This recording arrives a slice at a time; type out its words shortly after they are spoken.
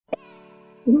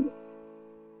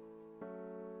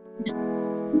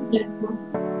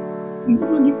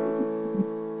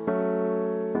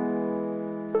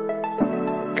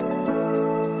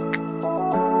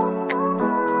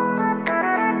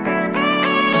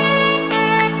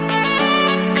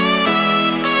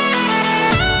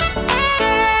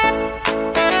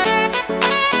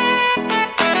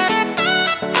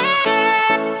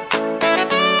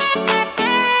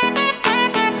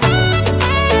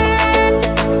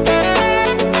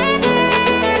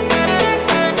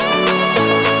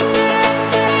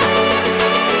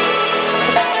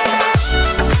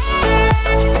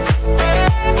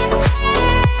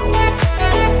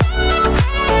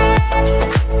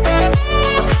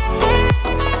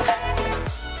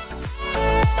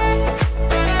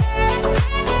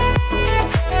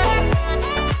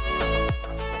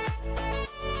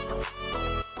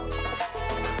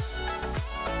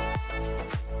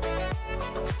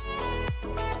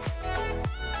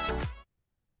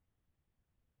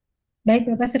Baik,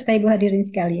 Bapak serta Ibu hadirin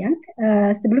sekalian,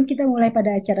 sebelum kita mulai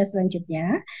pada acara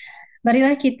selanjutnya,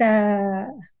 marilah kita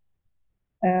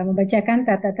membacakan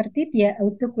tata tertib ya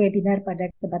untuk webinar pada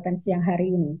kesempatan siang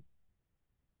hari ini.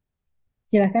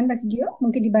 Silakan Mas Gio,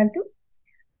 mungkin dibantu.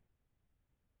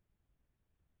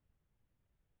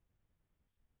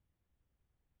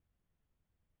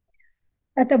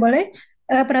 Atau boleh,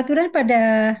 peraturan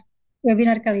pada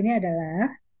webinar kali ini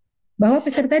adalah bahwa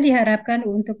peserta diharapkan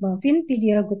untuk memprint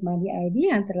video Good Money ID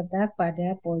yang terletak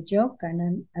pada pojok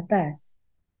kanan atas.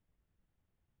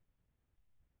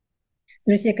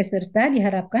 Terusnya peserta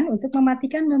diharapkan untuk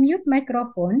mematikan memute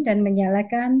mikrofon dan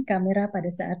menyalakan kamera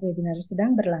pada saat webinar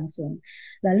sedang berlangsung.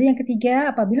 Lalu yang ketiga,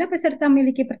 apabila peserta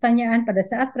memiliki pertanyaan pada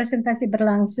saat presentasi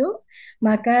berlangsung,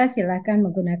 maka silakan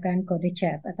menggunakan kode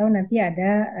chat atau nanti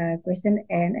ada question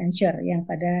and answer yang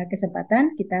pada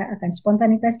kesempatan kita akan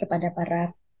spontanitas kepada para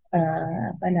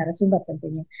narasumber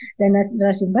tentunya. Dan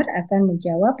narasumber akan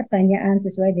menjawab pertanyaan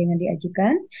sesuai dengan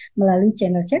diajukan melalui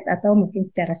channel chat atau mungkin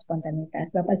secara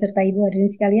spontanitas. Bapak serta Ibu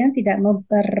hadirin sekalian, tidak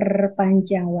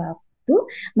memperpanjang waktu,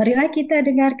 marilah kita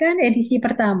dengarkan edisi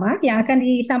pertama yang akan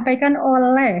disampaikan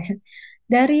oleh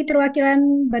dari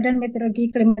perwakilan Badan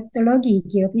Meteorologi, Klimatologi,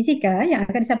 Geofisika yang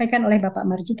akan disampaikan oleh Bapak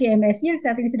Marjuki MSI yang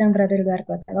saat ini sedang berada di luar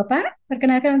kota. Bapak,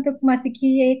 perkenalkan untuk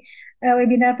memasuki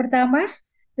webinar pertama.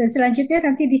 Dan selanjutnya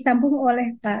nanti disambung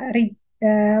oleh Pak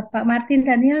Martin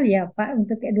Daniel ya Pak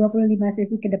untuk 25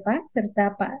 sesi ke depan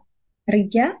serta Pak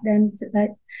Rija dan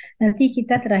nanti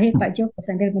kita terakhir Pak Joko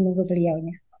sambil menunggu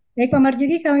beliaunya. Baik Pak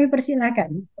Marjuki, kami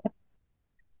persilakan.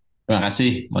 Terima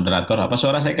kasih moderator. Apa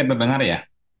suara saya terdengar ya?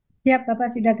 Siap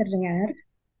Bapak, sudah terdengar.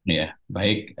 Ya,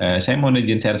 baik. Saya mau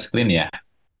izin share screen ya.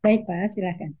 Baik Pak,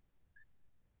 silakan.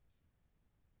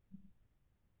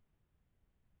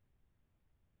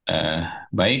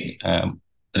 Baik,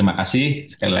 terima kasih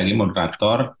sekali lagi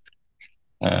moderator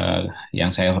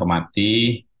yang saya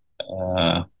hormati,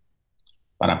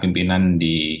 para pimpinan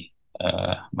di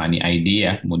Money ID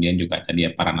ya, kemudian juga tadi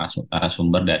ya para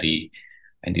narasumber dari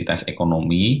entitas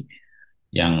ekonomi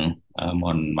yang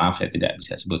mohon maaf saya tidak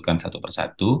bisa sebutkan satu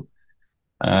persatu.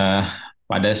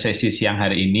 Pada sesi siang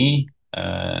hari ini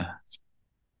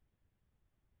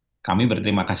kami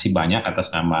berterima kasih banyak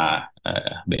atas nama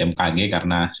BMKG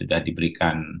karena sudah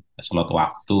diberikan slot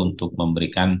waktu untuk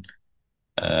memberikan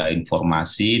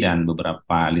informasi dan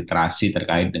beberapa literasi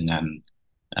terkait dengan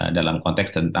dalam konteks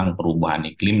tentang perubahan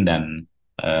iklim dan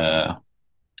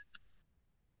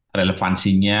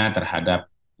relevansinya terhadap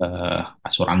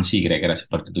asuransi kira-kira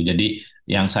seperti itu. Jadi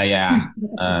yang saya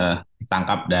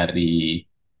tangkap dari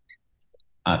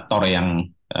TOR yang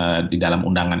di dalam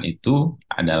undangan itu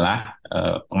adalah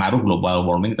pengaruh global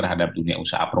warming terhadap dunia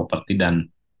usaha properti dan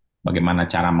bagaimana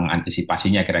cara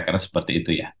mengantisipasinya kira-kira seperti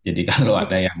itu ya. Jadi kalau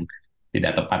ada yang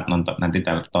tidak tepat nonton nanti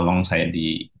tolong saya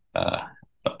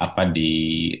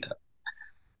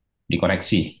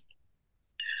dikoreksi.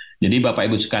 Jadi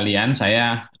Bapak Ibu sekalian,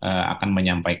 saya akan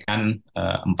menyampaikan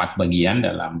 4 bagian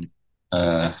dalam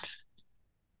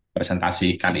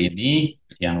presentasi kali ini.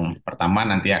 Yang pertama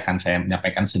nanti akan saya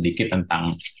menyampaikan sedikit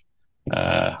tentang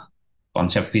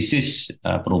konsep fisis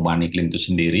perubahan iklim itu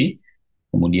sendiri,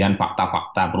 kemudian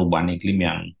fakta-fakta perubahan iklim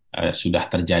yang sudah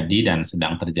terjadi dan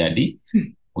sedang terjadi,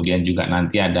 kemudian juga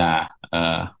nanti ada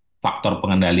faktor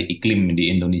pengendali iklim di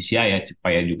Indonesia ya,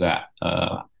 supaya juga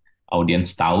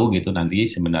audiens tahu gitu nanti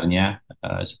sebenarnya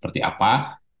seperti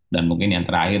apa, dan mungkin yang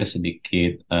terakhir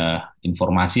sedikit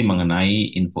informasi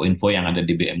mengenai info-info yang ada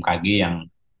di BMKG yang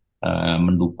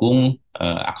mendukung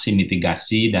aksi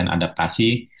mitigasi dan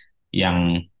adaptasi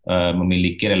yang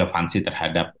memiliki relevansi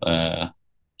terhadap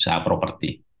usaha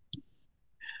properti.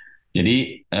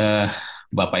 Jadi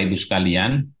Bapak Ibu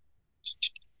sekalian,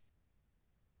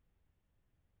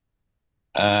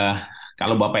 Eh,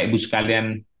 Kalau Bapak Ibu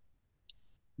sekalian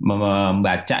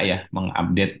membaca ya,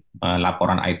 mengupdate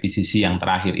laporan IPCC yang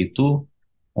terakhir itu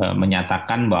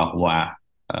menyatakan bahwa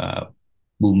eh,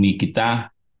 bumi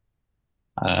kita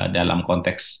dalam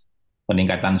konteks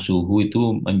peningkatan suhu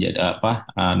itu menjadi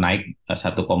naik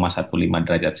 1,15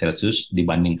 derajat Celcius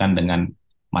dibandingkan dengan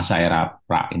masa era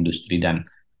pra-industri, dan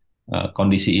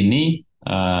kondisi ini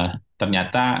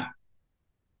ternyata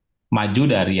maju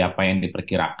dari apa yang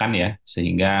diperkirakan ya,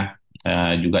 sehingga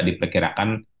juga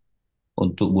diperkirakan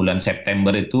untuk bulan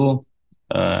September itu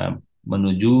eh,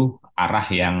 menuju arah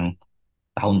yang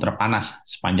tahun terpanas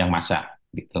sepanjang masa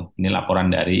gitu. Ini laporan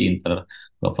dari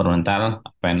Intergovernmental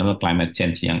Panel Climate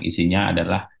Change yang isinya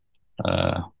adalah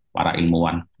eh, para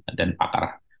ilmuwan dan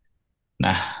pakar.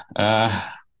 Nah,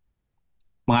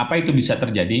 mengapa itu bisa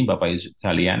terjadi, Bapak Ibu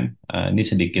sekalian? Ini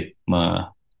sedikit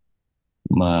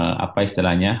apa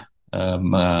istilahnya,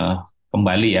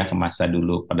 kembali ya ke masa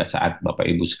dulu pada saat Bapak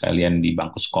Ibu sekalian di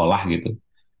bangku sekolah gitu.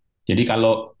 Jadi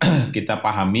kalau kita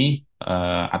pahami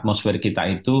atmosfer kita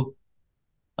itu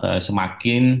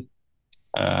semakin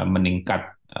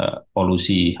meningkat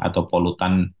polusi atau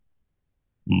polutan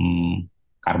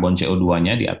karbon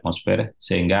CO2-nya di atmosfer,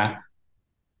 sehingga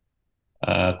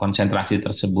konsentrasi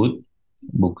tersebut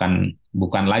bukan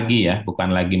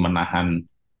lagi menahan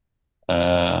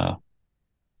eh,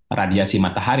 radiasi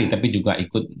matahari, tapi juga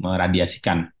ikut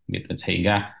meradiasikan gitu,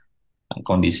 sehingga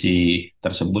kondisi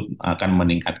tersebut akan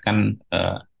meningkatkan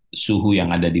suhu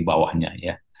yang ada di bawahnya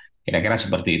ya. Kira-kira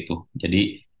seperti itu.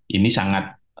 Jadi ini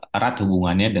sangat erat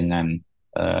hubungannya dengan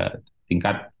eh,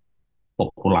 tingkat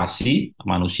populasi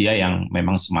manusia yang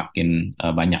memang semakin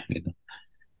banyak gitu.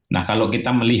 Nah, kalau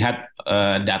kita melihat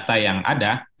data yang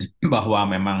ada bahwa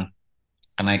memang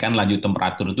kenaikan laju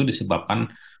temperatur itu disebabkan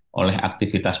oleh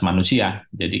aktivitas manusia.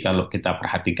 Jadi kalau kita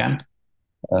perhatikan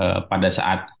pada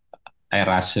saat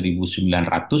era 1900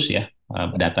 ya,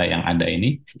 data yang ada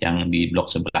ini yang di blok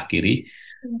sebelah kiri,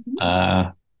 eh,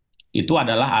 itu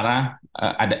adalah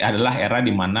adalah era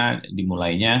di mana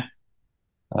dimulainya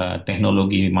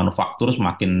teknologi manufaktur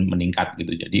semakin meningkat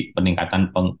gitu. Jadi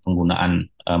peningkatan penggunaan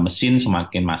mesin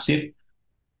semakin masif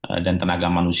dan tenaga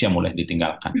manusia mulai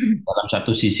ditinggalkan. Dalam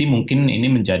satu sisi mungkin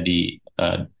ini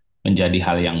menjadi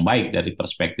hal yang baik dari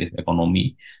perspektif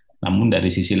ekonomi, namun dari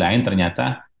sisi lain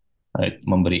ternyata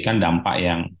memberikan dampak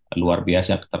yang luar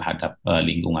biasa terhadap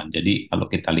lingkungan. Jadi kalau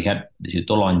kita lihat di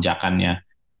situ lonjakannya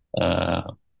eh,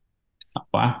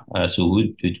 suhu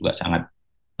itu juga sangat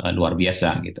luar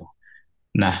biasa gitu.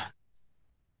 Nah,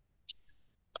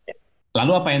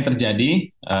 lalu apa yang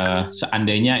terjadi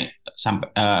seandainya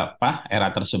sampai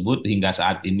era tersebut hingga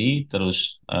saat ini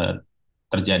terus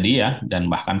terjadi ya, dan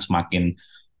bahkan semakin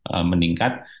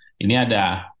meningkat? Ini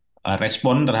ada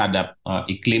respon terhadap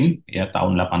iklim ya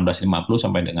tahun 1850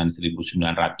 sampai dengan 1900.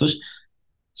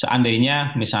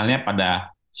 Seandainya misalnya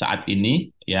pada saat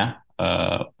ini ya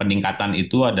peningkatan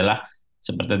itu adalah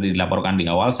seperti dilaporkan di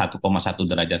awal 1,1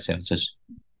 derajat Celcius.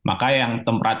 Maka yang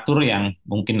temperatur yang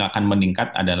mungkin akan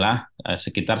meningkat adalah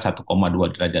sekitar 1,2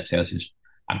 derajat Celcius.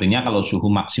 Artinya kalau suhu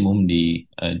maksimum di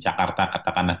Jakarta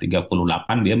katakanlah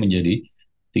 38, dia menjadi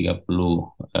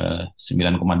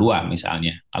 39,2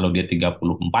 misalnya. Kalau dia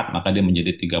 34, maka dia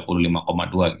menjadi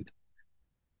 35,2 gitu.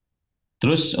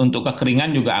 Terus untuk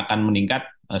kekeringan juga akan meningkat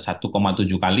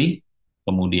 1,7 kali,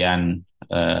 kemudian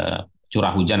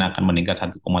curah hujan akan meningkat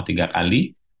 1,3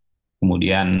 kali,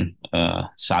 kemudian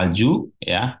salju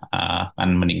ya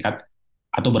akan meningkat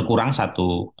atau berkurang 1%.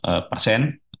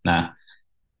 Nah,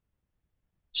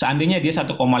 seandainya dia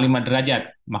 1,5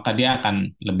 derajat, maka dia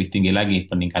akan lebih tinggi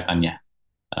lagi peningkatannya,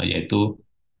 yaitu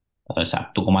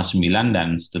 1,9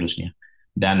 dan seterusnya.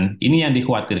 Dan ini yang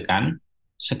dikhawatirkan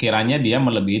sekiranya dia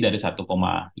melebihi dari 1,5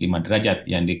 derajat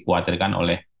yang dikhawatirkan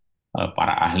oleh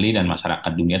para ahli dan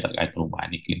masyarakat dunia terkait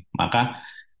perubahan iklim. Maka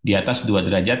di atas 2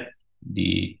 derajat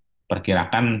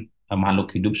diperkirakan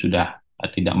makhluk hidup sudah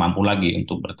tidak mampu lagi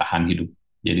untuk bertahan hidup.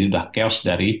 Jadi sudah chaos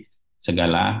dari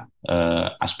segala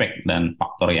aspek dan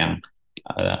faktor yang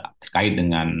terkait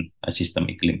dengan sistem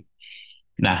iklim.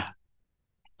 Nah,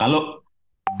 kalau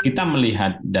kita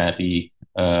melihat dari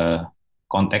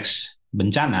konteks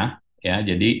bencana, ya,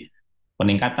 jadi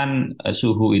peningkatan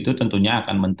suhu itu tentunya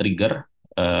akan men-trigger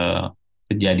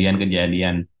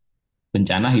kejadian-kejadian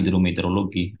bencana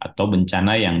hidrometeorologi atau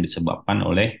bencana yang disebabkan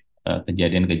oleh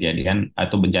kejadian-kejadian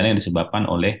atau bencana yang disebabkan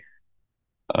oleh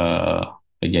eh,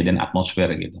 kejadian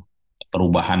atmosfer gitu,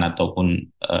 perubahan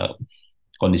ataupun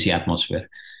kondisi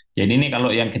atmosfer. Jadi ini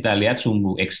kalau yang kita lihat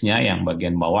sumbu X-nya yang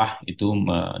bagian bawah itu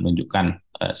menunjukkan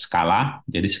skala,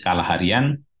 jadi skala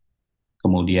harian.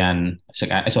 kemudian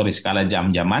skala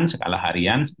jam-jaman, skala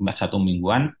harian, 1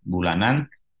 mingguan, bulanan,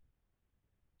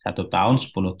 1 tahun,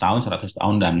 10 tahun, 100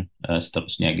 tahun, dan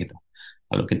seterusnya gitu.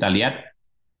 Kalau kita lihat,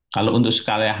 kalau untuk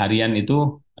skala harian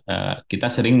itu kita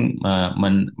sering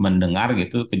mendengar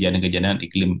gitu kejadian-kejadian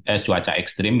cuaca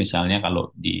ekstrim, misalnya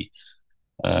kalau di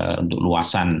untuk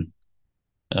luasan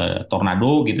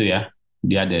tornado gitu ya,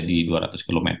 dia ada di 200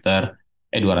 kilometer,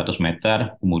 200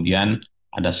 meter, kemudian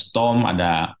ada storm,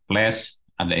 ada flash,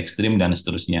 ada ekstrim, dan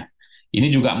seterusnya.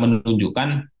 Ini juga menunjukkan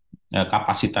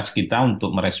kapasitas kita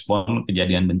untuk merespon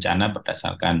kejadian bencana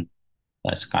berdasarkan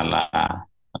skala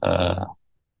eh,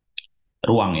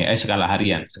 ruang ya, skala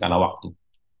harian, skala waktu.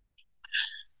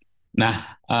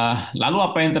 Nah, lalu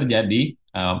apa yang terjadi?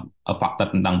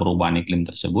 Fakta tentang perubahan iklim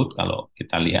tersebut, kalau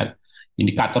kita lihat,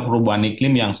 indikator perubahan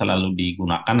iklim yang selalu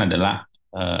digunakan adalah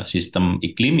sistem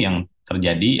iklim yang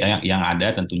terjadi, yang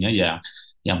ada tentunya ya.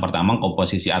 Yang pertama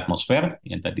komposisi atmosfer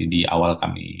yang tadi di awal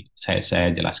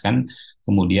saya jelaskan,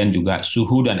 kemudian juga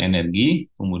suhu dan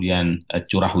energi, kemudian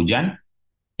curah hujan,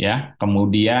 ya,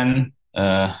 kemudian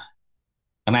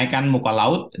kenaikan muka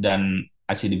laut dan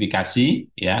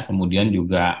asidifikasi, ya, kemudian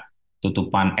juga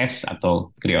tutupan es atau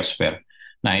kriosfer.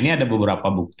 Nah, ini ada beberapa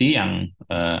bukti yang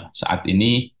saat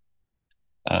ini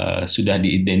sudah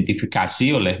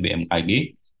diidentifikasi oleh BMKG.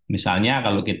 Misalnya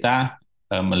kalau kita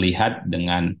melihat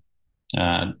dengan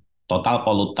eh, total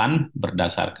polutan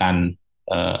berdasarkan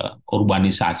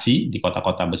urbanisasi di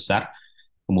kota-kota besar,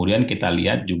 kemudian kita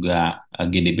lihat juga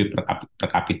GDP per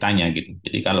kapitanya gitu.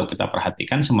 Jadi kalau kita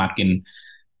perhatikan, semakin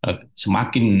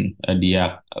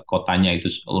dia kotanya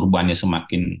itu urbannya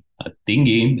semakin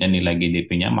tinggi dan nilai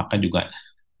GDP-nya, maka juga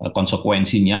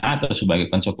konsekuensinya atau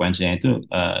sebagai konsekuensinya itu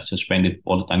suspended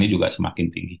pollutannya juga semakin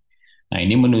tinggi. Nah,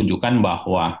 ini menunjukkan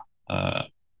bahwa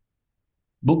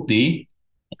bukti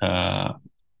eh,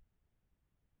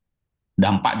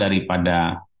 dampak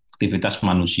daripada aktivitas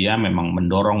manusia memang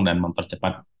mendorong dan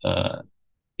mempercepat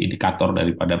indikator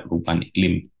daripada perubahan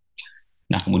iklim.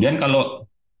 Nah, kemudian kalau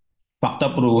fakta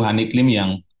perubahan iklim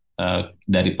yang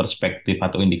dari perspektif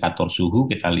atau indikator suhu,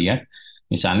 kita lihat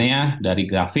misalnya dari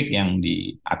grafik yang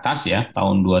di atas ya,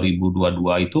 tahun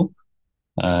 2022 itu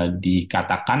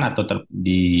dikatakan atau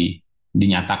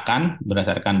dinyatakan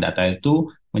berdasarkan data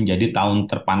itu menjadi tahun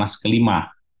terpanas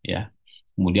kelima ya.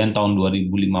 Kemudian tahun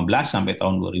 2015 sampai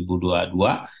tahun 2022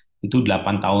 itu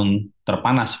 8 tahun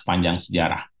terpanas sepanjang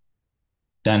sejarah.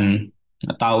 Dan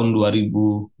tahun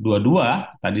 2022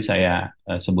 tadi saya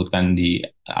sebutkan di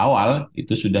awal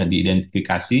itu sudah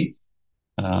diidentifikasi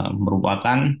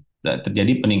merupakan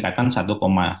terjadi peningkatan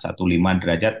 1,15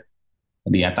 derajat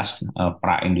di atas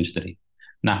pra-industri.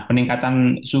 Nah,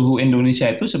 peningkatan suhu Indonesia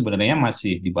itu sebenarnya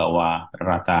masih di bawah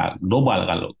rata global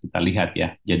kalau kita lihat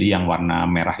ya. Jadi yang warna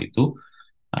merah itu,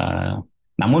 uh,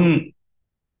 namun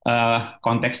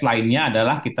konteks lainnya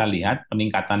adalah kita lihat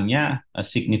peningkatannya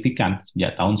signifikan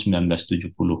sejak tahun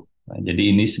 1970. Nah,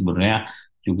 jadi ini sebenarnya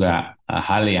juga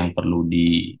hal yang perlu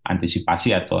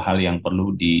diantisipasi atau hal yang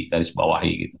perlu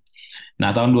digarisbawahi gitu. Nah,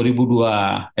 tahun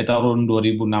 2016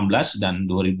 dan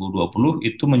 2020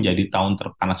 itu menjadi tahun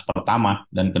terpanas pertama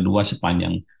dan kedua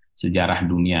sepanjang sejarah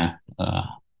dunia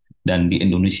dan di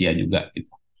Indonesia juga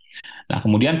gitu. Nah,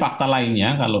 kemudian fakta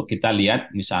lainnya kalau kita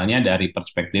lihat misalnya dari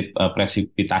perspektif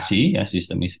presipitasi ya,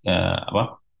 sistem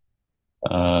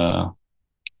eh,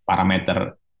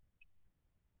 parameter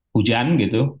hujan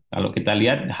gitu. Kalau kita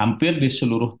lihat hampir di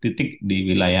seluruh titik di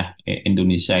wilayah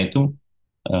Indonesia itu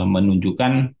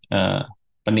menunjukkan eh,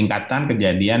 peningkatan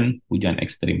kejadian hujan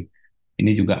ekstrim.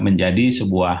 Ini juga menjadi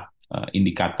sebuah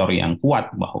indikator yang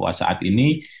kuat bahwa saat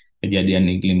ini kejadian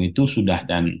iklim itu sudah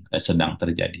dan sedang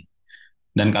terjadi.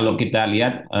 Dan kalau kita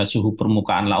lihat suhu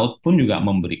permukaan laut pun juga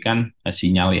memberikan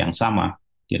sinyal yang sama.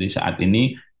 Jadi saat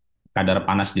ini kadar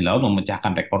panas di laut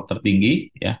memecahkan rekor tertinggi,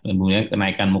 ya. Kemudian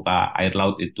kenaikan muka air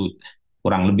laut itu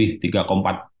kurang lebih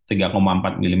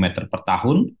 3,4 mm per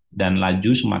tahun dan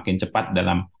laju semakin cepat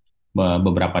dalam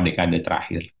beberapa dekade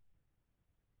terakhir.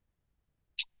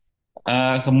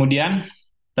 Kemudian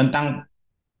tentang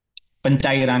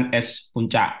pencairan es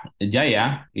puncak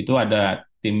Jaya itu ada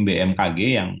tim BMKG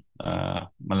yang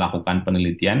melakukan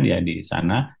penelitian ya di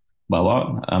sana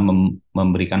bahwa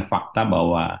memberikan fakta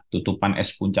bahwa tutupan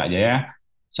es puncak Jaya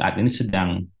saat ini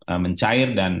sedang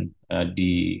mencair dan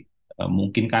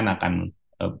dimungkinkan akan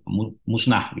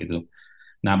musnah gitu.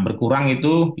 Nah, berkurang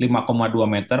itu 5,2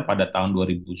 meter pada tahun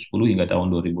 2010 hingga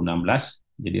tahun 2016.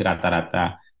 Jadi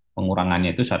rata-rata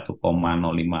pengurangannya itu 1,05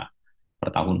 per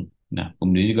tahun. Nah,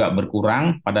 kemudian juga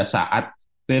berkurang pada saat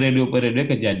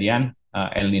periode-periode kejadian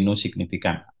El Nino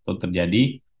signifikan atau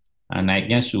terjadi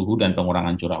naiknya suhu dan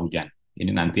pengurangan curah hujan. Ini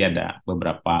nanti ada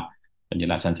beberapa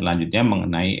penjelasan selanjutnya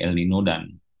mengenai El Nino dan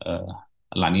eh,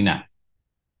 La Nina.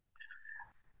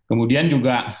 Kemudian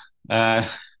juga eh,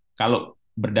 kalau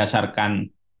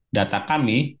berdasarkan data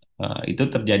kami itu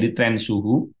terjadi tren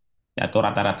suhu atau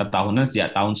rata-rata tahunan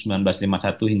sejak tahun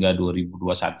 1951 hingga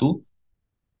 2021,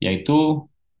 yaitu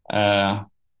eh,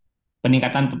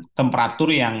 peningkatan temperatur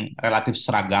yang relatif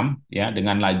seragam ya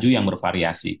dengan laju yang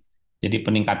bervariasi. Jadi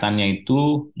peningkatannya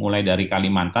itu mulai dari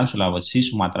Kalimantan, Sulawesi,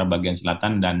 Sumatera bagian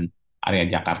selatan dan area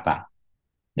Jakarta.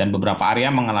 Dan beberapa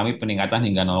area mengalami peningkatan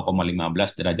hingga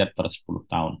 0,15 derajat per 10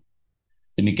 tahun.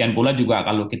 Demikian pula juga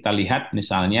kalau kita lihat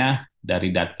misalnya dari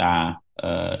data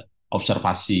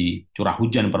observasi curah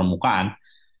hujan permukaan,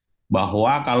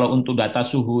 bahwa kalau untuk data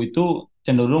suhu itu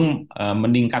cenderung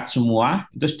meningkat semua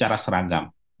itu secara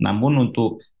seragam. Namun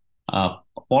untuk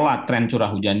pola tren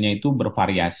curah hujannya itu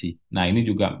bervariasi. Nah, ini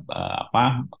juga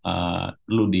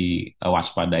perlu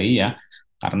diwaspadai ya,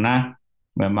 karena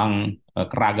memang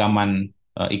keragaman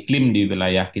iklim di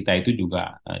wilayah kita itu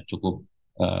juga cukup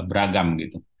beragam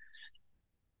gitu.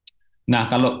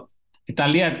 Nah, kalau kita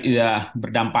lihat ya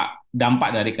dampak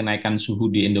dari kenaikan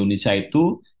suhu di Indonesia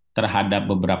itu terhadap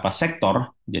beberapa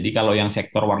sektor. Jadi kalau yang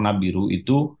sektor warna biru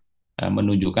itu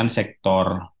menunjukkan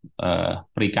sektor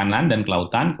perikanan dan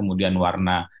kelautan, kemudian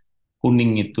warna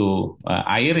kuning itu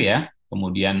air ya,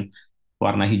 kemudian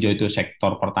warna hijau itu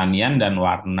sektor pertanian dan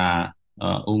warna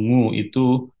ungu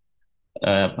itu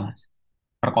eh,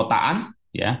 perkotaan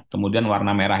ya, kemudian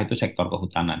warna merah itu sektor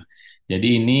kehutanan.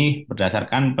 Jadi ini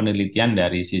berdasarkan penelitian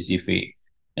dari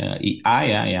CCVIA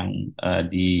ya yang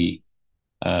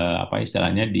apa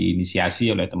istilahnya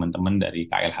diinisiasi oleh teman-teman dari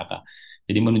KLHK.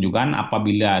 Jadi menunjukkan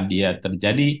apabila dia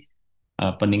terjadi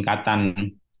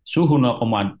peningkatan suhu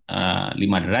 0,5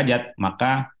 derajat,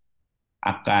 maka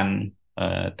akan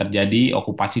terjadi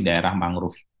okupasi daerah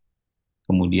mangrove.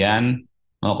 Kemudian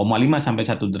 0,5 sampai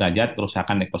 1 derajat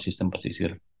kerusakan ekosistem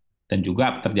pesisir. Dan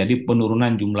juga terjadi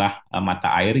penurunan jumlah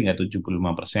mata air hingga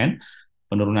 75%,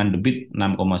 penurunan debit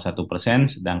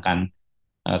 6,1%, sedangkan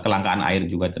kelangkaan air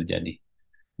juga terjadi.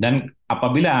 Dan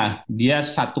apabila dia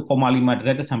 1,5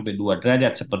 derajat sampai 2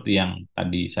 derajat seperti yang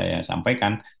tadi saya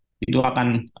sampaikan, itu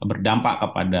akan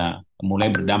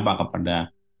mulai berdampak kepada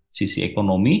sisi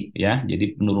ekonomi ya.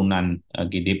 Jadi penurunan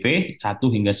GDP 1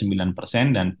 hingga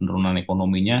 9% dan penurunan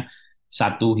ekonominya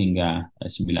 1 hingga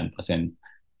 9%.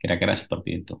 Kira-kira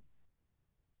seperti itu.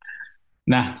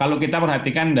 Nah, kalau kita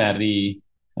perhatikan dari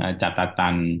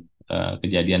catatan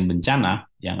kejadian bencana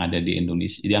yang ada di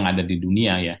Indonesia, yang ada di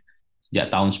dunia ya, sejak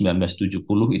tahun 1970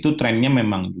 itu trennya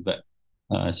memang juga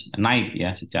naik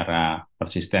ya secara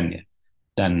persisten ya.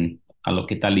 Dan kalau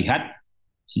kita lihat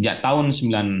sejak tahun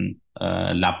 98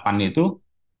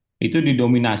 itu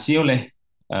didominasi oleh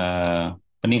eh,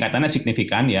 peningkatannya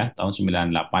signifikan ya. Tahun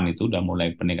 98 itu udah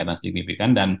mulai peningkatan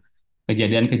signifikan dan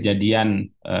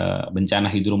kejadian-kejadian bencana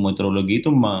hidrometeorologi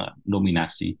itu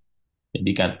mendominasi.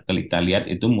 Jadi kalau kita lihat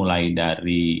itu mulai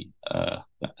dari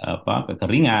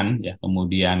kekeringan, ya,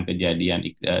 kemudian kejadian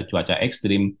cuaca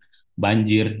ekstrim,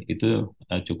 banjir itu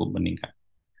cukup meningkat.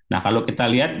 Nah, kalau kita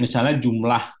lihat misalnya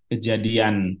jumlah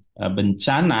kejadian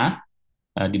bencana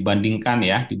dibandingkan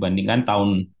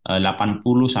tahun 80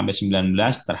 sampai 19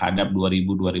 terhadap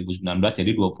 2000 2019,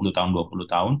 jadi 20 tahun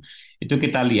 20 tahun, itu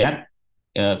kita lihat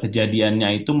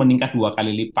kejadiannya itu meningkat 2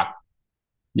 kali lipat.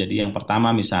 Jadi yang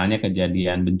pertama misalnya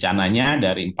kejadian bencananya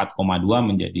dari 4,2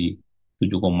 menjadi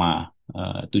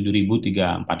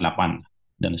 7,7348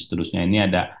 dan seterusnya.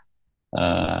 Ini ada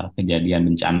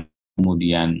kejadian bencana,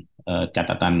 kemudian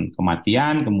catatan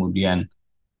kematian, kemudian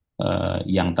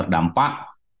yang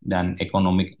terdampak dan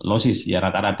economic losses. Ya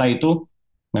rata-rata itu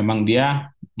memang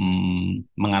dia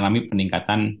mengalami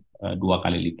peningkatan 2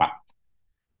 kali lipat.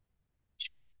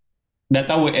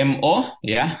 Data WMO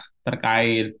ya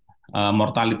terkait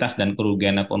mortalitas dan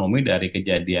kerugian ekonomi dari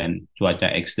kejadian cuaca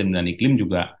ekstrim dan iklim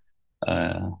juga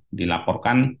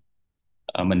dilaporkan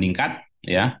meningkat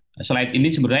ya. Slide ini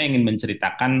sebenarnya ingin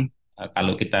menceritakan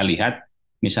kalau kita lihat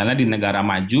misalnya di negara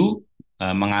maju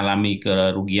mengalami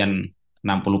kerugian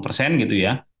 60% gitu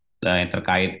ya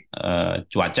terkait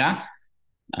cuaca,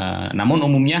 namun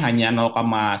umumnya hanya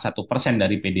 0,1%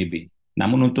 dari PDB.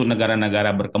 Namun untuk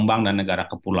negara-negara berkembang dan negara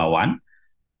kepulauan,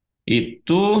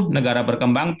 itu negara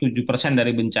berkembang 7%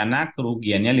 dari bencana,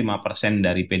 kerugiannya 5%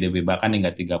 dari PDB, bahkan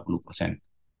hingga 30%.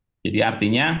 Jadi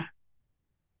artinya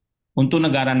untuk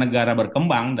negara-negara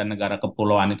berkembang dan negara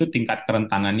kepulauan itu tingkat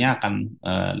kerentanannya akan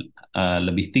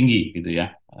lebih tinggi gitu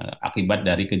ya, akibat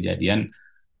dari kejadian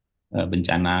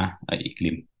bencana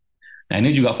iklim. Nah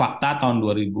ini juga fakta tahun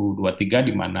 2023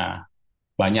 di mana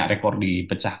banyak rekor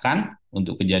dipecahkan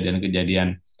untuk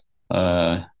kejadian-kejadian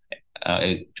eh,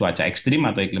 cuaca ekstrim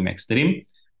atau iklim ekstrim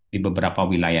di beberapa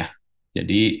wilayah.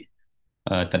 Jadi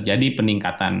terjadi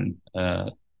peningkatan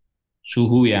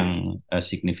suhu yang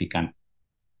signifikan.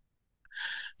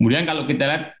 Kemudian kalau kita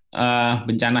lihat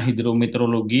bencana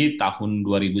hidrometeorologi tahun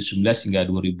 2019 hingga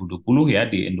 2020 ya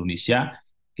di Indonesia,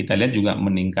 kita lihat juga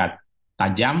meningkat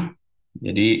tajam.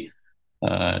 Jadi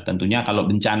tentunya kalau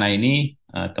bencana ini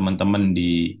teman-teman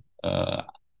di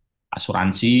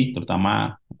asuransi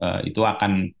terutama itu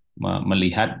akan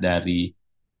melihat dari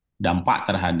dampak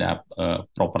terhadap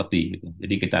properti gitu.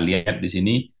 Jadi kita lihat di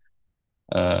sini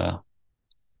eh,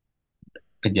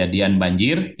 kejadian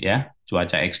banjir ya,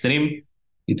 cuaca ekstrim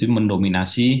itu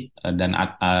mendominasi dan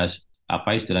apa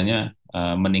istilahnya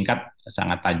meningkat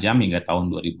sangat tajam hingga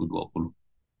tahun 2020.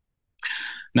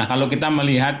 Nah, kalau kita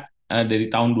melihat dari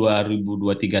tahun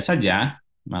 2023 saja,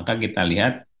 maka kita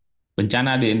lihat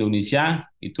bencana di Indonesia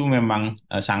itu memang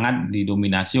sangat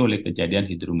didominasi oleh kejadian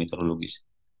hidrometeorologis.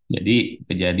 Jadi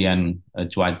kejadian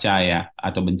cuaca ya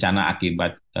atau bencana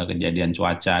akibat kejadian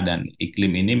cuaca dan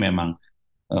iklim ini memang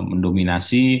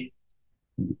mendominasi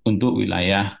untuk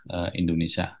wilayah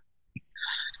Indonesia.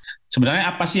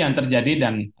 Sebenarnya apa sih yang terjadi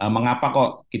dan mengapa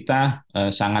kok kita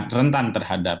sangat rentan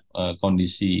terhadap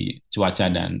kondisi cuaca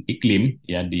dan iklim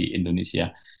ya di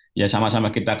Indonesia? Ya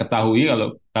sama-sama kita ketahui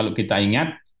kalau kalau kita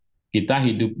ingat kita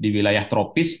hidup di wilayah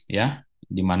tropis ya,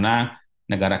 di mana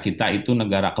negara kita itu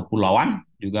negara kepulauan,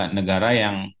 juga negara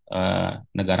yang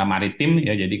negara maritim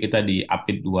ya, jadi kita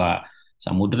diapit dua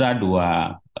samudera,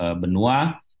 dua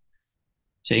benua,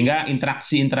 sehingga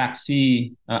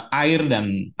interaksi-interaksi air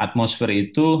dan atmosfer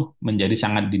itu menjadi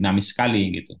sangat dinamis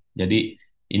sekali gitu. Jadi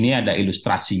ini ada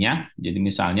ilustrasinya. Jadi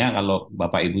misalnya kalau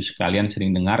Bapak Ibu sekalian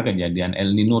sering dengar kejadian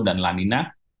El Nino dan La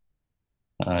Nina,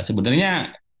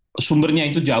 sebenarnya sumbernya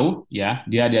itu jauh ya,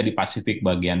 dia ada di Pasifik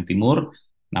bagian timur.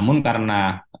 Namun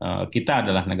karena kita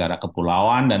adalah negara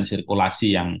kepulauan dan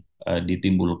sirkulasi yang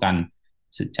ditimbulkan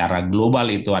secara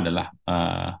global itu adalah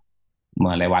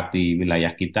melewati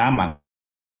wilayah kita,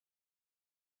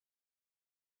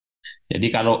 jadi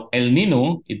kalau El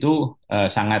Nino itu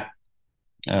sangat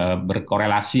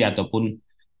berkorelasi ataupun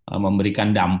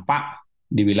memberikan dampak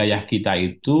di wilayah kita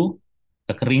itu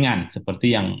kekeringan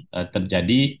seperti yang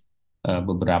terjadi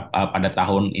beberapa pada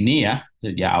tahun ini ya,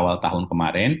 sejak awal tahun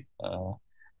kemarin.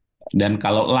 Dan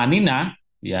kalau La Nina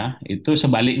ya itu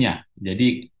sebaliknya.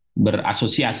 Jadi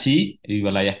berasosiasi di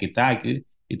wilayah kita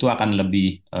itu akan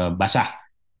lebih basah.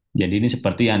 Jadi ini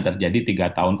seperti yang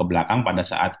terjadi 3 tahun ke belakang pada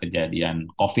saat kejadian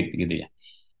COVID gitu ya.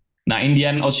 Nah,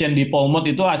 Indian Ocean Dipole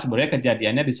itu sebenarnya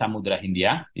kejadiannya di Samudra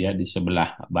Hindia, ya di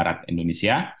sebelah barat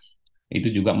Indonesia.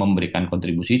 Itu juga memberikan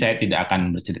kontribusi. Saya tidak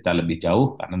akan bercerita lebih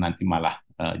jauh karena nanti malah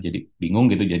jadi bingung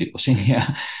gitu, jadi pusing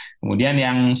ya. Kemudian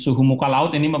yang suhu muka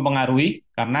laut ini mempengaruhi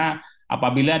karena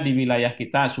apabila di wilayah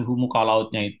kita suhu muka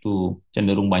lautnya itu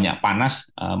cenderung banyak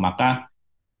panas, maka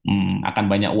akan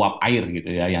banyak uap air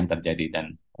gitu ya yang terjadi dan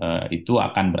itu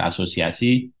akan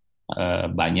berasosiasi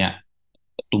banyak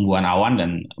tumbuhan awan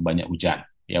dan banyak hujan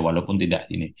ya walaupun tidak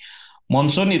ini.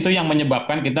 Monsun itu yang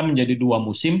menyebabkan kita menjadi dua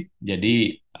musim.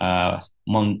 Jadi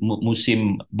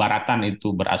musim baratan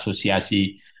itu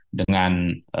berasosiasi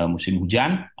dengan musim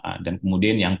hujan dan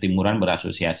kemudian yang timuran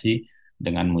berasosiasi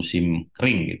dengan musim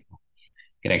kering gitu.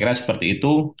 Kira-kira seperti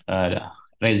itu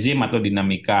rezim atau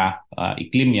dinamika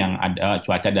iklim yang ada,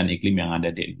 cuaca dan iklim yang ada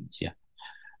di Indonesia.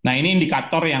 Nah, ini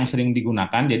indikator yang sering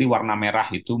digunakan. Jadi warna merah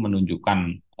itu menunjukkan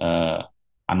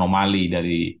anomali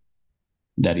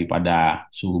daripada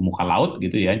suhu muka laut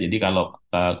gitu ya. Jadi kalau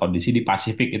kondisi di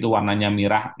Pasifik itu warnanya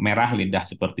merah, merah lidah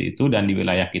seperti itu dan di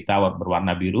wilayah kita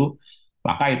berwarna biru,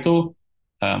 maka itu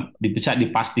bisa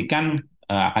dipastikan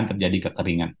akan terjadi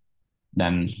kekeringan.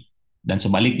 Dan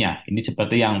sebaliknya, ini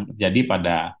seperti yang terjadi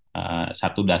pada 1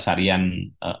 Dasarian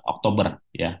Oktober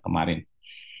ya kemarin.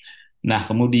 Nah,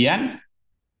 kemudian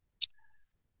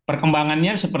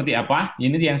perkembangannya seperti apa?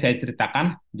 Ini yang saya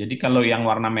ceritakan. Jadi kalau yang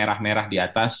warna merah-merah di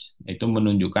atas itu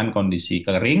menunjukkan kondisi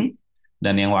kering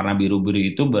dan yang warna biru-biru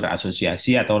itu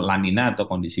berasosiasi atau lanina atau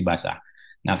kondisi basah.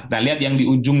 Nah, kita lihat yang di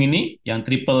ujung ini, yang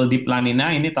triple deep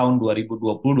lanina ini tahun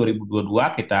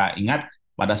 2020-2022 kita ingat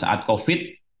pada saat COVID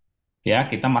ya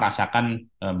kita merasakan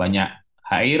banyak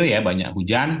air ya, banyak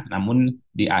hujan, namun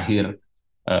di akhir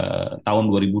tahun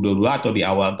 2022 atau di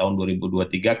awal tahun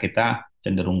 2023 kita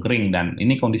cenderung kering dan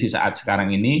ini kondisi saat sekarang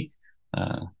ini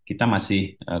kita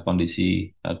masih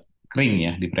kondisi kering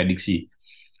ya diprediksi.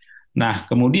 Nah,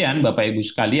 kemudian Bapak Ibu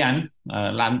sekalian,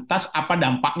 lantas apa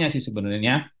dampaknya sih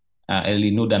sebenarnya El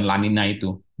Nino dan La Nina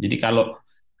itu? Jadi kalau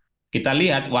kita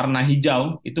lihat warna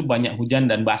hijau itu banyak hujan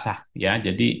dan basah ya.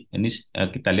 Jadi ini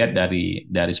kita lihat dari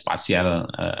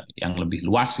spasial yang lebih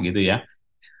luas gitu ya.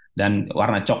 dan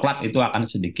warna coklat itu akan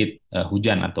sedikit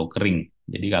hujan atau kering.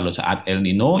 Jadi kalau saat El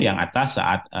Nino yang atas,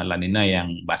 saat La Nina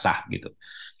yang basah gitu.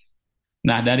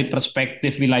 Nah, dari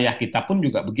perspektif wilayah kita pun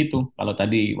juga begitu. Kalau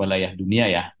tadi wilayah dunia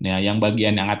ya, nah yang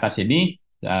bagian yang atas ini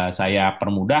saya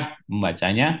permudah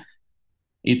membacanya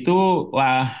itu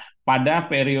pada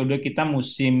periode kita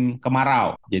musim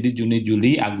kemarau. Jadi Juni,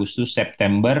 Juli, Agustus,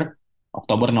 September,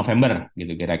 Oktober, November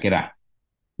gitu kira-kira.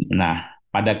 Nah,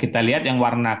 pada kita lihat yang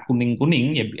warna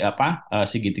kuning-kuning ya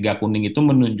segitiga kuning itu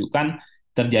menunjukkan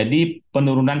terjadi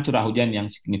penurunan curah hujan yang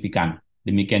signifikan.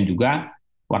 Demikian juga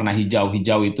warna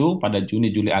hijau-hijau itu pada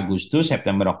Juni, Juli, Agustus,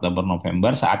 September, Oktober,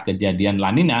 November saat kejadian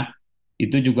La Nina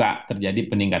itu juga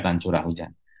terjadi peningkatan curah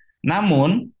hujan.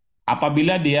 Namun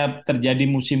apabila dia terjadi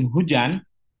musim hujan,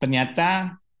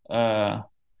 ternyata eh,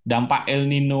 dampak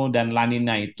El Nino dan La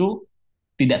Nina itu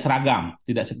tidak seragam,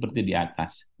 tidak seperti di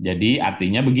atas. Jadi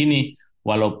artinya begini,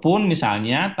 walaupun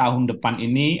misalnya tahun depan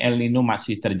ini El Nino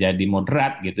masih terjadi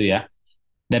moderat gitu ya,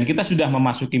 dan kita sudah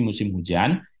memasuki musim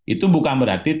hujan, itu bukan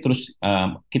berarti terus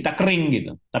kita kering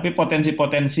gitu. Tapi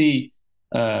potensi-potensi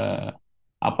uh,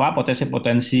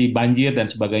 potensi-potensi banjir dan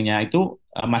sebagainya itu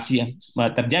masih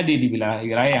terjadi di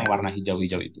wilayah-wilayah yang warna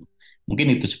hijau-hijau itu.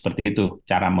 Mungkin itu seperti itu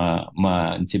cara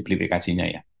mensimplifikasinya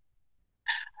ya.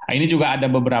 Nah, ini juga ada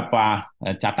beberapa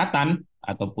catatan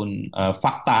ataupun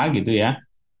fakta gitu ya.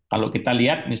 Kalau kita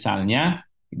lihat misalnya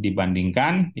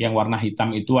dibandingkan yang warna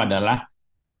hitam itu adalah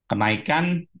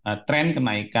tren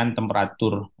kenaikan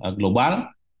temperatur global,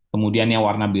 kemudian yang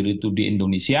warna biru itu di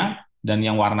Indonesia, dan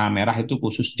yang warna merah itu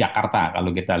khusus Jakarta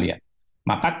kalau kita lihat.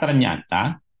 Maka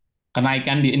ternyata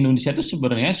kenaikan di Indonesia itu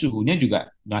sebenarnya suhunya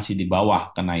juga masih di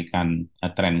bawah kenaikan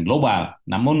tren global.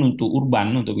 Namun untuk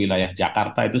urban, untuk wilayah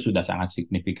Jakarta itu sudah sangat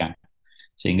signifikan.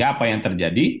 Sehingga apa yang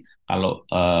terjadi kalau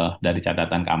dari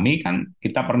catatan kami kan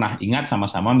kita pernah ingat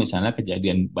sama-sama misalnya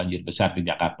kejadian banjir besar di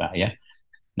Jakarta ya.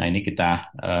 Nah ini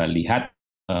kita lihat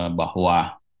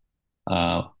bahwa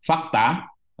fakta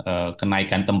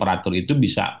kenaikan temperatur itu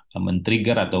bisa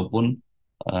men-trigger ataupun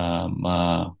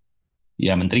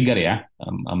men-trigger ya,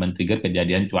 men-trigger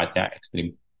kejadian cuaca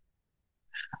ekstrim.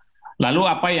 Lalu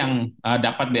apa yang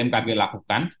dapat BMKG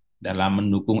lakukan dalam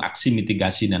mendukung aksi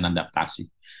mitigasi dan adaptasi?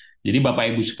 Jadi Bapak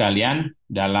Ibu sekalian,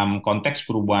 dalam konteks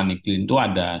perubahan iklim itu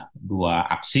ada dua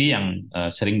aksi yang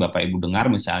sering Bapak Ibu dengar,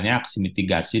 misalnya aksi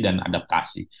mitigasi dan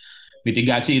adaptasi.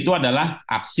 Mitigasi itu adalah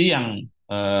aksi yang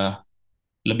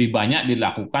lebih banyak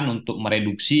dilakukan untuk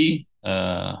mereduksi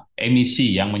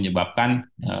emisi yang menyebabkan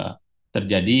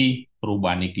terjadi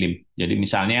perubahan iklim. Jadi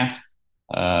misalnya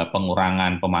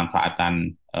pengurangan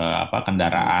pemanfaatan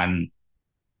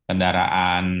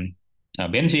kendaraan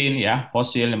bensin ya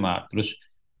fosil, terus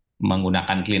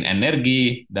menggunakan clean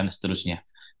energy dan seterusnya.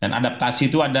 Dan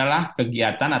adaptasi itu adalah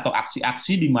kegiatan atau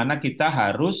aksi-aksi di mana kita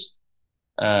harus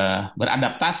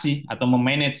beradaptasi atau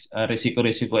memanage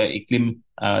risiko-risiko iklim,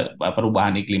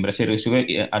 perubahan iklim, risiko-risiko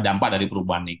dampak dari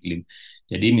perubahan iklim.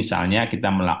 Jadi misalnya kita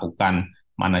melakukan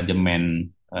manajemen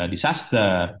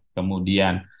disaster,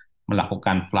 kemudian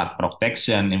melakukan flood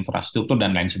protection, infrastruktur,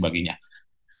 dan lain sebagainya.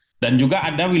 Dan juga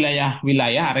ada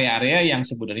wilayah-wilayah, area-area yang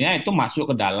sebenarnya itu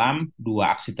masuk ke dalam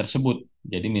dua aksi tersebut.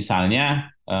 Jadi misalnya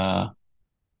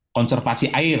konservasi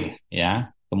air,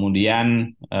 ya,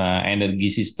 kemudian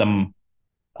energi sistem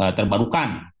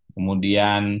terbarukan,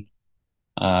 kemudian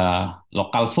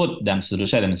local food dan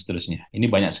seterusnya dan seterusnya. Ini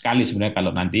banyak sekali sebenarnya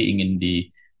kalau nanti ingin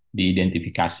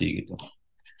diidentifikasi gitu.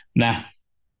 Nah,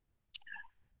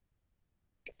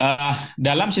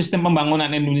 dalam sistem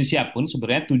pembangunan Indonesia pun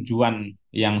sebenarnya tujuan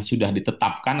yang sudah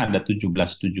ditetapkan ada 17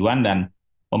 tujuan, dan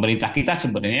pemerintah kita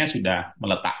sebenarnya sudah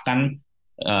meletakkan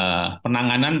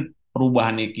penanganan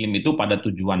perubahan iklim itu pada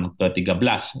tujuan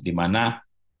ke-13, di mana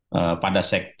pada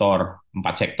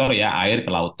empat sektor ya, air,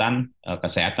 kelautan,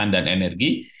 kesehatan, dan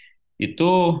energi,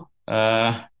 itu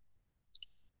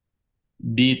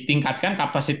ditingkatkan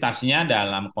kapasitasnya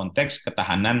dalam konteks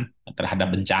ketahanan terhadap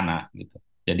bencana gitu.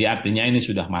 Jadi artinya ini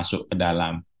sudah masuk ke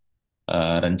dalam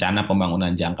rencana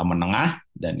pembangunan jangka menengah,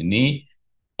 dan ini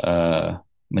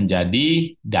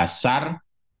menjadi dasar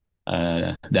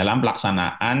dalam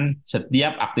pelaksanaan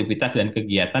setiap aktivitas dan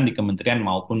kegiatan di kementerian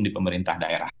maupun di pemerintah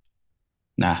daerah.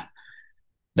 Nah,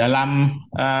 dalam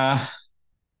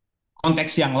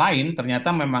konteks yang lain, ternyata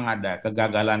memang ada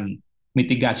kegagalan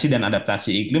mitigasi dan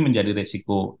adaptasi iklim menjadi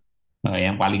risiko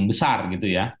yang paling besar gitu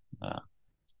ya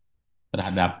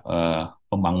terhadap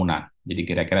pembangunan. Jadi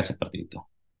kira-kira seperti itu.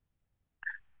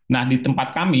 Nah, di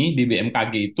tempat kami di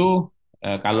BMKG itu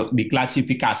kalau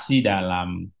diklasifikasi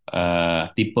dalam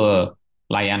tipe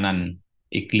layanan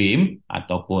iklim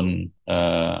ataupun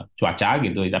cuaca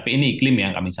gitu, tapi ini iklim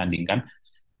yang kami sandingkan,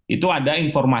 itu ada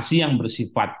informasi yang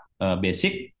bersifat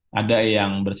basic, ada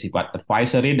yang bersifat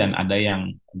advisory, dan ada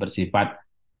yang bersifat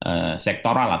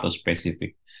sektoral atau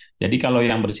spesifik. Jadi kalau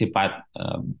yang bersifat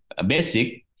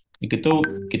basic, itu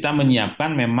kita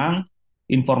menyiapkan memang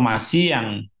informasi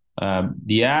yang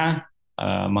dia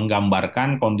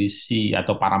menggambarkan kondisi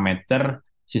atau parameter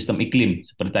sistem iklim,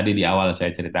 seperti tadi di awal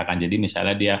saya ceritakan. Jadi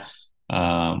misalnya dia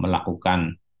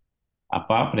melakukan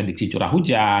prediksi curah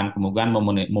hujan, kemudian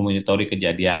memonitori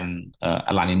kejadian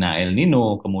La Nina El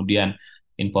Nino, kemudian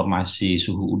informasi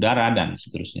suhu udara dan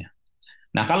seterusnya.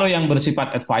 Nah, kalau yang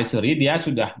bersifat advisory, dia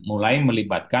sudah mulai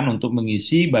melibatkan untuk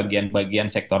mengisi bagian-bagian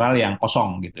sektoral yang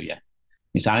kosong gitu ya.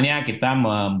 Misalnya kita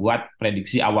membuat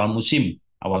prediksi awal musim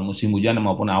hujan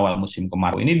maupun awal musim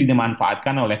kemarau. Ini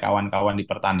dimanfaatkan oleh kawan-kawan di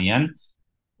pertanian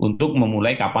untuk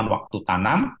memulai kapan waktu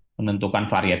tanam,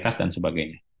 menentukan varietas dan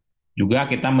sebagainya.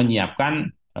 Juga kita menyiapkan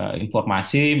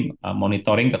informasi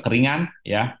monitoring kekeringan,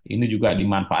 ya. Ini juga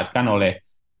dimanfaatkan oleh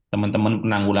teman-teman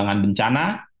penanggulangan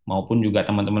bencana maupun juga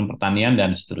teman-teman pertanian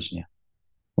dan seterusnya.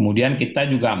 Kemudian kita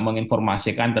juga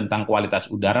menginformasikan tentang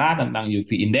kualitas udara, tentang UV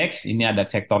index. Ini ada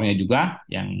sektornya juga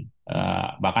yang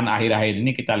bahkan akhir-akhir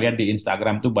ini kita lihat di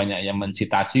Instagram tuh banyak yang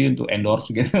mensitasi untuk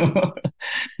endorse gitu.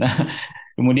 Nah,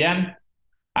 kemudian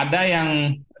ada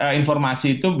yang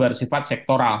informasi itu bersifat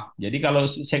sektoral. Jadi kalau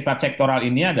sifat sektoral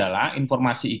ini adalah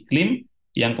informasi iklim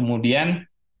yang kemudian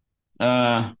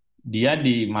eh, dia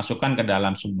dimasukkan ke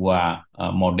dalam sebuah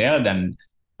model dan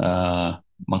eh,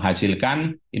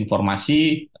 menghasilkan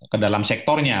informasi ke dalam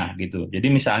sektornya gitu. Jadi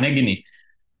misalnya gini,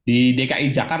 di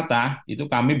DKI Jakarta itu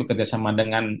kami bekerja sama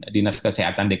dengan Dinas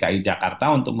Kesehatan DKI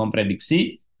Jakarta untuk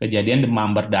memprediksi kejadian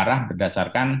demam berdarah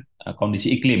berdasarkan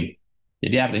kondisi iklim.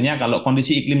 Jadi artinya kalau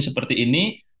kondisi iklim seperti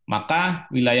ini, maka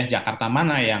wilayah Jakarta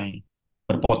mana yang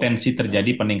berpotensi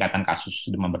terjadi peningkatan kasus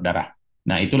demam berdarah.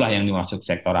 Nah, itulah yang dimaksud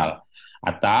sektoral.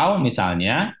 Atau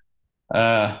misalnya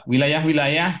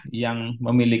wilayah-wilayah yang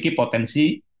memiliki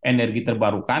potensi energi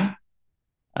terbarukan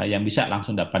yang bisa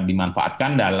langsung dapat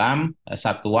dimanfaatkan dalam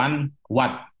satuan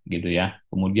watt gitu ya.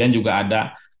 Kemudian juga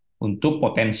ada untuk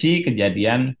potensi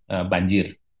kejadian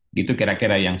banjir. Gitu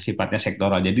kira-kira yang sifatnya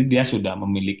sektoral. Jadi dia sudah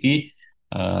memiliki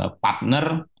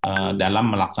partner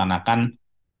dalam melaksanakan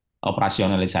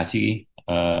operasionalisasi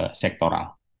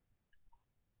sektoral.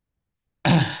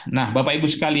 Nah, Bapak Ibu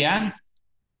sekalian,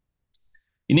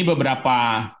 ini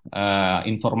beberapa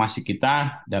informasi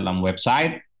kita dalam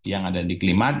website yang ada di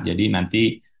Klimat. Jadi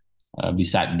nanti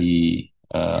bisa di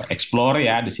explore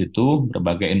ya di situ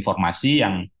berbagai informasi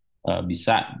yang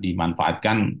bisa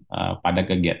dimanfaatkan pada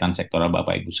kegiatan sektoral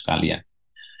Bapak Ibu sekalian.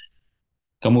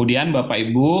 Kemudian Bapak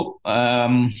Ibu,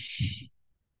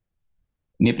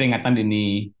 ini peringatan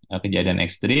dini kejadian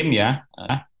ekstrim ya.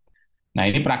 Nah,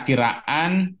 ini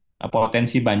perakiraan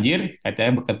potensi banjir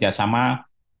katanya bekerja sama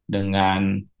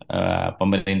dengan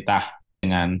pemerintah,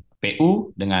 dengan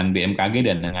PU, dengan BMKG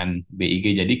dan dengan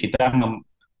BIG. Jadi kita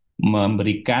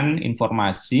memberikan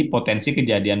informasi potensi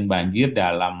kejadian banjir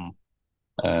dalam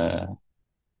 3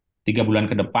 bulan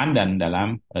ke depan dan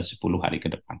dalam 10 hari ke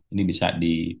depan. Ini bisa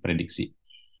diprediksi.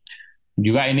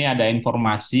 Juga ini ada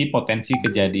informasi potensi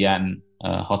kejadian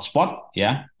hotspot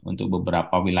ya untuk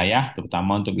beberapa wilayah,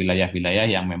 terutama untuk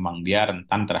wilayah-wilayah yang memang dia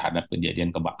rentan terhadap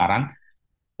kejadian kebakaran,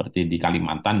 seperti di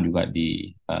Kalimantan, juga di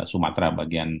Sumatera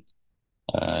bagian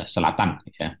selatan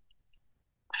ya.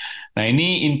 Nah,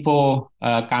 ini info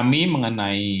kami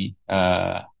mengenai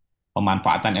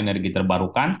pemanfaatan energi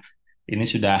terbarukan. Ini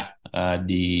sudah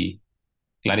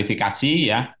diklarifikasi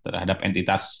ya terhadap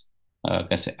entitas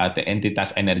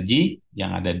energi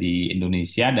yang ada di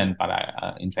Indonesia, dan para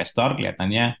investor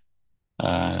kelihatannya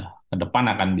ke depan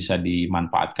akan bisa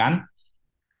dimanfaatkan.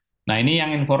 Nah, ini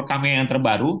yang info kami yang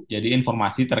terbaru, jadi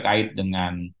informasi terkait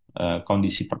dengan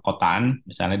kondisi perkotaan,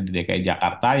 misalnya di DKI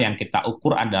Jakarta, yang kita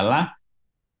ukur adalah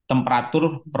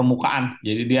temperatur permukaan.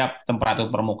 Jadi dia temperatur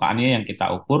permukaannya yang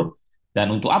kita ukur, dan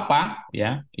untuk apa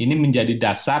ya? Ini menjadi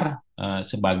dasar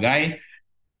sebagai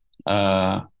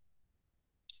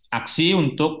aksi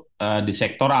untuk di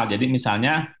sektoral. Jadi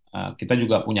misalnya kita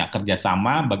juga punya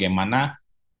kerjasama bagaimana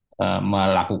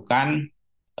melakukan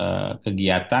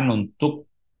kegiatan untuk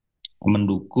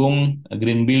mendukung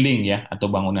green building ya atau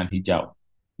bangunan hijau.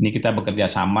 Ini kita bekerja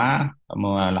sama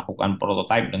melakukan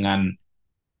prototipe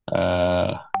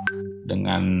eh,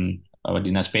 dengan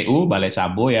Dinas PU, Balai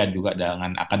Sabo ya, juga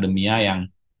dengan akademia yang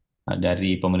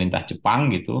dari pemerintah Jepang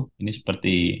gitu. Ini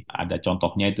seperti ada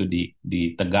contohnya itu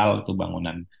di Tegal itu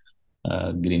bangunan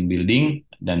green building,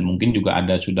 dan mungkin juga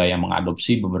ada sudah yang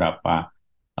mengadopsi beberapa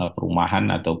perumahan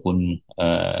ataupun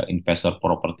investor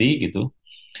properti gitu.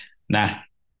 Nah,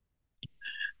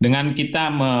 dengan kita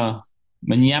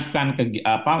menyiapkan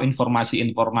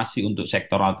informasi-informasi untuk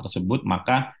sektoral tersebut,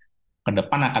 maka ke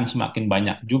depan akan semakin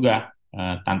banyak juga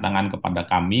tantangan kepada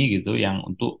kami gitu yang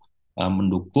untuk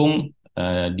mendukung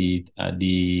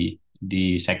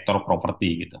di sektor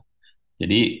properti gitu.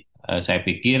 Jadi saya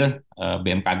pikir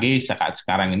BMKG saat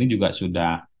sekarang ini juga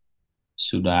sudah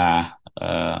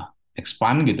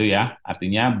expand gitu ya.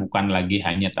 Artinya bukan lagi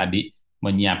hanya tadi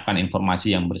menyiapkan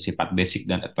informasi yang bersifat basic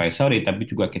dan advisory, tapi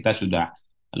juga kita sudah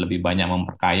lebih banyak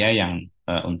memperkaya yang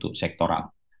untuk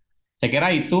sektoral. Saya kira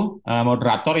itu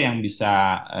moderator yang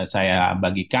bisa saya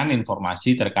bagikan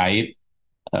informasi terkait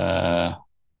eh,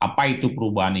 apa itu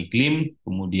perubahan iklim,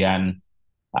 kemudian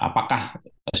apakah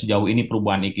sejauh ini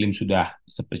perubahan iklim sudah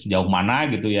sejauh mana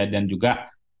gitu ya, dan juga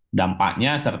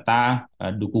dampaknya serta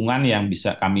dukungan yang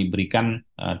bisa kami berikan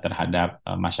terhadap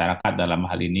masyarakat dalam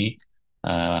hal ini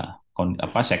eh,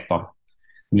 sektor.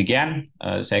 Demikian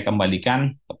saya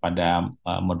kembalikan kepada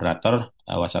moderator.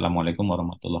 Wassalamualaikum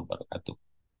warahmatullahi wabarakatuh.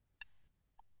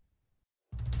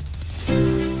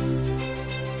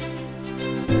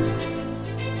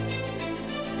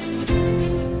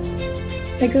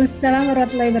 Waalaikumsalam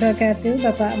warahmatullahi wabarakatuh,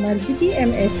 Bapak Marzuki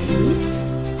MSI,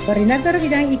 Koordinator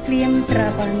Bidang Iklim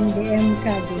Terapan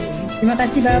BMKG. Terima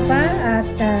kasih Bapak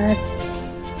atas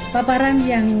paparan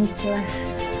yang telah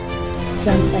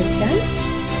disampaikan.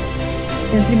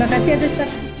 Dan terima kasih atas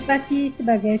partisipasi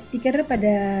sebagai speaker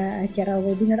pada acara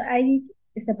webinar ID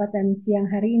kesempatan siang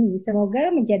hari ini.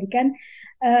 Semoga menjadikan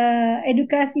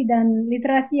edukasi dan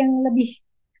literasi yang lebih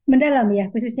mendalam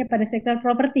ya, khususnya pada sektor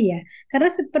properti ya.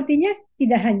 Karena sepertinya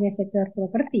tidak hanya sektor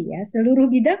properti ya, seluruh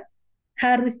bidang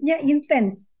harusnya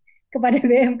intens kepada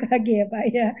BMKG ya Pak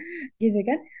ya, gitu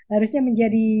kan? Harusnya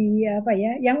menjadi apa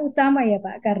ya, yang utama ya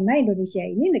Pak, karena Indonesia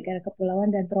ini negara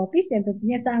kepulauan dan tropis yang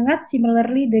tentunya sangat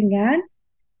similarly dengan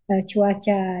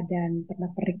cuaca dan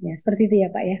pernak-perniknya. Seperti itu ya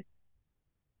Pak ya.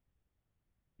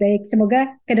 Baik,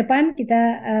 semoga ke depan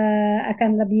kita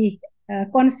akan lebih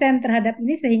konsen terhadap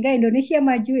ini sehingga Indonesia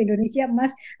maju, Indonesia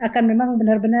emas akan memang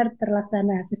benar-benar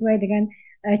terlaksana sesuai dengan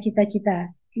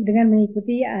cita-cita dengan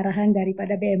mengikuti arahan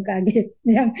daripada BMKG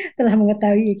yang telah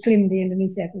mengetahui iklim di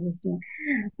Indonesia khususnya.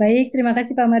 Baik, terima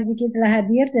kasih Pak Marzuki telah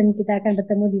hadir dan kita akan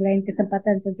bertemu di lain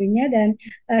kesempatan tentunya dan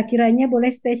kiranya boleh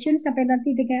stay tune sampai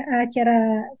nanti dengan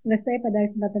acara selesai pada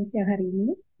kesempatan siang hari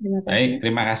ini. Terima Baik, kasih.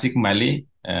 terima kasih kembali.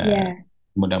 Ya,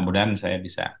 Mudah-mudahan saya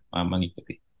bisa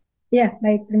mengikuti. ya,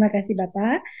 baik. Terima kasih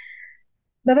Bapak.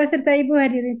 Bapak serta Ibu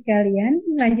hadirin sekalian,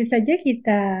 lanjut saja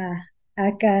kita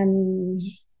akan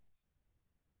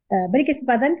beri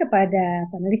kesempatan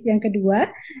kepada panelis yang kedua.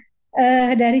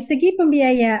 Dari segi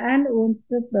pembiayaan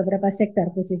untuk beberapa sektor,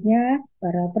 khususnya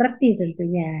para properti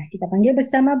tentunya. Kita panggil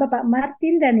bersama Bapak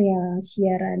Martin Daniel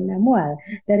Syiaran Namual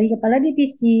dari Kepala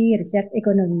Divisi Riset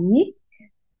Ekonomi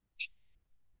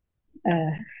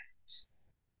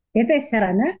PT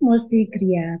Sarana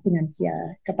Multigria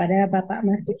Finansial. Kepada Bapak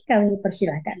Martin, kami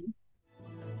persilahkan.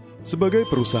 Sebagai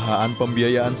perusahaan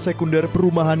pembiayaan sekunder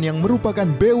perumahan yang merupakan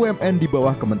BUMN di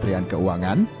bawah Kementerian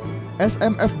Keuangan,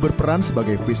 SMF berperan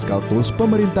sebagai fiscal tools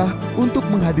pemerintah untuk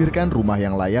menghadirkan rumah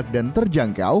yang layak dan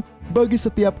terjangkau bagi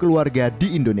setiap keluarga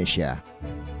di Indonesia.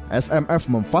 SMF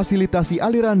memfasilitasi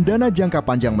aliran dana jangka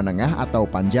panjang menengah atau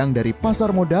panjang dari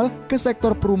pasar modal ke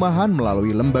sektor perumahan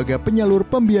melalui lembaga penyalur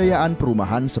pembiayaan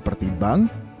perumahan seperti bank,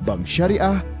 bank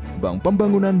syariah, bank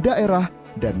pembangunan daerah,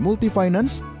 dan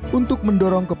multifinance untuk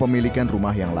mendorong kepemilikan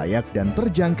rumah yang layak dan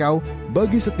terjangkau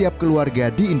bagi setiap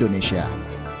keluarga di Indonesia.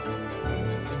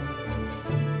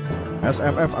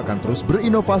 SMF akan terus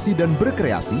berinovasi dan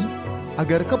berkreasi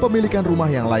agar kepemilikan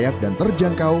rumah yang layak dan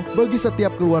terjangkau bagi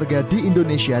setiap keluarga di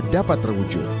Indonesia dapat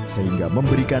terwujud, sehingga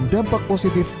memberikan dampak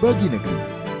positif bagi negeri.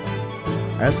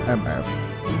 SMF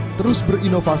terus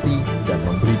berinovasi dan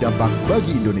memberi dampak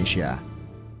bagi Indonesia.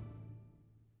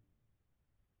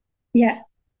 Ya,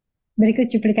 berikut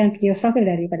cuplikan video profil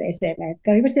daripada SMF.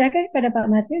 Kami persilakan kepada Pak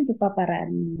Martin untuk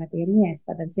paparan materinya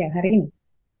kesempatan siang hari ini.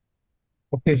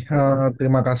 Oke,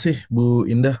 terima kasih Bu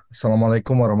Indah.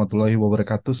 Assalamualaikum warahmatullahi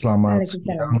wabarakatuh. Selamat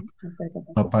siang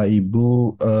Bapak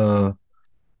Ibu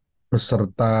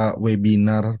peserta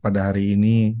webinar pada hari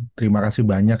ini. Terima kasih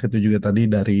banyak itu juga tadi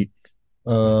dari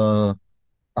eh,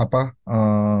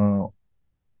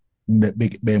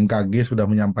 BMKG sudah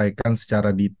menyampaikan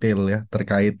secara detail ya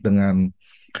terkait dengan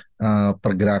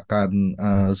pergerakan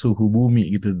suhu bumi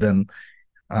gitu dan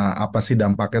apa sih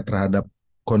dampaknya terhadap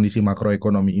kondisi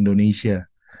makroekonomi Indonesia.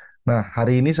 Nah,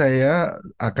 hari ini saya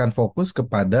akan fokus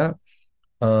kepada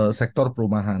sektor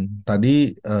perumahan.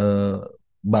 Tadi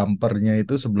bumpernya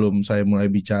itu sebelum saya mulai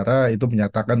bicara itu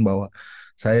menyatakan bahwa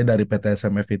saya dari PT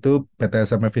SMF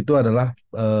itu adalah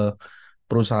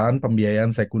perusahaan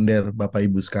pembiayaan sekunder Bapak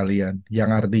Ibu sekalian,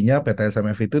 yang artinya PT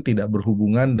SMF itu tidak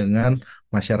berhubungan dengan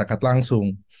masyarakat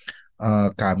langsung.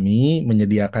 Kami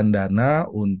menyediakan dana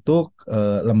untuk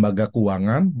lembaga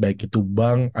keuangan, baik itu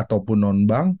bank ataupun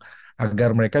non-bank,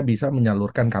 agar mereka bisa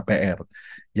menyalurkan KPR.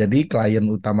 Jadi klien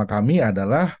utama kami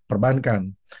adalah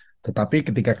perbankan. Tetapi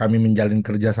ketika kami menjalin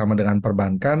kerjasama dengan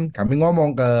perbankan, kami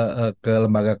ngomong ke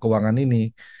lembaga keuangan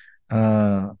ini,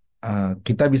 eh,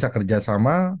 kita bisa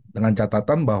kerjasama dengan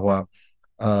catatan bahwa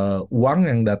uang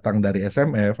yang datang dari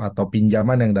SMF atau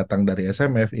pinjaman yang datang dari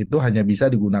SMF itu hanya bisa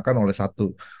digunakan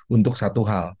untuk satu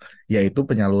hal, yaitu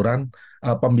penyaluran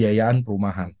pembiayaan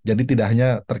perumahan. Jadi tidak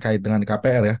hanya terkait dengan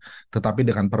KPR ya, tetapi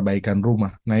dengan perbaikan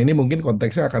rumah. Nah, ini mungkin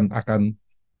konteksnya akan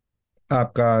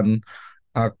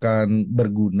akan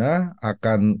berguna,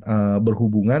 akan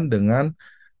berhubungan dengan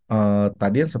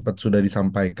tadi yang sempat sudah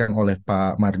disampaikan oleh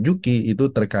Pak Marjuki,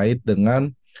 itu terkait dengan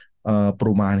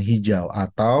perumahan hijau,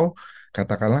 atau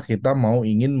katakanlah kita mau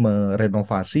ingin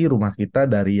merenovasi rumah kita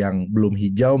dari yang belum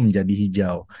hijau menjadi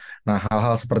hijau. Nah,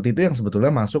 hal-hal seperti itu yang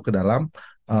sebetulnya masuk ke dalam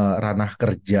ranah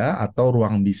kerja atau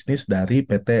ruang bisnis dari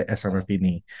PT SMF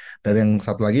ini. Dan yang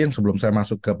satu lagi yang sebelum saya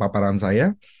masuk ke paparan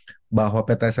saya, bahwa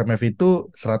PT SMF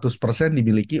itu 100%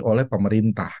 dimiliki oleh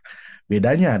pemerintah.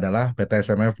 Bedanya adalah PT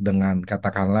SMF dengan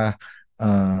katakanlah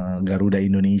Garuda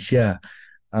Indonesia.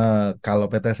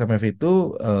 Kalau PT SMF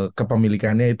itu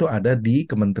kepemilikannya itu ada di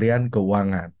Kementerian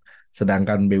Keuangan,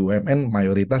 sedangkan BUMN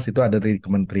mayoritas itu ada di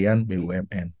Kementerian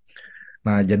BUMN.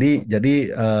 Nah, jadi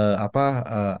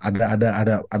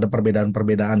ada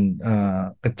perbedaan-perbedaan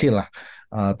kecil lah.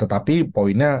 Tetapi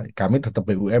poinnya kami tetap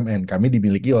BUMN, kami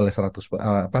dimiliki oleh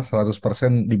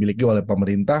 100% dimiliki oleh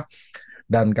pemerintah,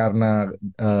 dan karena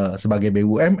sebagai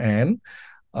BUMN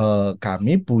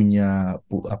kami punya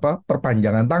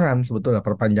perpanjangan tangan, sebetulnya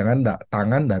perpanjangan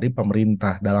tangan dari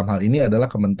pemerintah. Dalam hal ini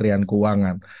adalah Kementerian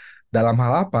Keuangan. Dalam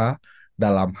hal apa?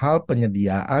 Dalam hal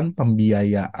penyediaan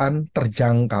pembiayaan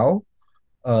terjangkau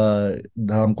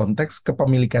dalam konteks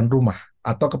kepemilikan rumah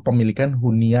atau kepemilikan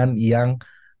hunian yang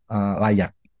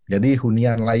layak. Jadi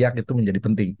hunian layak itu menjadi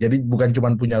penting. Jadi bukan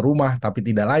cuma punya rumah tapi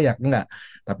tidak layak, enggak,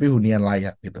 tapi hunian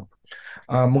layak gitu.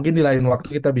 Mungkin di lain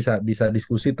waktu kita bisa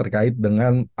diskusi terkait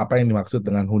dengan apa yang dimaksud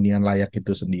dengan hunian layak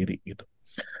itu sendiri gitu.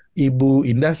 Ibu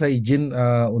Indah, saya izin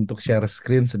untuk share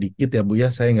screen sedikit ya Bu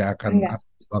ya. Saya nggak akan Enggak.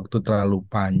 waktu terlalu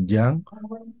panjang.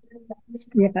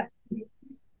 Iya, Pak.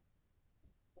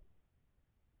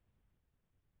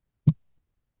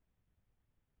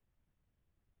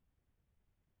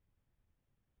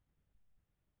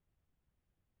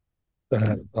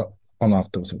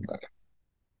 Maaf tuh sebentar.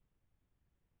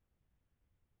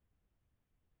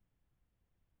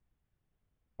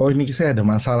 Oh, ini saya ada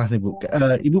masalah nih Bu.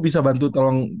 Ibu bisa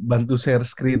tolong bantu share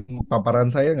screen paparan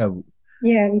saya nggak Bu?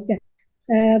 Iya, bisa.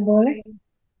 Boleh,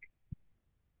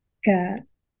 Kak.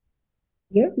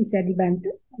 Yo, bisa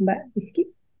dibantu, Mbak Rizky?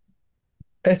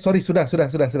 Sorry, sudah Bu,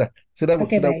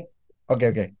 Oke, sudah Bu. baik.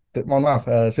 Oke. Mohon maaf,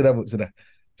 sudah Bu, sudah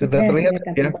Sudah, terlihat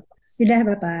silakan. ya? Sudah,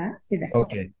 Bapak. Sudah.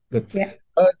 Oke, good. Ya.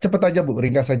 Cepat aja Bu,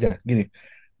 ringkas saja. Gini.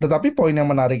 Tetapi poin yang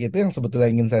menarik itu yang sebetulnya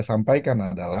ingin saya sampaikan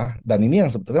adalah, dan ini yang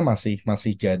sebetulnya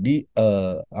masih jadi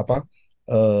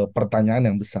pertanyaan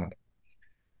yang besar.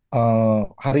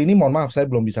 Hari ini mohon maaf saya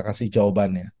belum bisa kasih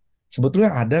jawabannya.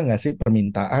 Sebetulnya ada nggak sih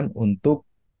permintaan untuk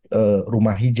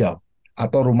rumah hijau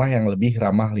atau rumah yang lebih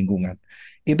ramah lingkungan?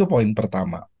 Itu poin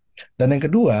pertama. Dan yang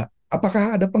kedua,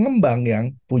 apakah ada pengembang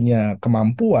yang punya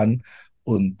kemampuan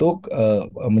untuk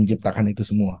menciptakan itu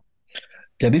semua?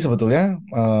 Jadi sebetulnya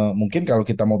mungkin kalau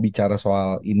kita mau bicara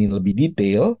soal ini lebih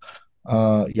detail,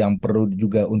 yang perlu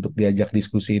juga untuk diajak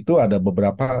diskusi itu ada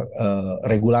beberapa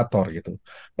regulator gitu.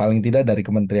 Paling tidak dari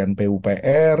Kementerian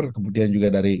PUPR, kemudian juga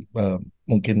dari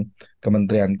mungkin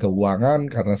Kementerian Keuangan,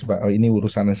 karena ini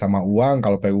urusannya sama uang.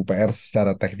 Kalau PUPR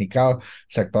secara teknikal,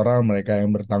 sektoral mereka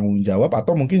yang bertanggung jawab,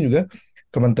 atau mungkin juga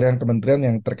kementerian-kementerian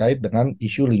yang terkait dengan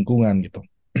isu lingkungan gitu.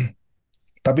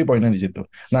 Tapi poinnya di situ.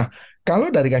 Nah,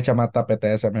 kalau dari kacamata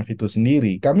PT SMF itu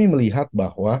sendiri, kami melihat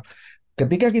bahwa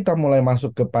ketika kita mulai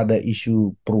masuk kepada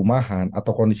isu perumahan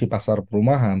atau kondisi pasar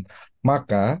perumahan,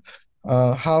 maka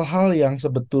hal-hal yang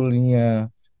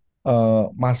sebetulnya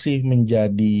masih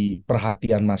menjadi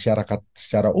perhatian masyarakat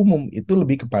secara umum itu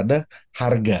lebih kepada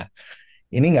harga.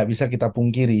 Ini nggak bisa kita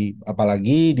pungkiri,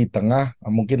 apalagi di tengah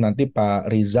mungkin nanti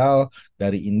Pak Rizal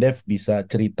dari Indef bisa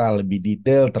cerita lebih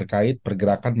detail terkait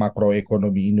pergerakan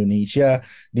makroekonomi Indonesia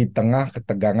di tengah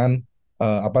ketegangan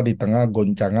di tengah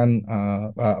goncangan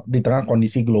di tengah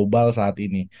kondisi global saat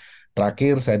ini.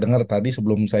 Terakhir saya dengar tadi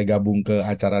sebelum saya gabung ke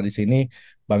acara di sini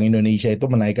Bank Indonesia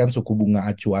itu menaikkan suku bunga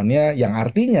acuannya, yang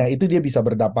artinya itu dia bisa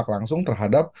berdampak langsung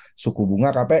terhadap suku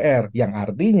bunga KPR, yang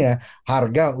artinya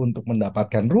harga untuk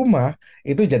mendapatkan rumah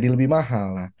itu jadi lebih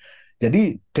mahal. Nah,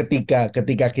 jadi ketika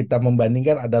ketika kita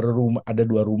membandingkan ada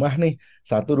dua rumah nih,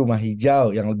 satu rumah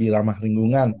hijau yang lebih ramah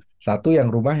lingkungan, satu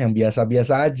yang rumah yang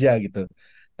biasa-biasa aja gitu.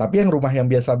 Tapi yang rumah yang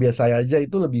biasa-biasa aja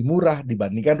itu lebih murah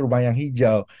dibandingkan rumah yang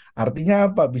hijau. Artinya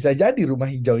apa? Bisa jadi rumah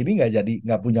hijau ini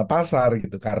nggak punya pasar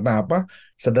gitu. Karena apa?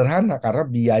 Sederhana, karena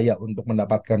biaya untuk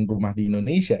mendapatkan rumah di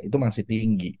Indonesia itu masih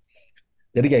tinggi.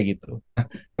 Jadi kayak gitu.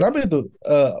 Kenapa itu?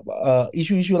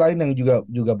 Isu-isu lain yang juga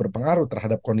juga berpengaruh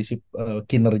terhadap kondisi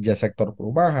kinerja sektor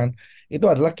perumahan itu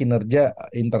adalah kinerja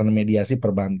intermediasi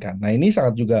perbankan. Nah, ini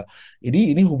sangat juga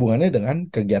ini hubungannya dengan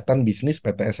kegiatan bisnis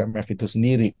PT SMF itu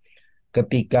sendiri.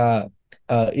 Ketika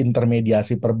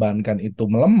intermediasi perbankan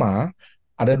itu melemah,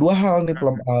 ada dua hal nih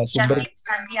sumber.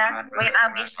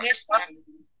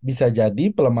 Bisa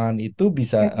jadi pelemahan itu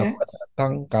bisa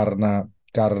datang karena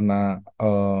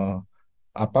eh,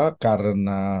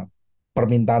 karena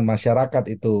permintaan masyarakat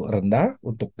itu rendah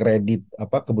untuk kredit,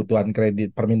 kebutuhan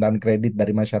kredit, permintaan kredit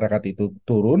dari masyarakat itu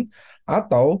turun,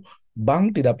 atau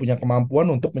bank tidak punya kemampuan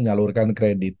untuk menyalurkan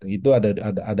kredit. Itu ada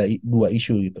dua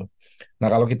isu gitu. Nah,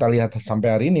 kalau kita lihat sampai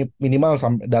hari ini, minimal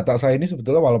sampai data saya ini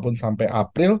sebetulnya walaupun sampai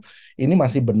April ini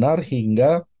masih benar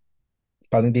hingga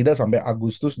paling tidak sampai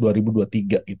Agustus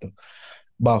 2023 gitu,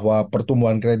 bahwa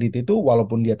pertumbuhan kredit itu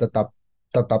walaupun dia tetap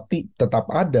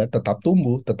ada, tetap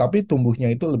tumbuh, tetapi tumbuhnya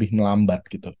itu lebih melambat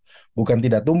gitu. Bukan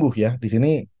tidak tumbuh ya, di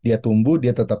sini dia tumbuh,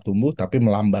 dia tetap tumbuh, tapi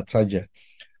melambat saja.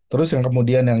 Terus yang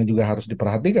kemudian yang juga harus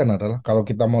diperhatikan adalah kalau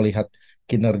kita mau lihat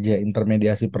kinerja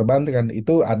intermediasi perbankan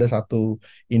itu ada satu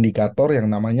indikator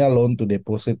yang namanya loan to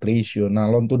deposit ratio.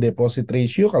 Nah, loan to deposit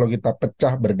ratio kalau kita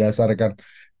pecah berdasarkan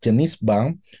jenis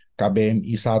bank,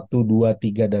 KBMI 1, 2,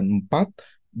 3, dan 4.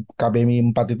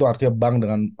 KBMI 4 itu artinya bank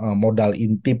dengan modal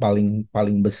inti paling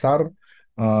paling besar,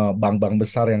 bank-bank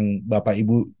besar yang Bapak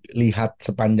Ibu lihat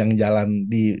sepanjang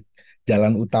jalan di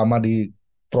jalan utama di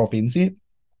provinsi,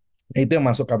 itu yang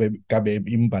masuk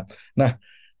KBMI 4. Nah,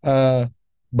 eh,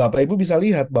 Bapak Ibu bisa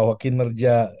lihat bahwa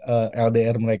kinerja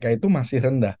LDR mereka itu masih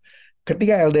rendah.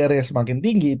 Ketika LDR-nya semakin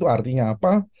tinggi, itu artinya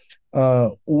apa?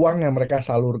 Uang yang mereka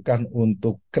salurkan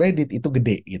untuk kredit itu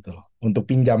gede gitu loh. Untuk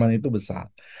pinjaman itu besar.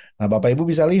 Nah, Bapak Ibu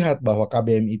bisa lihat bahwa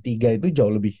KBMI 3 itu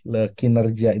jauh lebih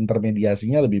kinerja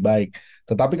intermediasinya lebih baik.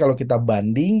 Tetapi kalau kita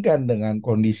bandingkan dengan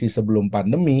kondisi sebelum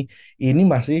pandemi, ini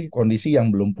masih kondisi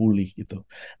yang belum pulih gitu.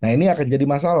 Nah, ini akan jadi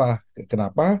masalah.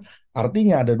 Kenapa?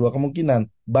 Artinya ada dua kemungkinan.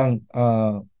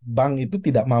 Bank itu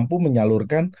tidak mampu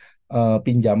menyalurkan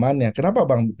pinjamannya. Kenapa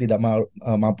bank tidak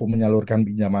mampu menyalurkan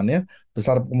pinjamannya?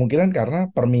 Besar kemungkinan karena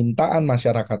permintaan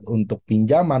masyarakat untuk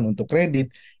pinjaman, untuk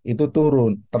kredit itu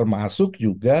turun, termasuk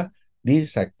juga di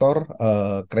sektor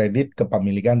kredit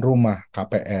kepemilikan rumah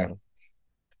KPR.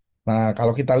 Nah,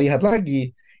 kalau kita lihat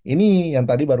lagi, ini yang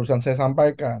tadi barusan saya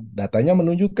sampaikan, datanya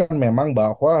menunjukkan memang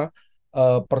bahwa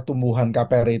pertumbuhan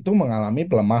KPR itu mengalami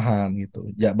pelemahan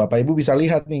gitu. Ya, Bapak Ibu bisa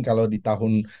lihat nih kalau di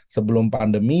tahun sebelum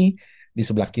pandemi di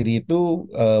sebelah kiri itu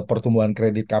pertumbuhan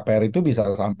kredit KPR itu bisa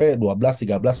sampai 12,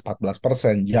 13,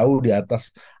 14%, jauh di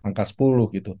atas angka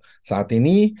 10 gitu. Saat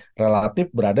ini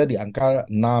relatif berada di angka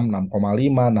 6,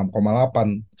 6,5,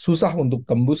 6,8. Susah untuk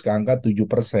tembus ke angka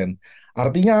 7%.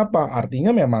 Artinya apa?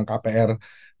 Artinya memang KPR,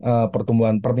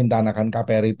 pertumbuhan permintaan akan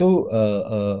KPR itu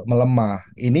melemah.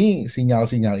 Ini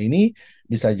sinyal-sinyal ini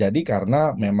bisa jadi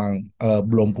karena memang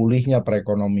belum pulihnya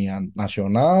perekonomian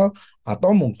nasional,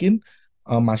 atau mungkin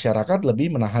masyarakat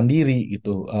lebih menahan diri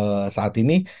gitu. Saat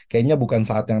ini kayaknya bukan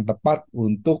saat yang tepat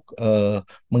untuk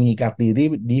mengikat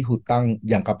diri di hutang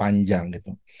jangka panjang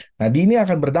gitu. Nah, ini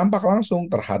akan berdampak langsung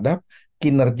terhadap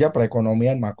kinerja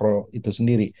perekonomian makro itu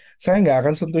sendiri. Saya nggak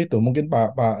akan sentuh itu. Mungkin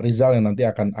Pak Rizal yang nanti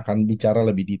akan bicara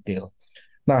lebih detail.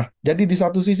 Nah, jadi di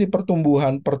satu sisi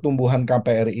pertumbuhan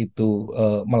KPR itu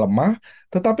melemah,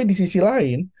 tetapi di sisi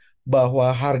lain bahwa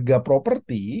harga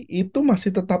properti itu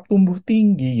masih tetap tumbuh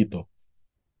tinggi gitu.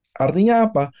 Artinya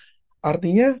apa?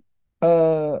 Artinya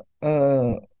eh,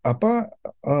 eh, apa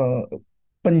eh,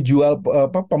 penjual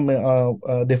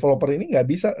developer ini nggak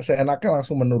bisa seenaknya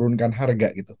langsung menurunkan harga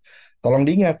gitu. Tolong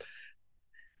diingat,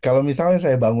 kalau misalnya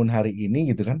saya bangun hari ini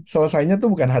gitu kan, selesainya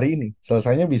tuh bukan hari ini,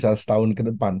 selesainya bisa setahun ke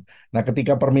depan. Nah,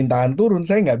 ketika permintaan turun,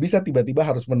 saya nggak bisa tiba-tiba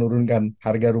harus menurunkan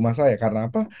harga rumah saya. Karena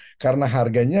apa? Karena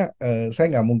harganya, saya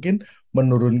nggak mungkin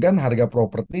menurunkan harga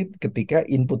properti ketika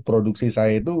input produksi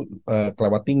saya itu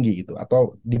kelewat tinggi gitu,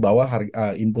 atau di bawah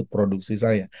harga input produksi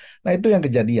saya. Nah, itu yang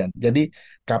kejadian. Jadi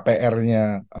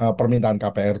KPR-nya, permintaan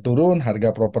KPR turun,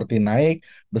 harga properti naik,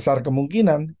 besar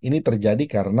kemungkinan ini terjadi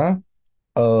karena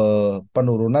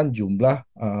penurunan jumlah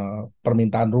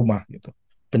permintaan rumah gitu,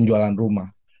 penjualan rumah.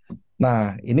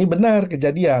 Nah, ini benar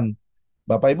kejadian.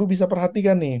 Bapak Ibu bisa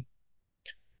perhatikan nih,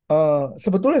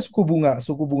 sebetulnya suku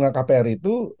bunga KPR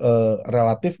itu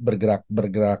relatif bergerak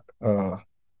bergerak eh,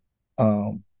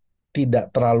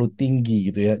 tidak terlalu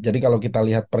tinggi gitu ya. Jadi kalau kita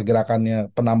lihat pergerakannya,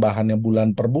 penambahannya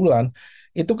bulan per bulan,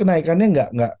 itu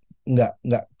kenaikannya nggak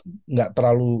nggak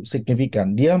terlalu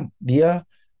signifikan. Dia dia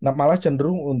malah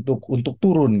cenderung untuk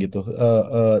turun gitu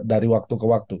dari waktu ke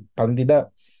waktu. Paling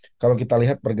tidak kalau kita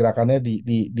lihat pergerakannya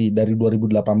di dari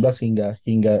 2018 hingga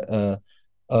hingga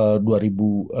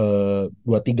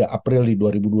 2023 April di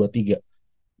 2023.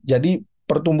 Jadi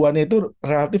pertumbuhannya itu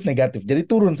relatif negatif. Jadi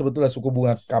turun sebetulnya suku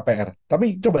bunga KPR.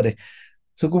 Tapi coba deh,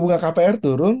 suku bunga KPR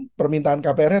turun, permintaan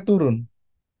KPR-nya turun,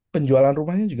 penjualan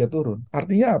rumahnya juga turun.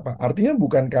 Artinya apa? Artinya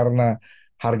bukan karena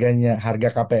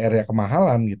harga KPR-nya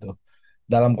kemahalan gitu.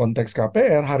 Dalam konteks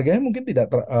KPR, harganya mungkin tidak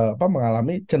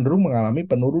cenderung mengalami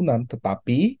penurunan,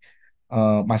 tetapi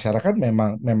masyarakat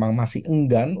memang memang masih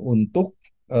enggan untuk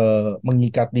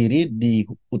mengikat diri di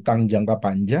utang jangka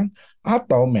panjang,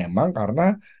 atau memang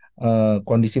karena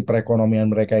kondisi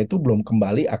perekonomian mereka itu belum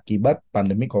kembali akibat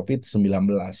pandemi COVID-19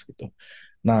 gitu.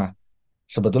 Nah,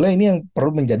 sebetulnya ini yang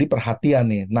perlu menjadi perhatian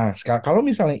nih. Nah, kalau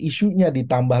misalnya isunya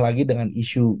ditambah lagi dengan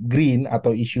isu green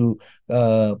atau isu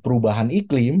perubahan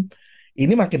iklim,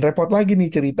 ini makin repot lagi nih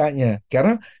ceritanya.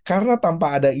 Karena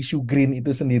tanpa ada isu green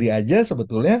itu sendiri aja,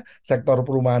 sebetulnya sektor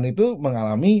perumahan itu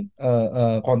mengalami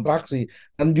kontraksi.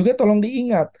 Dan juga tolong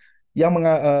diingat,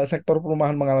 sektor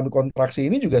perumahan mengalami kontraksi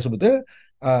ini juga sebetulnya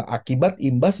akibat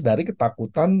imbas dari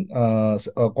ketakutan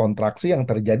kontraksi yang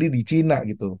terjadi di Cina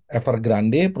gitu.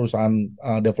 Evergrande, perusahaan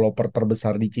developer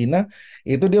terbesar di Cina,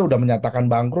 itu dia udah menyatakan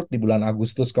bangkrut di bulan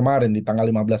Agustus kemarin, di tanggal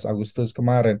 15 Agustus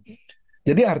kemarin.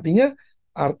 Jadi artinya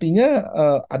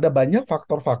ada banyak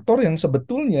faktor-faktor yang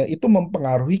sebetulnya itu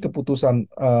mempengaruhi keputusan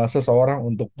seseorang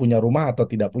untuk punya rumah atau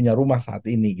tidak punya rumah saat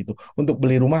ini gitu, untuk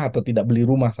beli rumah atau tidak beli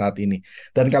rumah saat ini.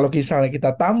 Dan kalau misalnya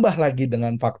kita tambah lagi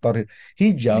dengan faktor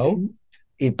hijau,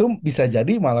 itu bisa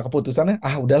jadi malah keputusannya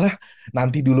udahlah,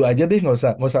 nanti dulu aja deh,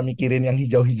 nggak usah mikirin yang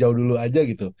hijau-hijau dulu aja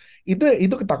gitu.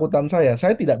 Itu ketakutan saya.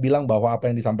 Saya tidak bilang bahwa apa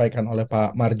yang disampaikan oleh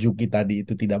Pak Marjuki tadi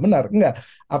itu tidak benar, enggak.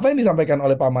 Apa yang disampaikan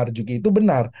oleh Pak Marjuki itu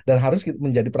benar dan harus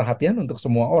menjadi perhatian untuk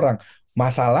semua orang.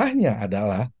 Masalahnya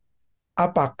adalah,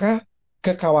 apakah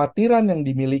kekhawatiran yang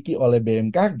dimiliki oleh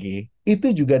BMKG itu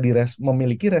juga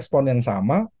memiliki respon yang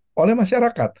sama oleh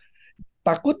masyarakat.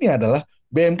 Takutnya adalah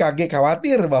BMKG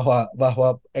khawatir bahwa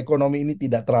bahwa ekonomi ini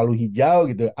tidak terlalu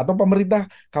hijau gitu, atau pemerintah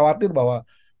khawatir bahwa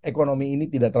ekonomi ini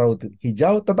tidak terlalu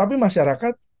hijau, tetapi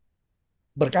masyarakat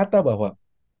berkata bahwa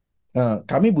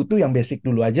kami butuh yang basic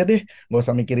dulu aja deh, nggak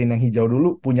usah mikirin yang hijau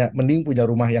dulu, mending punya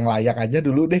rumah yang layak aja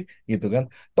dulu deh, gitu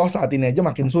kan. Toh saat ini aja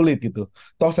makin sulit gitu.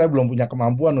 Toh saya belum punya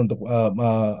kemampuan untuk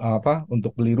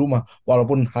untuk beli rumah,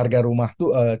 walaupun harga rumah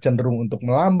tuh cenderung untuk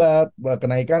melambat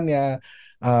kenaikannya.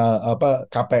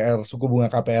 KPR, suku bunga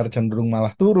KPR cenderung malah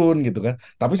turun gitu kan.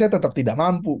 Tapi saya tetap tidak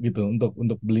mampu gitu untuk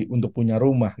beli, untuk punya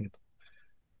rumah gitu.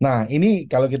 Nah, ini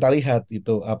kalau kita lihat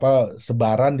itu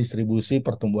sebaran distribusi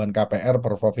pertumbuhan KPR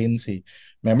per provinsi,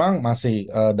 memang masih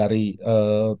dari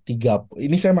tiga,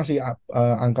 ini saya masih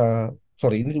angka,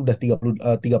 sorry, ini sudah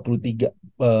 33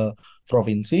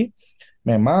 provinsi,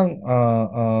 memang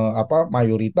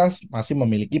mayoritas masih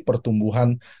memiliki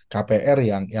pertumbuhan KPR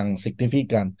yang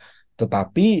signifikan.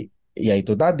 Tetapi ya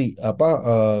itu tadi,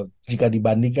 jika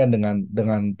dibandingkan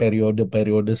dengan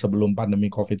periode-periode sebelum pandemi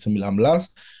COVID-19,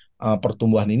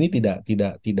 pertumbuhan ini tidak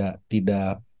tidak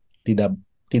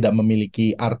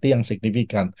memiliki arti yang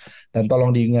signifikan. Dan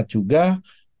tolong diingat juga,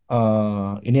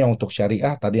 ini yang untuk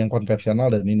syariah, tadi yang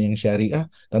konvensional dan ini yang syariah.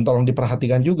 Dan tolong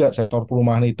diperhatikan juga, sektor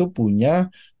perumahan itu punya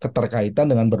keterkaitan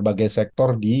dengan berbagai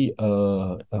sektor di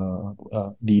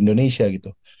Indonesia gitu.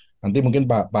 Nanti mungkin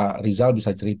Pak Rizal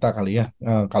bisa cerita kali ya,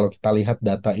 kalau kita lihat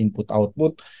data input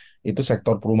output, itu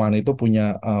sektor perumahan itu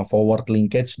punya forward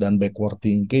linkage dan backward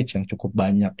linkage yang cukup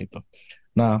banyak gitu.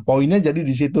 Nah, poinnya jadi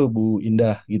di situ Bu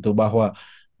Indah gitu, bahwa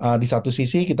di satu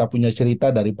sisi kita punya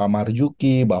cerita dari Pak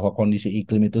Marjuki bahwa kondisi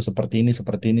iklim itu seperti ini,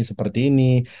 seperti ini, seperti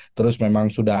ini. Terus memang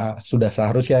sudah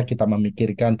seharusnya kita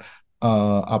memikirkan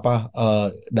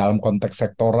dalam konteks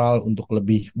sektoral untuk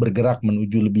lebih bergerak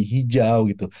menuju lebih hijau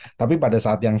gitu. Tapi pada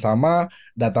saat yang sama,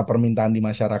 data permintaan di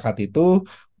masyarakat itu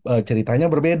ceritanya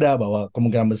berbeda, bahwa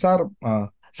kemungkinan besar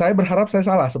Saya berharap saya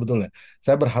salah sebetulnya.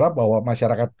 Saya berharap bahwa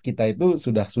masyarakat kita itu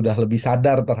sudah lebih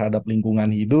sadar terhadap lingkungan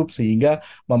hidup sehingga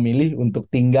memilih untuk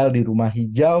tinggal di rumah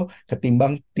hijau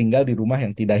ketimbang tinggal di rumah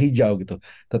yang tidak hijau gitu.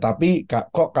 Tetapi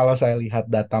kok kalau saya lihat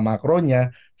data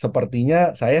makronya,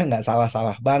 sepertinya saya nggak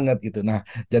salah-salah banget gitu. Nah,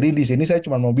 jadi di sini saya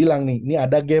cuma mau bilang nih, ini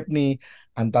ada gap nih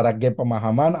antara gap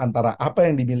pemahaman antara apa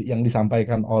yang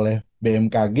disampaikan oleh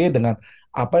BMKG dengan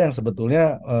apa yang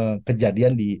sebetulnya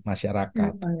kejadian di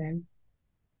masyarakat. Lapangan.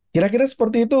 Kira-kira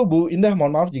seperti itu, Bu Indah.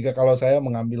 Mohon maaf jika kalau saya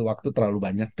mengambil waktu terlalu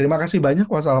banyak. Terima kasih banyak.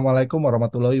 Wassalamualaikum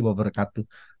warahmatullahi wabarakatuh.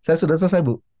 Saya sudah selesai,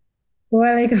 Bu.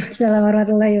 Waalaikumsalam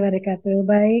warahmatullahi wabarakatuh.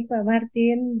 Baik, Pak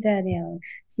Martin Daniel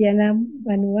Siana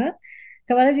Banua,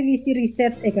 Kepala Divisi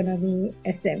Riset Ekonomi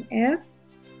SMF.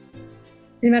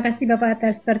 Terima kasih Bapak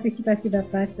atas partisipasi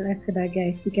Bapak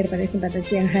sebagai speaker pada kesempatan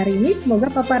siang hari ini.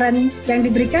 Semoga paparan yang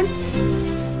diberikan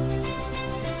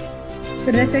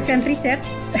berdasarkan riset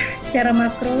secara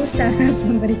makro sangat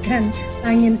memberikan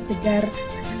angin segar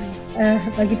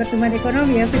bagi pertumbuhan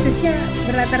ekonomi ya, khususnya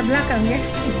berlatar belakang ya.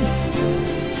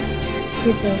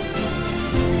 Gitu.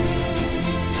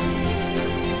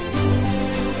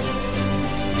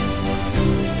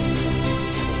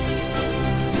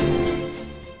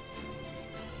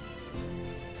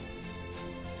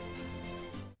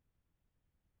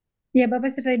 Ya,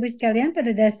 Bapak serta Ibu sekalian,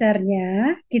 pada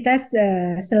dasarnya kita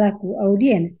selaku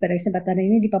audiens pada kesempatan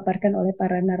ini dipaparkan oleh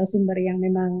para narasumber yang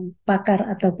memang pakar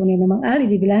ataupun yang memang ahli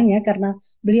dibilangnya, karena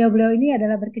beliau-beliau ini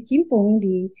adalah berkecimpung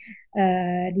di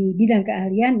bidang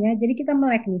keahliannya. Jadi kita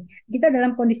melek nih, kita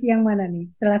dalam kondisi yang mana nih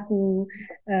selaku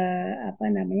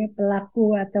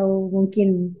pelaku atau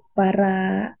mungkin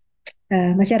para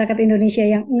masyarakat Indonesia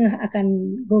yang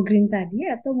akan go green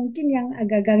tadi, atau mungkin yang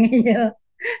agak-agak ngeyel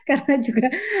karena juga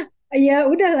ya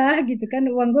udahlah gitu kan,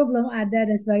 uang gue belum ada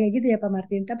dan sebagainya gitu ya Pak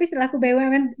Martin. Tapi selaku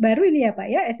BUMN baru ini ya Pak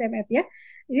ya, SMF ya,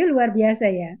 ini luar biasa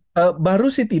ya.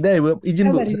 Baru sih tidak ya, Bu. Izin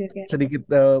Oh, Bu, baru ya. sedikit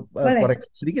Boleh. koreksi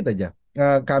sedikit aja.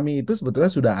 Kami itu sebetulnya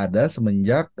sudah ada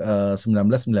semenjak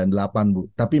 1998,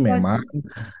 Bu. Tapi Oh, memang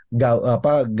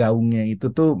gaungnya itu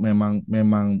tuh memang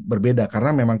memang berbeda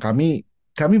karena memang kami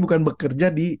bukan bekerja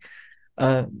di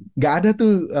eh, nggak ada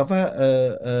tuh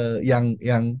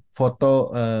yang foto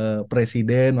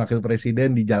presiden, wakil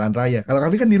presiden di jalan raya. Kalau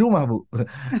kami kan di rumah, Bu.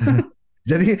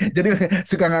 Jadi jadi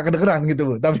suka nggak kedengeran gitu,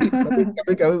 Bu. Tapi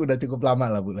kami udah cukup lama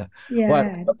lah, Bu lah. Wah,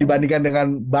 ya. dibandingkan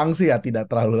dengan bank sih ya tidak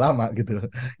terlalu lama gitu.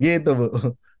 Gitu, Bu.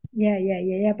 Ya, ya,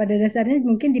 ya, ya. Pada dasarnya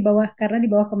mungkin di bawah, karena di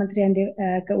bawah Kementerian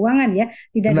Keuangan ya,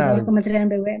 tidak di Benar, bawah Kementerian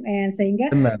BUMN,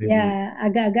 sehingga benar ya Ibu.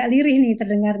 agak-agak lirih nih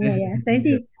terdengarnya ya. Saya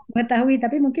sih Iya, mengetahui,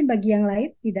 tapi mungkin bagi yang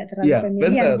lain tidak terlalu iya,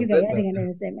 familiar benar, juga ya benar, dengan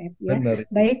NSMF ya. benar Ibu.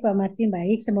 Baik Pak Martin,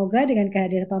 baik. Semoga dengan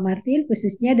kehadiran Pak Martin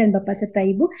khususnya dan Bapak serta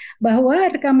Ibu, bahwa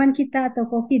rekaman kita atau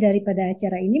kopi daripada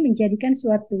acara ini menjadikan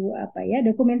suatu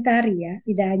dokumentari ya,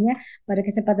 tidak hanya pada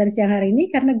kesempatan siang hari ini,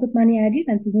 karena Good Money Adi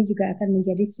nantinya juga akan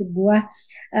menjadi sebuah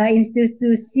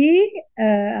institusi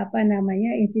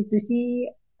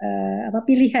institusi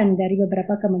pilihan dari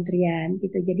beberapa kementerian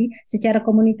gitu. Jadi secara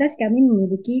komunitas kami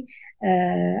memiliki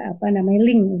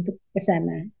link untuk ke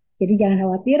sana. Jadi jangan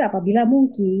khawatir apabila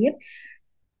mungkin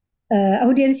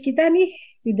audiens kita nih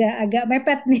sudah agak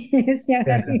mepet nih siang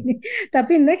hari ini.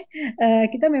 Tapi next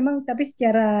kita memang tapi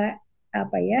secara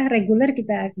reguler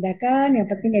kita adakan. Yang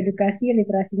penting edukasi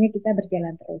literasinya kita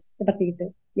berjalan terus seperti itu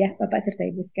ya Bapak serta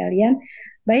Ibu sekalian.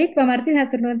 Baik Pak Martin,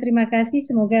 hatur nuhun, terima kasih.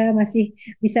 Semoga masih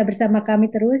bisa bersama kami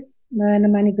terus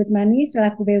menemani Good Money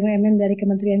selaku BUMN dari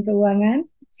Kementerian Keuangan.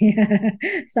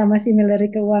 Sama similar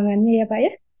keuangannya ya Pak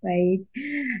ya. Baik.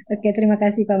 Oke, terima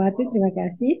kasih Pak Martin, terima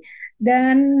kasih.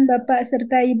 Dan Bapak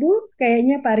serta Ibu,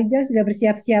 kayaknya Pak Rizal sudah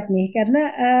bersiap-siap nih,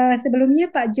 karena sebelumnya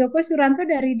Pak Joko Suranto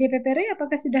dari DPPR,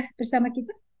 apakah sudah bersama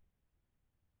kita?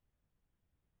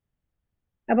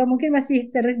 Apa mungkin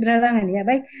masih terus berhalangan ya?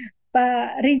 Baik,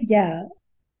 Pak Rizal.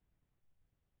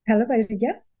 Halo Pak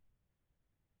Rizal.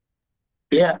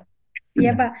 Iya,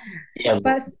 Iya Pak. iya Bu.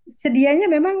 Pak, sedianya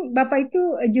memang Bapak itu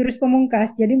jurus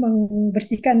pemungkas, jadi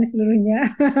membersihkan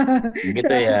seluruhnya. Gitu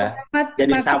Selaku ya. pengamat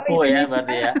Jadi makro sapu ya Indonesia.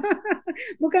 berarti ya.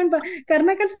 Bukan Pak,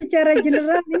 karena kan secara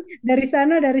general nih dari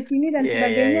sana dari sini dan Iya, iya,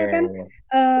 sebagainya iya, kan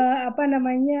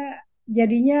iya.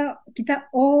 jadinya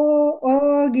kita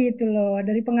gitu loh,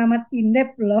 dari pengamat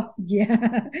indep loh ya,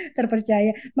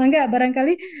 terpercaya. Mangga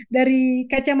barangkali dari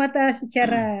kacamata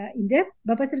secara indep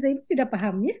Bapak serta Ibu sudah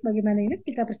paham ya bagaimana ini,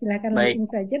 kita persilahkan Baik, langsung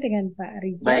saja dengan Pak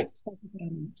Rijal. baik.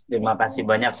 Terima kasih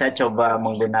banyak. Saya coba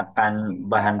menggunakan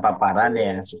bahan paparan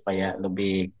ya supaya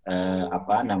lebih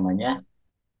apa namanya?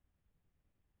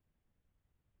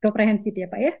 Komprehensif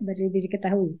ya Pak ya, lebih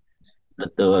diketahui.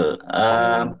 Betul.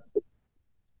 Iya.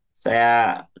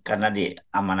 Saya karena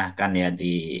diamanahkan ya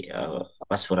di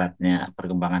apa suratnya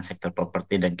perkembangan sektor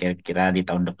properti dan kira-kira di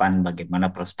tahun depan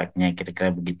bagaimana prospeknya kira-kira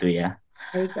begitu ya.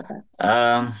 Baik, Bapak.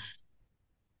 Em,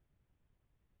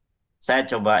 saya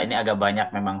coba ini agak banyak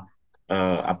memang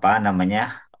apa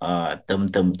namanya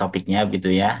term-term topiknya gitu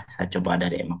ya. Saya coba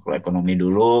dari makroekonomi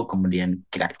dulu, kemudian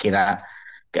kira-kira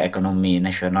ke ekonomi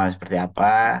nasional seperti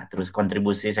apa, terus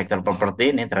kontribusi sektor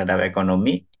properti ini terhadap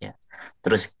ekonomi, ya.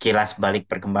 Terus kilas balik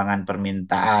perkembangan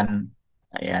permintaan,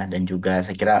 ya, dan juga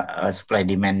saya kira supply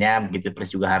demand-nya begitu, plus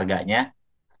juga harganya.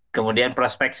 Kemudian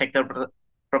prospek sektor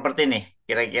properti nih,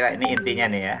 kira-kira ini intinya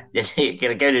nih ya. Jadi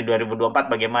kira-kira di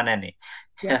 2024 bagaimana nih?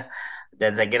 Ya,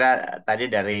 Dan saya kira tadi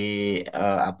dari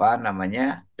apa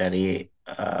namanya dari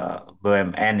eh,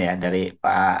 BUMN ya, dari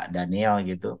Pak Daniel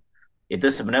gitu, itu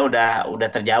sebenarnya udah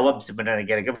terjawab sebenarnya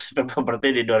kira-kira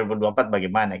properti di 2024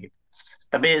 bagaimana gitu.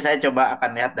 Tapi saya coba akan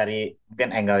lihat dari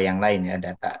mungkin angle yang lain ya,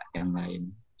 data yang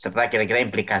lain. Serta kira-kira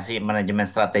implikasi manajemen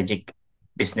strategik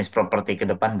bisnis properti ke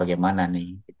depan bagaimana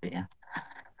nih gitu ya.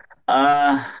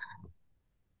 eh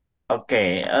oke,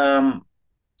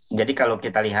 jadi kalau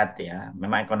kita lihat ya,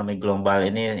 memang ekonomi global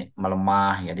ini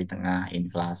melemah ya di tengah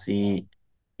inflasi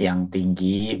yang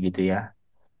tinggi gitu ya.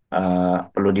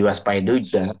 Perlu diwaspadai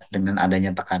juga dengan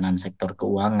adanya tekanan sektor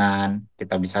keuangan.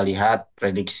 Kita bisa lihat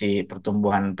prediksi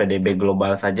pertumbuhan PDB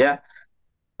global saja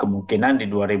kemungkinan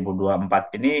di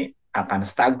 2024 ini akan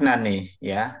stagnan nih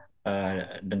ya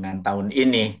dengan tahun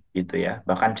ini gitu ya.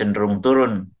 Bahkan cenderung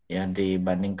turun ya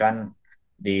dibandingkan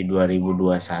di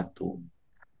 2021.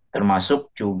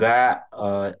 Termasuk juga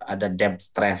ada debt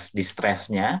stress di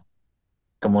stresnya.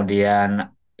 Kemudian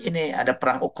ini ada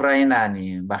perang Ukraina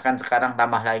nih. Bahkan sekarang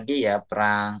tambah lagi ya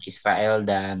perang Israel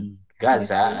dan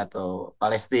Gaza Palestina. atau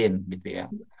Palestina gitu ya.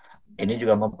 Ini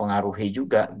juga mempengaruhi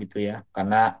juga gitu ya.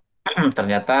 Karena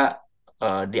ternyata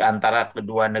di antara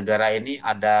kedua negara ini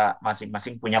ada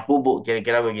masing-masing punya kubu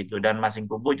kira-kira begitu dan masing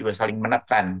kubu juga saling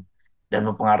menekan dan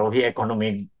mempengaruhi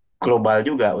ekonomi global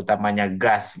juga utamanya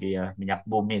gas gitu ya, minyak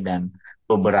bumi dan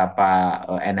beberapa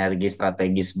energi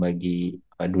strategis bagi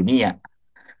dunia.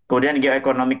 Kemudian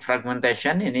geoeconomic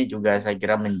fragmentation ini juga saya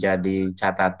kira menjadi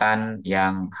catatan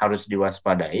yang harus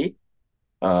diwaspadai.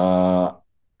 Eh,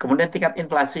 Kemudian tingkat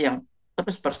inflasi yang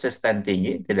terus persisten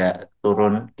tinggi, tidak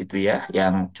turun gitu ya,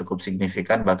 yang cukup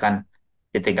signifikan bahkan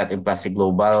di tingkat inflasi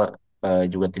global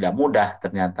juga tidak mudah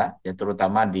ternyata, ya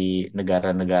terutama di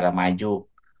negara-negara maju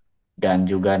dan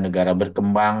juga negara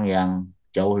berkembang yang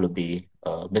jauh lebih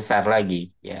besar lagi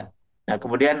ya. Nah,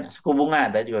 kemudian suku bunga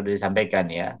tadi juga sudah disampaikan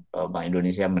ya, Bank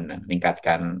Indonesia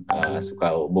meningkatkan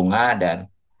suku bunga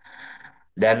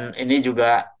dan ini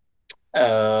juga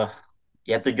eh,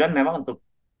 ya tujuan memang untuk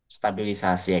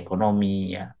stabilisasi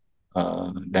ekonomi ya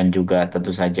dan juga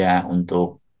tentu saja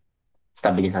untuk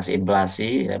stabilisasi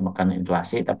inflasi ya, makan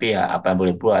inflasi tapi ya apa yang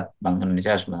boleh buat Bank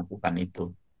Indonesia harus melakukan itu.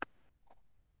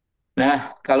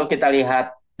 Nah, kalau kita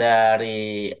lihat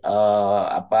dari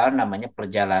apa namanya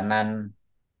perjalanan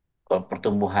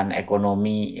pertumbuhan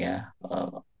ekonomi ya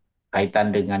eh,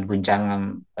 kaitan dengan guncangan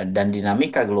dan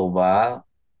dinamika global,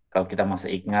 kalau kita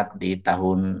masih ingat di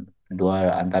tahun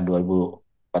antara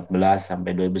 2014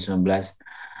 sampai 2019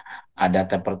 ada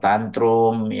taper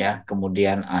tantrum ya,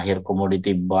 kemudian akhir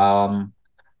komoditi bum,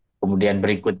 kemudian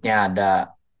berikutnya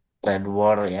ada trade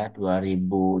war ya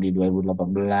 2000 di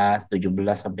 2018,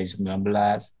 17 sampai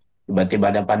 19, tiba-tiba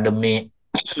ada pandemi,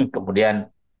 kemudian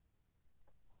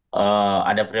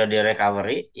ada periode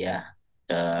recovery ya.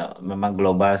 Memang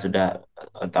global sudah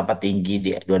apa tinggi di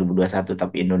 2021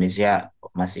 tapi Indonesia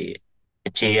masih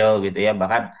kecil gitu ya.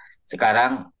 Bahkan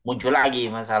sekarang muncul lagi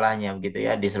masalahnya gitu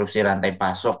ya, disrupsi rantai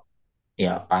pasok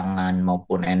ya pangan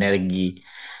maupun energi,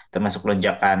 termasuk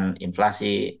lonjakan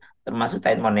inflasi, termasuk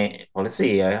tight money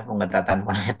policy ya, pengetatan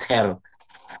moneter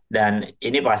dan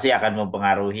ini pasti akan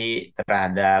mempengaruhi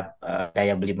terhadap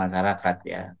daya beli masyarakat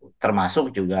ya,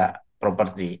 termasuk juga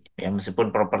properti. Ya, meskipun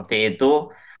properti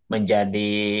itu menjadi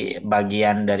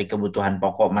bagian dari kebutuhan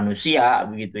pokok manusia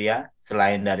begitu ya,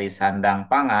 selain dari sandang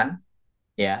pangan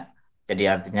ya. Jadi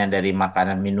artinya dari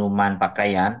makanan, minuman,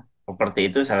 pakaian,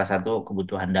 properti itu salah satu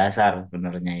kebutuhan dasar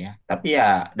sebenarnya ya. Tapi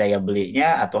ya daya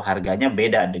belinya atau harganya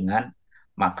beda dengan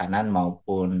makanan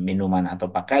maupun minuman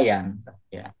atau pakaian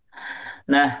ya.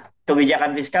 Nah,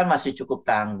 kebijakan fiskal masih cukup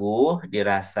tangguh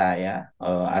dirasa ya.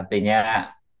 Artinya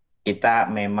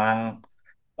kita memang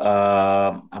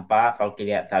apa kalau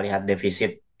kita lihat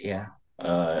defisit ya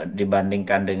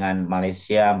dibandingkan dengan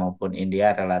Malaysia maupun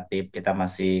India relatif kita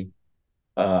masih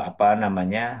apa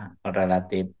namanya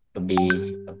relatif lebih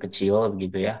kecil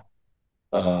begitu ya.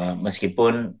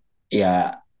 Meskipun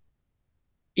ya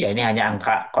Ya ini hanya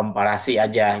angka komparasi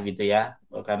aja gitu ya,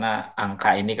 karena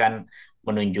angka ini kan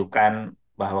menunjukkan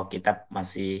bahwa kita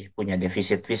masih punya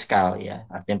defisit fiskal ya,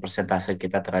 artinya persentase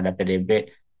kita terhadap PDB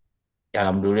ya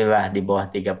alhamdulillah di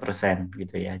bawah 3%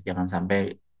 gitu ya, jangan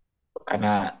sampai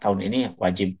karena tahun ini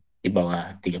wajib di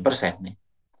bawah 3% nih.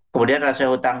 Kemudian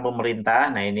rasio hutang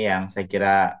pemerintah, nah ini yang saya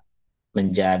kira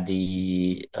menjadi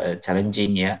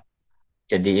challenging ya.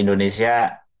 Jadi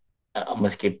Indonesia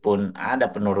meskipun ada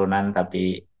penurunan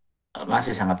tapi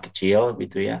masih sangat kecil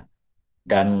gitu ya,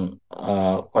 dan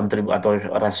kontribu atau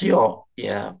rasio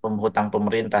ya hutang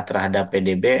pemerintah terhadap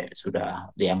PDB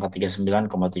sudah di angka 39,70%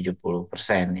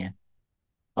 ya.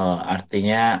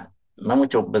 Artinya memang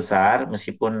cukup besar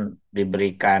meskipun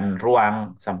diberikan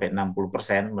ruang sampai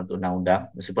 60% menurut undang-undang,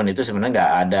 meskipun itu sebenarnya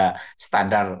nggak ada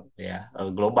standar ya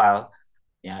global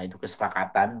ya, itu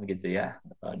kesepakatan begitu ya,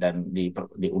 dan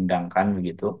diundangkan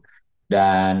begitu.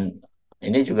 Dan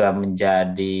ini juga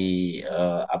menjadi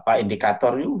apa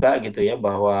indikator juga gitu ya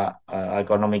bahwa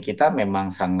ekonomi kita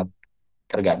memang sangat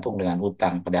tergantung dengan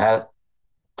utang. Padahal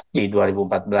di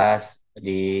 2014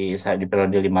 di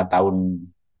periode 5 tahun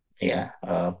ya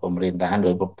pemerintahan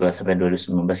 2014 sampai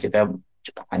 2019 kita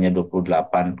hanya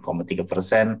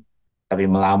 28,3%, tapi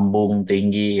melambung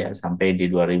tinggi ya sampai di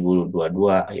 2022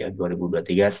 ya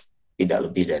 2023 tidak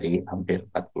lebih dari hampir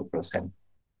 40%.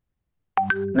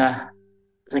 Nah,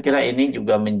 saya kira ini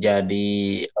juga menjadi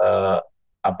eh,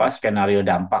 apa skenario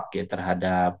dampak ya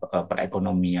terhadap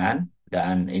perekonomian,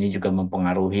 dan ini juga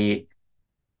mempengaruhi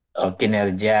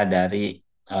kinerja dari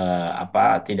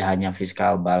apa tidak hanya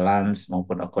fiskal balance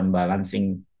maupun account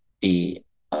balancing di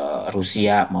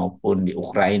Rusia maupun di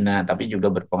Ukraina, tapi juga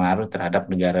berpengaruh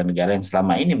terhadap negara-negara yang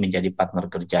selama ini menjadi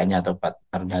partner kerjanya atau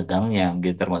partner dagangnya,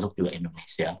 gitu, termasuk juga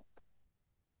Indonesia.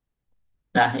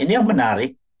 Nah, ini yang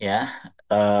menarik ya,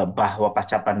 bahwa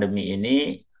pasca pandemi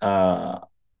ini eh,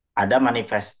 ada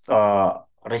manifesto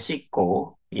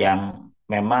risiko yang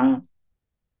memang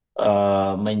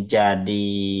menjadi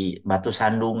batu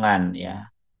sandungan ya.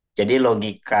 Jadi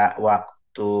logika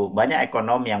waktu banyak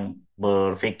ekonom yang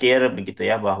berpikir begitu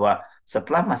ya bahwa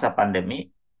setelah masa pandemi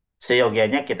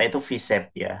seyogianya kita itu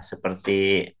V-shape ya,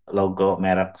 seperti logo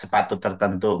merek sepatu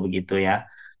tertentu begitu ya.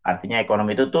 Artinya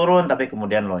ekonomi itu turun tapi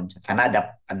kemudian loncat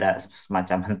karena ada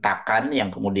semacam hentakan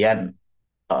yang kemudian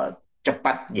eh,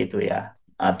 cepat gitu ya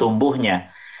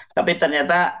tumbuhnya. Tapi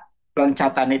ternyata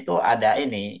loncatan itu ada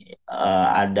ini,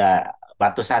 ada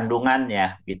batu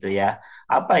sandungannya gitu ya.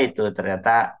 Apa itu?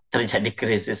 Ternyata terjadi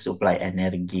krisis suplai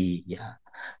energi ya.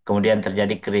 Kemudian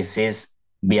terjadi krisis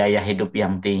biaya hidup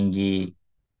yang tinggi,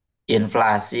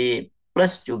 inflasi,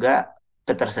 plus juga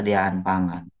ketersediaan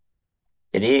pangan.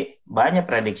 Jadi banyak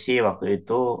prediksi waktu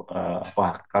itu,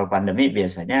 wah kalau pandemi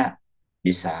biasanya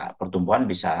bisa pertumbuhan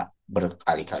bisa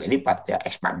berkali-kali lipat ya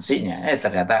ekspansinya.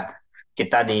 Ternyata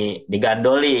kita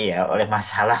digandoli ya oleh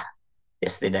masalah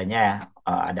ya, setidaknya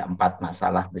ada 4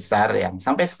 masalah besar yang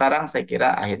sampai sekarang saya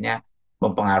kira akhirnya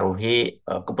mempengaruhi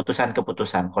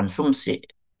keputusan-keputusan konsumsi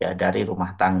ya dari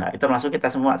rumah tangga. Itu termasuk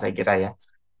kita semua saya kira ya.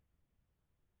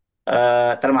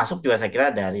 Termasuk juga saya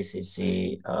kira dari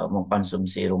sisi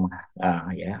mengkonsumsi rumah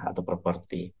ya atau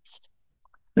properti.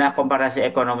 Nah, komparasi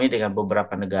ekonomi dengan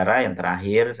beberapa negara yang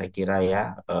terakhir, saya kira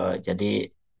ya,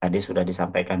 jadi tadi sudah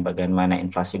disampaikan bagaimana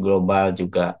inflasi global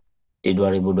juga di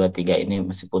 2023 ini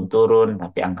meskipun turun,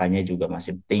 tapi angkanya juga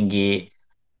masih tinggi.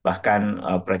 Bahkan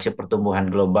proyeksi pertumbuhan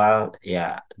global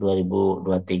ya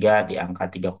 2023 di angka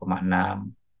 3,6,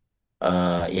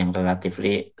 yang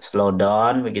relatively slow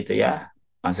down begitu ya,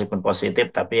 meskipun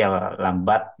positif tapi ya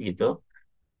lambat gitu.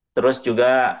 Terus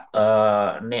juga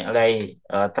nilai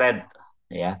trade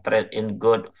ya, trade in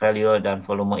good value dan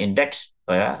volume index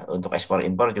ya untuk ekspor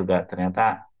impor juga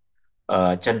ternyata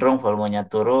cenderung volumenya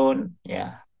turun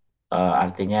ya.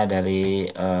 Artinya dari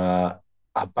eh,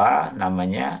 apa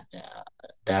namanya ya,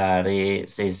 dari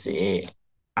sisi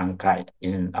angka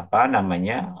apa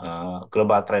namanya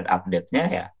global trade update-nya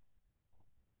ya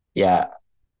ya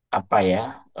apa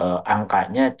ya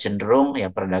angkanya cenderung ya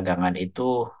perdagangan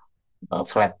itu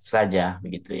flat saja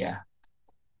begitu ya.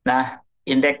 Nah,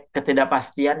 indeks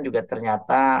ketidakpastian juga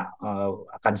ternyata eh,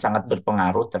 akan sangat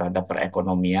berpengaruh terhadap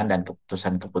perekonomian dan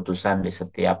keputusan-keputusan di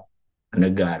setiap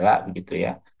negara begitu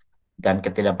ya. Dan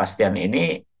ketidakpastian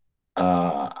ini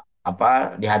eh,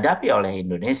 apa dihadapi oleh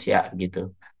Indonesia gitu.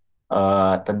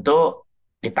 Tentu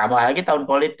ditambah lagi tahun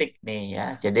politik nih ya.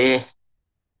 Jadi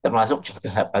termasuk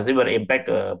juga pasti berimpact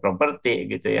ke properti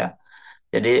gitu ya.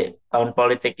 Jadi tahun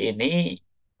politik ini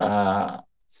eh,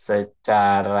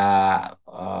 secara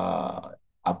eh,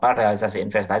 apa realisasi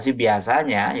investasi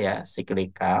biasanya ya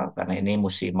siklikal karena ini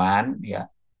musiman ya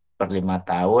per 5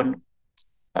 tahun.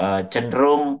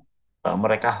 cenderung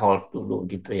mereka hold dulu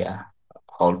gitu ya.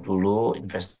 Hold dulu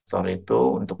investor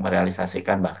itu untuk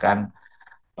merealisasikan bahkan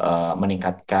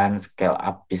meningkatkan scale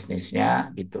up bisnisnya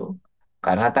gitu.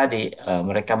 Karena tadi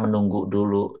mereka menunggu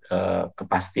dulu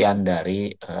kepastian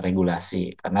dari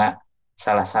regulasi. Karena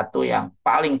salah satu yang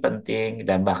paling penting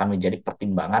dan bahkan menjadi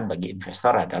pertimbangan bagi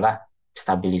investor adalah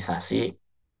stabilisasi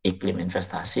iklim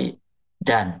investasi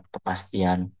dan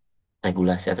kepastian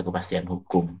regulasi atau kepastian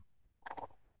hukum.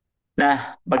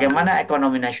 Nah, bagaimana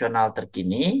ekonomi nasional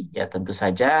terkini? Ya tentu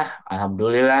saja,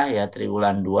 alhamdulillah ya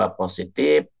triwulan 2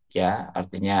 positif, ya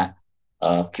artinya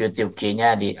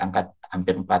QTQ-nya di angka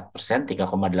hampir 4%,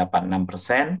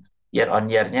 3,86%, year on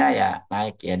year-nya ya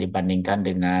naik ya dibandingkan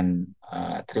dengan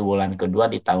triwulan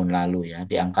kedua di tahun lalu ya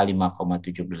di angka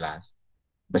 5,17.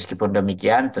 Meskipun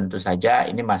demikian, tentu saja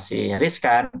ini masih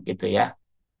riskan gitu ya,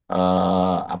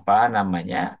 apa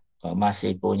namanya,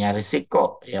 masih punya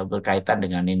risiko ya berkaitan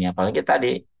dengan ini, apalagi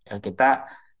tadi ya, kita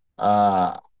eh,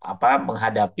 apa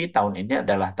menghadapi tahun ini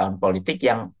adalah tahun politik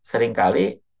yang seringkali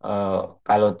eh,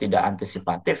 kalau tidak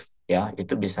antisipatif ya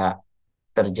itu bisa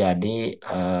terjadi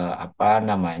apa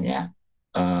namanya,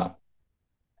 eh,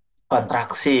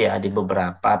 kontraksi ya di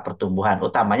beberapa pertumbuhan,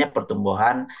 utamanya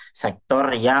pertumbuhan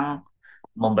sektor yang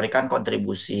memberikan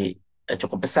kontribusi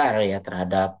cukup besar ya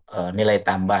terhadap nilai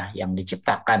tambah yang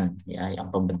diciptakan ya yang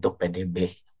membentuk PDB.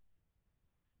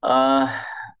 Eh,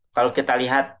 Kalau kita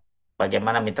lihat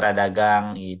bagaimana mitra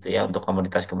dagang gitu ya untuk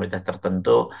komoditas-komoditas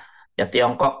tertentu, ya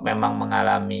Tiongkok memang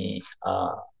mengalami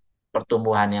eh,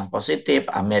 pertumbuhan yang positif,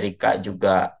 Amerika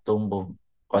juga tumbuh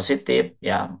positif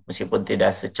ya meskipun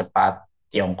tidak secepat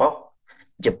Tiongkok,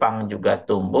 Jepang juga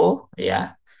tumbuh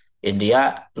ya,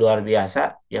 India luar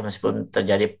biasa ya meskipun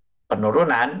terjadi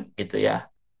penurunan gitu ya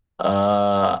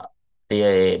eh,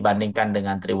 dibandingkan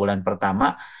dengan triwulan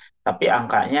pertama, tapi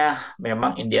angkanya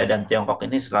memang India dan Tiongkok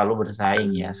ini selalu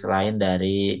bersaing ya, selain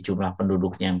dari jumlah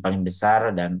penduduknya yang paling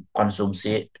besar dan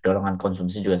dorongan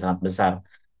konsumsi juga sangat besar.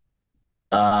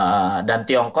 Dan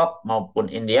Tiongkok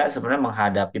maupun India sebenarnya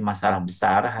menghadapi masalah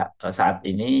besar saat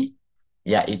ini,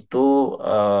 yaitu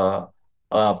eh,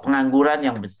 pengangguran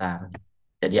yang besar.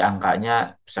 Jadi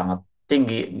angkanya sangat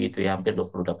tinggi gitu ya, hampir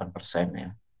 28%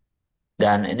 ya.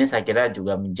 Dan ini saya kira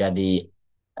juga menjadi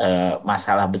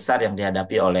masalah besar yang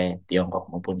dihadapi oleh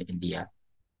Tiongkok maupun India.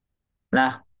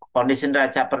 Nah, kondisi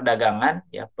neraca perdagangan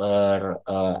ya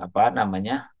apa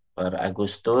namanya per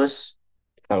Agustus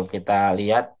kalau kita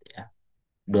lihat ya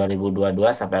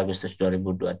 2022 sampai Agustus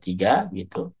 2023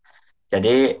 gitu.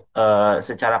 Jadi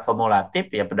secara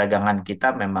kumulatif ya perdagangan kita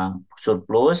memang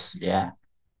surplus ya,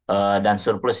 dan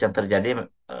surplus yang terjadi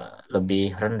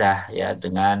lebih rendah ya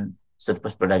dengan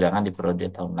surplus perdagangan di periode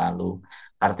tahun lalu.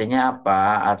 Artinya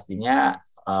apa? Artinya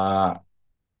eh,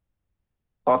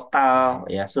 total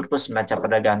ya surplus neraca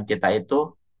perdagangan kita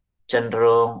itu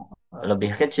cenderung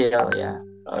lebih kecil ya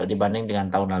dibanding dengan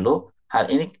tahun lalu. Hal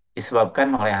ini disebabkan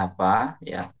oleh apa?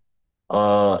 Ya,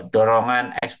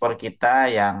 dorongan ekspor kita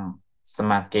yang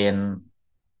semakin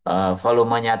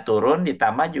volumenya turun,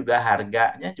 ditambah juga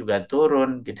harganya juga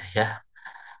turun gitu ya.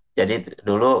 Jadi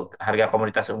dulu harga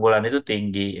komoditas unggulan itu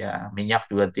tinggi ya, minyak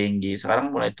juga tinggi. Sekarang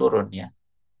mulai turun ya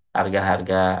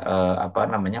harga-harga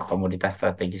apa namanya komoditas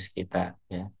strategis kita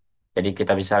ya. Jadi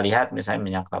kita bisa lihat misalnya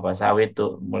minyak kelapa sawit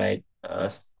tuh mulai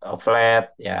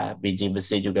flat ya, biji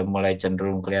besi juga mulai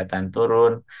cenderung kelihatan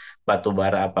turun, batu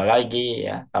bara apalagi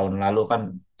ya tahun lalu kan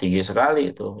tinggi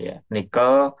sekali itu ya.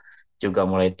 Nikel juga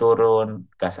mulai turun,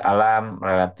 gas alam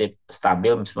relatif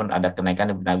stabil meskipun ada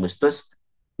kenaikan di bulan Agustus,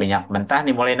 minyak mentah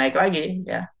nih mulai naik lagi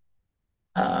ya.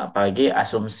 Apalagi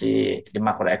asumsi di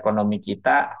makroekonomi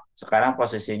kita sekarang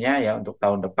posisinya ya untuk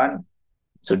tahun depan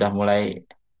sudah mulai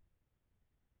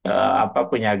apa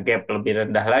punya gap lebih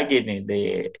rendah lagi nih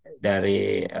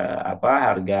dari apa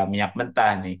harga minyak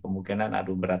mentah nih, kemungkinan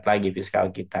adu berat lagi fiskal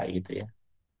kita gitu ya.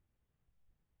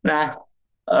 Nah,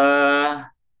 eh,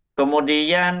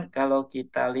 kemudian kalau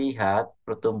kita lihat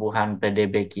pertumbuhan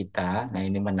PDB kita, nah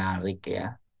ini menarik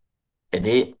ya.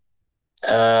 Jadi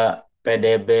eh,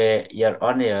 PDB year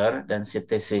on year dan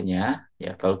CTC-nya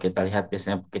ya kalau kita lihat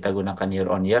biasanya kita gunakan year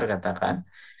on year katakan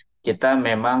kita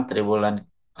memang triwulan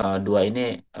 2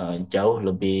 ini jauh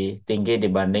lebih tinggi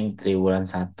dibanding triwulan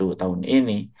 1 tahun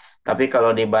ini. Tapi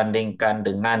kalau dibandingkan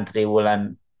dengan triwulan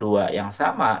 2 yang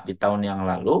sama di tahun yang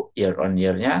lalu, year on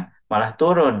year-nya malah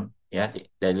turun ya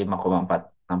dari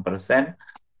 5,46%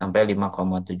 sampai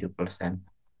 5,7%.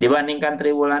 Dibandingkan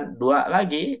triwulan 2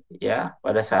 lagi ya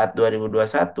pada saat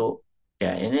 2021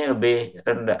 ya ini lebih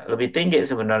rendah, lebih tinggi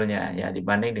sebenarnya ya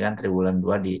dibanding dengan triwulan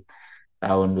 2 di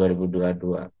tahun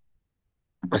 2022.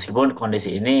 Meskipun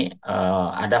kondisi ini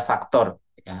ada faktor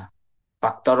ya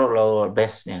faktor low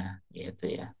base-nya gitu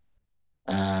ya.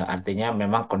 Artinya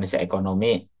memang kondisi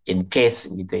ekonomi in case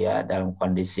gitu ya, dalam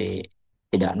kondisi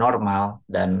tidak normal,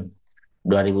 dan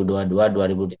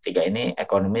 2022-2023 ini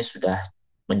ekonomi sudah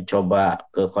mencoba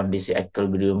ke kondisi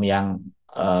equilibrium yang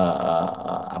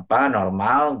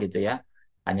normal gitu ya.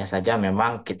 Hanya saja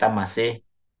memang kita masih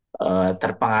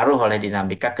terpengaruh oleh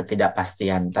dinamika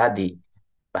ketidakpastian tadi.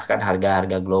 Bahkan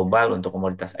harga-harga global untuk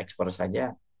komoditas ekspor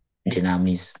saja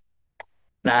dinamis.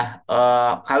 Nah,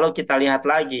 kalau kita lihat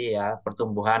lagi ya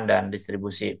pertumbuhan dan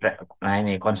distribusi, nah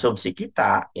ini konsumsi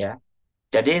kita ya.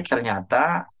 Jadi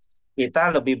ternyata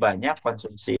kita lebih banyak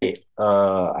konsumsi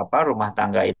rumah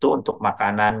tangga itu untuk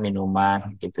makanan,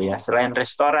 minuman gitu ya, selain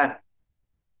restoran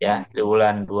ya di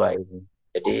bulan 2 ini.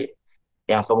 Jadi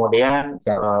yang kemudian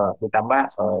Ya, ditambah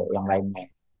yang lainnya.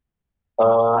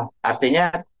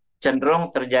 Artinya cenderung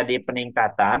terjadi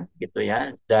peningkatan gitu ya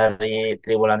dari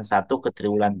triwulan 1 ke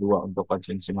triwulan 2 untuk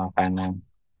konsumsi makanan.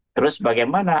 Terus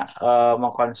bagaimana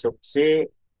mengkonsumsi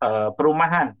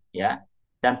perumahan ya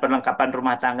dan perlengkapan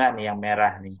rumah tangga nih yang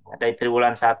merah nih. Dari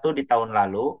triwulan 1 di tahun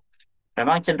lalu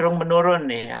memang cenderung menurun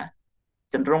nih ya.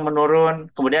 Cenderung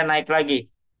menurun kemudian naik lagi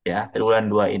ya triwulan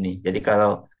 2 ini. Jadi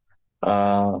kalau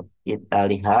eh, kita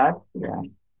lihat ya,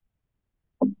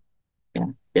 ya.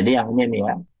 Jadi yang ini nih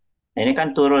ya. Nah, ini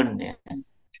kan turun ya.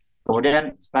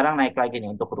 Kemudian sekarang naik lagi nih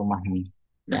untuk rumah nih.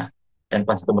 Nah, dan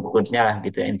customer goods-nya lah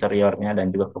gitu ya, interiornya dan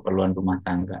juga keperluan rumah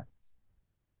tangga.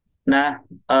 Nah,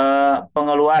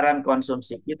 pengeluaran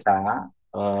konsumsi kita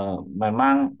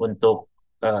memang untuk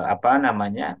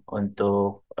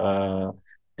untuk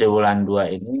triwulan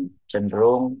 2 ini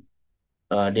cenderung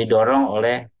didorong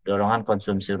oleh dorongan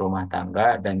konsumsi rumah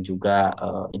tangga dan juga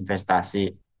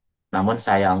investasi. Namun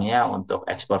sayangnya untuk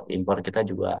ekspor impor kita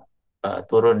juga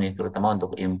turun nih, terutama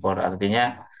untuk impor.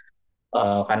 Artinya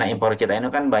karena impor kita ini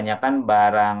kan banyak kan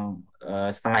barang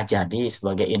setengah jadi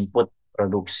sebagai input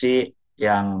produksi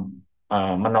yang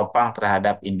menopang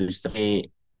terhadap industri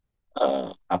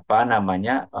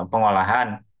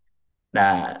pengolahan.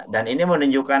 Nah, dan ini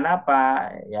menunjukkan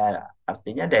apa? Ya,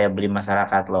 artinya daya beli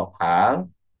masyarakat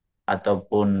lokal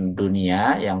ataupun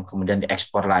dunia yang kemudian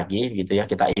diekspor lagi gitu ya.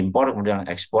 Kita impor kemudian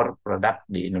ekspor produk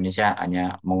di Indonesia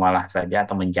hanya mengolah saja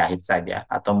atau menjahit saja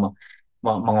atau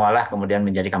mengolah kemudian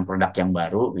menjadikan produk yang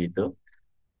baru gitu.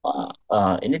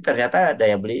 Ini ternyata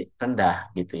daya beli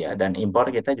rendah gitu ya, dan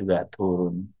impor kita juga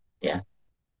turun ya.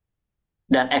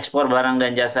 Dan ekspor barang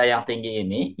dan jasa yang tinggi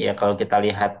ini ya kalau kita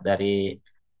lihat dari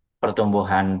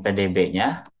pertumbuhan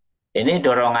PDB-nya, ini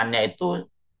dorongannya itu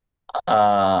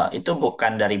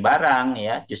bukan dari barang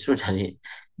ya, justru dari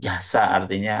jasa.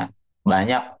 Artinya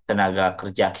banyak tenaga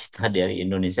kerja kita dari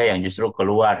Indonesia yang justru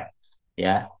keluar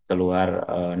ya, keluar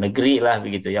negeri lah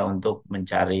begitu ya untuk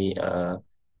mencari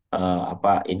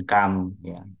income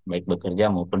ya, baik bekerja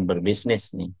maupun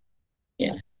berbisnis nih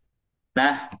ya.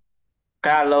 Nah,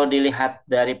 kalau dilihat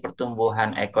dari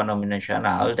pertumbuhan ekonomi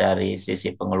nasional dari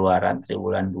sisi pengeluaran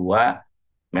triwulan 2,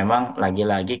 memang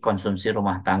lagi-lagi konsumsi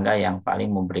rumah tangga yang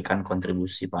paling memberikan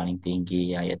kontribusi paling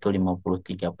tinggi, yaitu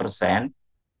 53%,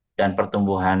 dan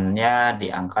pertumbuhannya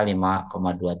di angka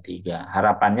 5,23.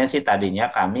 Harapannya sih tadinya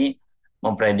kami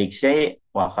memprediksi,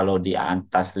 wah kalau di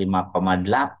atas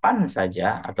 5,8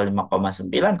 saja atau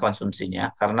 5,9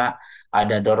 konsumsinya, karena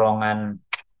ada dorongan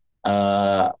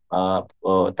eh,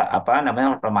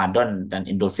 Ramadan dan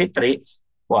Idul Fitri,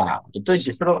 wah itu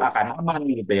justru akan aman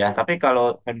gitu ya. Tapi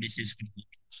kalau kondisi seperti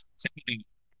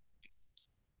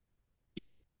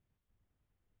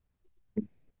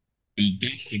tiga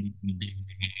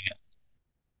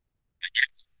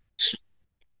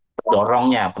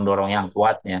pendorong yang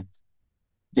kuatnya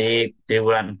di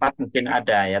bulan 4 mungkin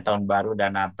ada ya tahun baru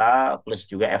dan Natal plus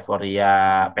juga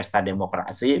euforia pesta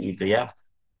demokrasi gitu ya,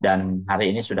 dan hari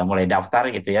ini sudah mulai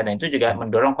daftar gitu ya, dan itu juga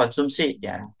mendorong konsumsi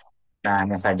ya. Nah,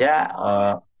 hanya saja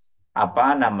eh,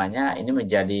 ini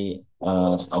menjadi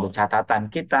catatan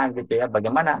kita gitu ya,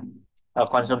 bagaimana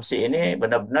konsumsi ini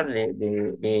benar-benar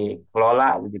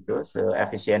dikelola begitu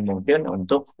seefisien mungkin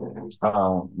untuk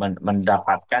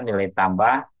mendapatkan nilai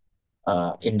tambah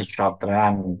in the short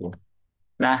run gitu.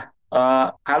 Nah,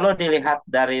 kalau dilihat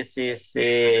dari sisi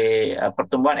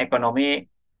pertumbuhan ekonomi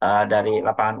dari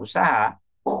lapangan usaha,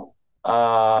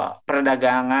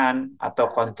 perdagangan atau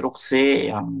konstruksi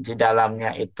yang di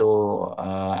dalamnya itu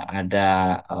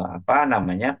ada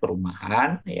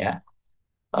perumahan ya,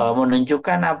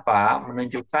 menunjukkan apa?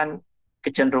 Menunjukkan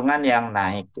kecenderungan yang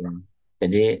naik ya.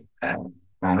 Jadi eh,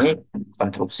 naik,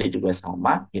 konstruksi juga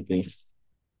sama gitu ya.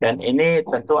 Dan ini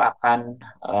tentu akan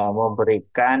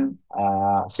memberikan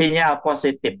sinyal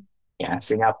positif ya,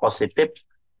 sinyal positif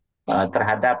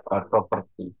terhadap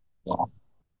properti. Ya.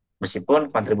 Meskipun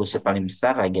kontribusi paling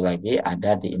besar lagi-lagi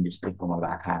ada di industri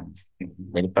pengolahan.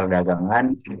 Jadi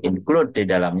perdagangan include di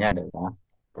dalamnya adalah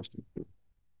properti.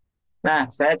 Nah,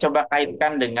 saya coba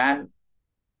kaitkan dengan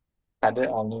tadi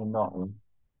El Nino,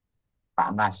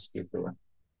 panas gitu.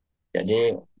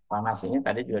 Jadi panas ini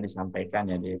tadi juga disampaikan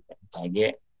ya di BMKG,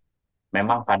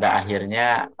 memang pada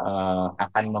akhirnya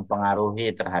akan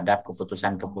mempengaruhi terhadap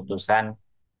keputusan-keputusan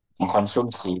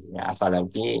mengkonsumsi, ya,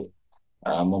 apalagi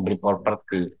membeli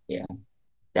properti, ya.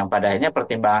 Yang pada akhirnya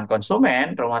pertimbangan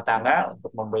konsumen rumah tangga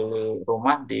untuk membeli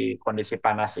rumah di kondisi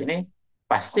panas ini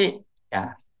pasti,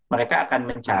 ya, mereka akan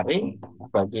mencari,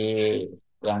 bagi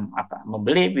yang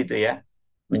membeli gitu ya,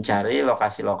 mencari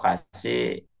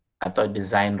lokasi-lokasi atau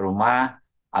desain rumah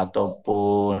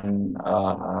ataupun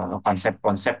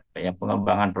konsep-konsep ya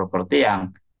pengembangan properti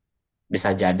yang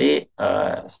bisa jadi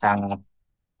sangat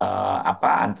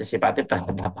antisipatif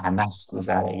terhadap panas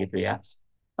misalnya gitu ya.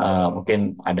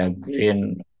 Mungkin ada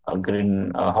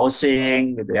green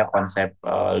housing gitu ya, konsep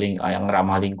yang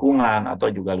ramah lingkungan,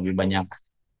 atau juga lebih banyak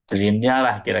greennya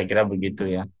lah, kira-kira begitu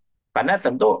ya. Karena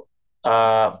tentu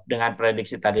dengan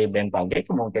prediksi tadi BMKG,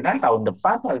 kemungkinan tahun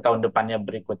depan atau tahun depannya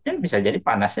berikutnya bisa jadi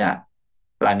panasnya,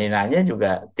 laninanya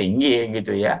juga tinggi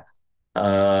gitu ya.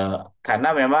 Karena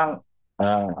memang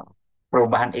eh,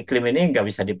 perubahan iklim ini nggak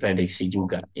bisa diprediksi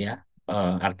juga ya.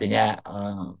 Artinya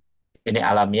ini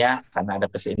alamiah karena ada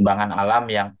keseimbangan alam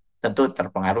yang tentu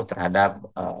terpengaruh terhadap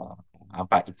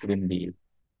iklim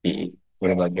di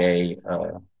berbagai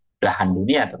belahan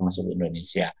dunia termasuk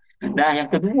Indonesia. Nah, yang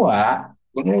kedua,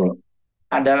 ini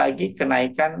ada lagi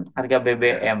kenaikan harga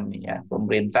BBM ya.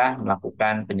 Pemerintah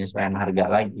melakukan penyesuaian harga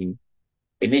lagi.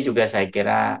 Ini juga saya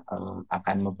kira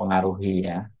akan mempengaruhi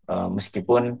ya.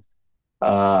 Meskipun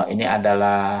ini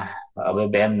adalah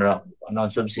BBM non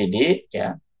subsidi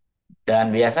ya,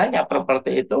 dan biasanya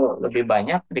properti itu lebih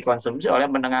banyak dikonsumsi oleh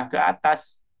menengah ke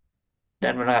atas,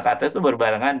 dan menengah ke atas itu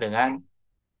berbarengan dengan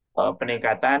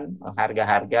peningkatan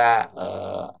harga-harga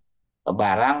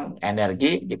barang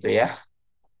energi gitu ya,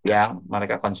 yang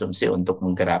mereka konsumsi untuk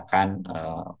menggerakkan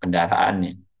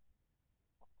kendaraannya.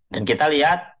 Dan kita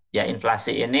lihat ya,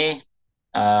 inflasi ini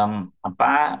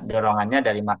dorongannya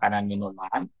dari makanan,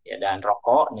 minuman ya, dan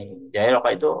rokok nih. Jadi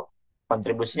rokok itu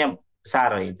kontribusinya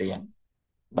besar gitu ya.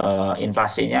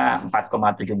 Inflasinya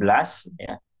 4,17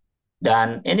 ya.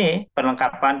 Dan ini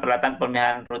perlengkapan peralatan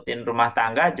pemeliharaan rutin rumah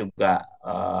tangga juga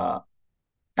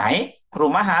naik,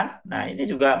 perumahan. Nah, ini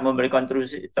juga memberi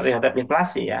kontribusi terhadap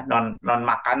inflasi ya, non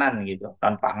makanan gitu,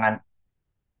 non pangan,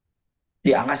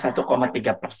 di angka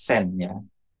 1,3% ya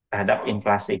terhadap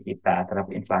inflasi kita,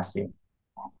 terhadap inflasi.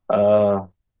 Eh,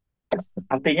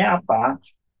 Artinya apa?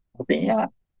 Artinya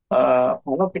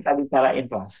kalau kita bicara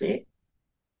inflasi,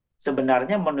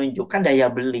 sebenarnya menunjukkan daya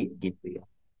beli gitu ya,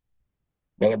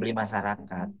 daya beli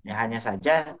masyarakat. Ya, hanya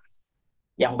saja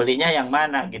yang belinya yang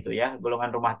mana gitu ya,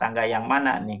 golongan rumah tangga yang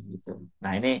mana nih gitu.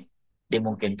 Nah, ini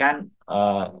dimungkinkan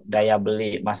daya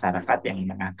beli masyarakat yang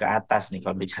menengah ke atas nih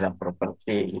kalau bicara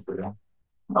properti gitu ya.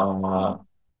 Eh,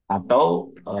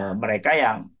 atau mereka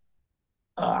yang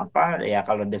ya,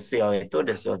 kalau desil itu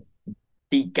desil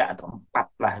 3 atau 4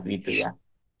 lah gitu ya,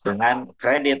 dengan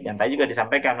kredit yang tadi juga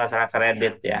disampaikan masalah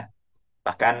kredit ya.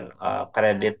 Bahkan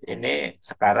kredit ini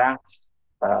sekarang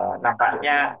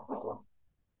nampaknya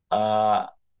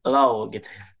uh, low gitu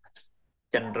ya,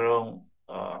 cenderung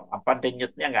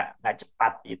denyutnya nggak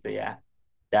cepat gitu ya.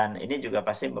 Dan ini juga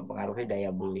pasti mempengaruhi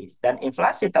daya beli. Dan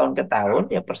inflasi tahun ke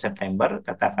tahun ya, per September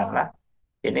katakanlah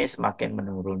ini semakin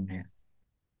menurun ya.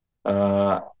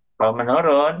 Eh, Kalau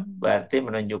menurun berarti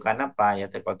menunjukkan apa ya,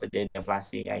 kalau terjadi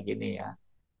inflasi kayak gini ya,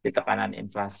 di tekanan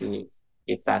inflasi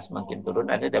kita semakin turun,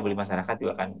 ada daya beli masyarakat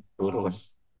juga akan turun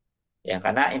ya,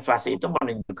 karena inflasi itu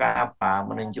menunjukkan apa,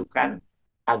 menunjukkan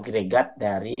agregat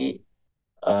dari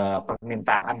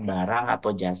permintaan barang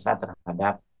atau jasa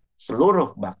terhadap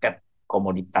seluruh bucket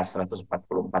komoditas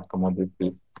 144 komoditi.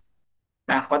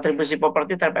 Nah, kontribusi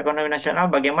properti terhadap ekonomi nasional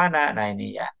bagaimana? Nah,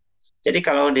 ini ya. Jadi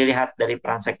kalau dilihat dari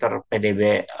peran sektor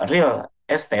PDB real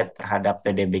estate terhadap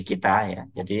PDB kita ya,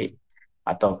 jadi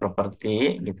atau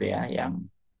properti gitu ya, yang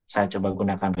saya coba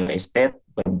gunakan real estate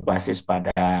berbasis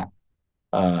pada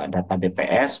data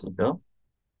BPS gitu.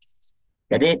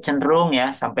 Jadi cenderung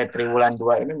ya sampai triwulan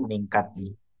 2 ini meningkat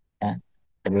nih. Ya.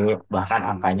 Jadi bahkan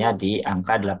angkanya di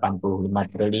angka 85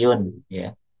 triliun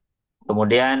ya.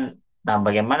 Kemudian, nah,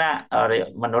 bagaimana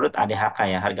menurut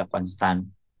ADHK ya, harga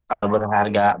konstan. Kalau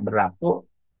berharga berlaku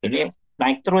ini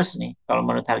naik terus nih kalau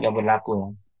menurut harga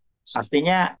berlaku.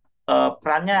 Artinya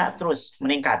perannya terus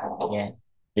meningkat ya,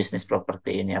 bisnis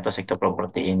properti ini atau sektor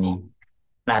properti ini.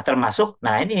 Nah, termasuk,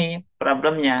 nah ini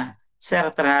problemnya,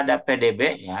 share terhadap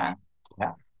PDB ya,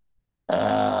 ya,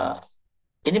 eh,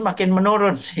 ini makin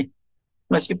menurun sih.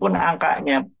 Meskipun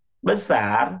angkanya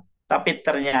besar, tapi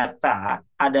ternyata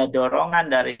ada dorongan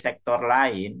dari sektor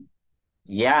lain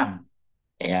yang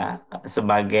ya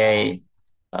sebagai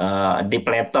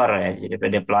depletor ya,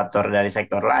 jadi depletor dari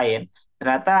sektor lain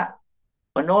ternyata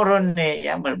menurun nih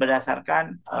ya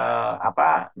berdasarkan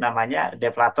apa namanya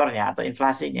deflatornya atau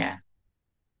inflasinya.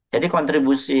 Jadi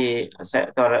kontribusi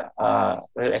sektor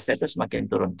real estate itu semakin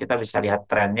turun. Kita bisa lihat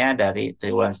trennya dari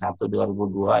triwulan 1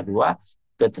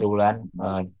 2022 ke triwulan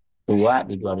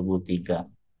 2 di 2003.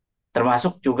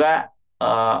 Termasuk juga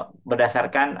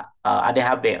berdasarkan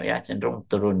ADHB ya cenderung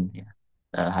turun ya,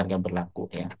 harga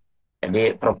berlaku ya.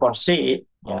 Jadi proporsi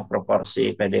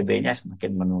PDB-nya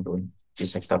semakin menurun di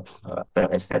sektor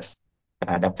real estate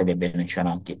terhadap PDB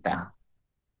nasional kita.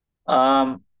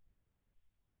 Em,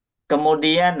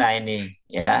 Kemudian, nah ini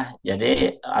ya,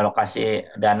 jadi alokasi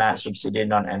dana subsidi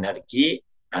non energi,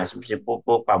 subsidi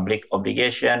pupuk, public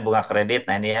obligation, bunga kredit.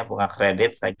 Nah ini ya bunga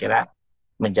kredit saya kira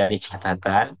menjadi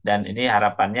catatan dan ini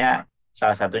harapannya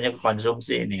salah satunya ke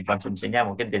konsumsi ini. Konsumsinya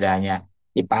mungkin tidak hanya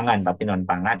di pangan tapi non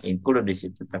pangan include di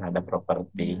situ terhadap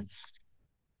properti.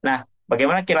 Nah,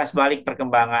 bagaimana kilas balik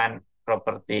perkembangan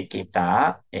properti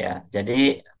kita ya.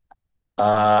 Jadi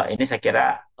ini saya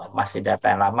kira masih data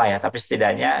yang lama ya, tapi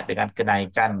setidaknya dengan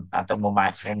kenaikan atau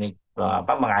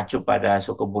mengacu pada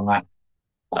suku bunga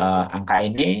angka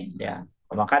ini, ya,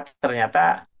 maka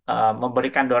ternyata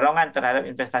memberikan dorongan terhadap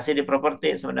investasi di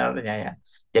properti sebenarnya ya.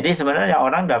 Jadi sebenarnya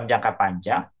orang dalam jangka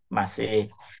panjang masih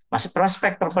masih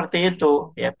prospek properti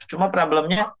itu ya. Cuma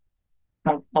problemnya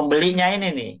membelinya ini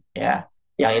nih ya,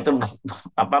 yang itu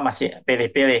apa masih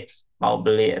pilih-pilih mau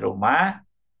beli rumah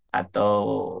atau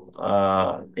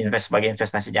sebagai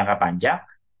investasi jangka panjang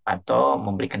atau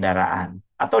membeli kendaraan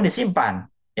atau disimpan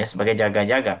ya sebagai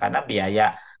jaga-jaga karena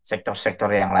biaya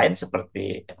sektor-sektor yang lain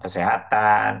seperti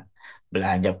kesehatan,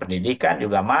 belanja pendidikan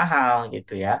juga mahal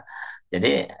gitu ya.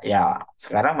 Jadi ya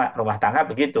sekarang rumah tangga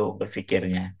begitu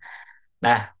berpikirnya.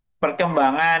 Nah,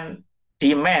 perkembangan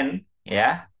demand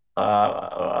ya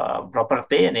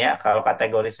properti ini ya kalau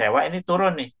kategori sewa ini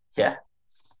turun nih ya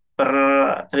per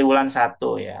triwulan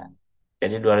 1 ya.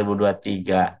 Jadi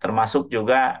 2023 termasuk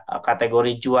juga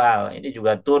kategori jual ini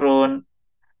juga turun.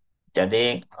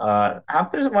 Jadi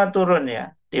hampir semua turun ya.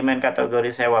 Demand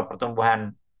kategori sewa pertumbuhan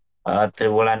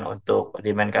triwulan untuk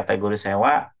demand kategori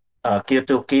sewa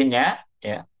Q2Q-nya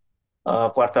ya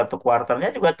kuartal to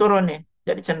kuartalnya juga turun nih.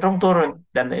 Jadi cenderung turun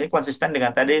dan ini konsisten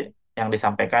dengan tadi yang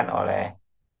disampaikan oleh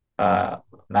eh,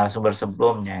 narasumber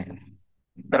sebelumnya.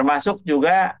 Termasuk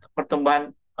juga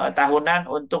pertumbuhan tahunan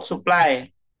untuk supply.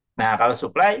 Nah, kalau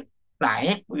supply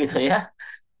naik begitu ya,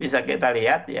 bisa kita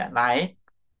lihat ya naik.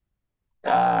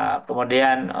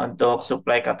 Kemudian untuk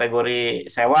supply kategori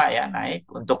sewa ya naik,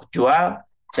 untuk jual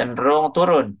cenderung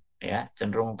turun ya,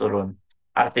 cenderung turun.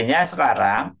 Artinya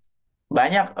sekarang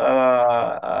banyak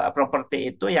properti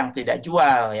itu yang tidak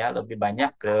jual ya, lebih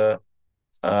banyak ke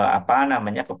apa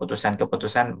namanya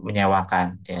keputusan-keputusan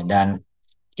menyewakan ya. Dan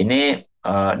ini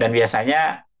dan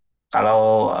biasanya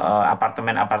kalau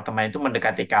apartemen-apartemen itu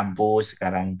mendekati kampus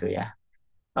sekarang itu ya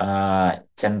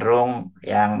cenderung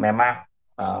yang memang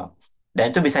eh, dan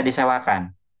itu bisa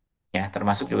disewakan ya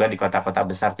termasuk juga di kota-kota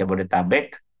besar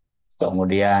Jabodetabek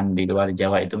kemudian di luar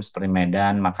Jawa itu seperti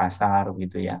Medan, Makassar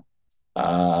gitu ya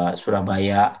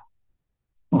Surabaya,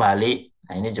 Bali.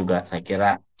 Nah ini juga saya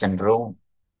kira cenderung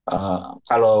eh,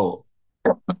 kalau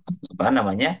apa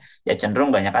namanya ya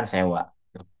cenderung banyakkan sewa.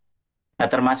 Nah,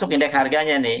 termasuk indeks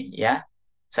harganya nih ya.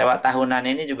 Sewa tahunan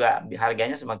ini juga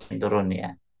harganya semakin turun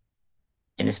ya.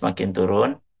 Ini semakin turun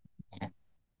ya.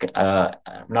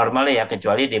 Normal ya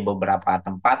kecuali di beberapa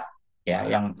tempat ya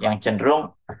yang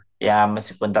cenderung ya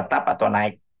meskipun tetap atau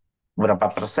naik berapa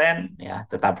persen ya,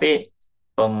 tetapi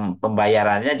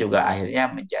pembayarannya juga akhirnya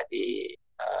menjadi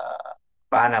eh,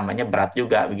 apa namanya berat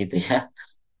juga begitu ya.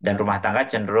 Dan rumah tangga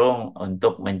cenderung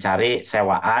untuk mencari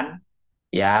sewaan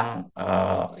yang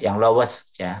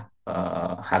lowest ya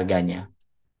harganya.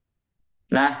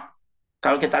 Nah,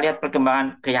 kalau kita lihat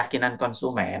perkembangan keyakinan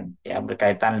konsumen ya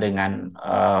berkaitan dengan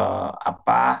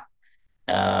apa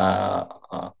eh,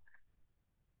 eh,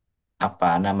 apa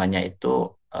namanya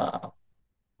itu eh,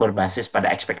 berbasis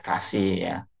pada ekspektasi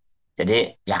ya.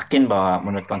 Jadi yakin bahwa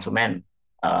menurut konsumen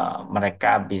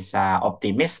mereka bisa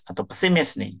optimis atau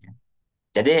pesimis nih.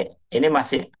 Jadi ini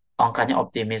masih angkanya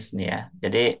optimis nih ya.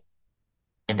 Jadi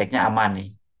indeksnya aman nih.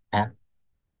 Ya.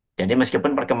 Jadi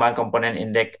meskipun perkembangan komponen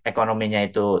indeks ekonominya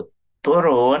itu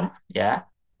turun ya,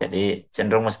 jadi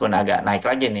cenderung meskipun agak naik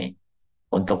lagi nih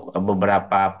untuk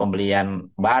beberapa pembelian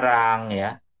barang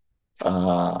ya,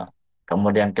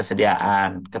 kemudian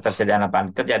ketersediaan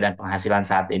lapangan kerja dan penghasilan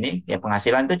saat ini, ya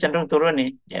penghasilan itu cenderung turun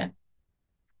nih, ya.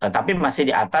 Tapi masih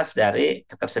di atas dari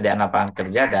ketersediaan lapangan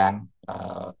kerja dan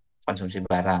konsumsi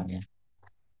barang, ya.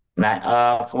 Nah,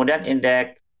 kemudian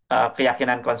indeks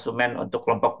keyakinan konsumen untuk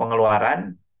kelompok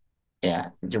pengeluaran,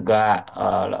 ya juga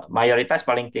mayoritas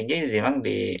paling tinggi memang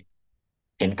di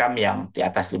income yang di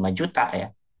atas 5 juta, ya.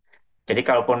 Jadi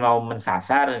kalaupun mau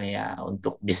mensasar nih ya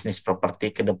untuk bisnis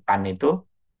properti ke depan itu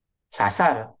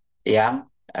sasar yang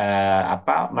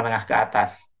menengah ke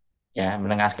atas, ya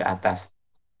menengah ke atas.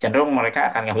 Cenderung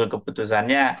mereka akan ngambil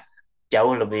keputusannya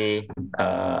jauh lebih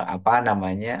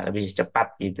lebih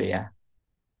cepat gitu ya.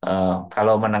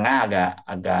 Kalau menengah agak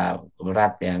agak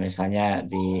berat ya, misalnya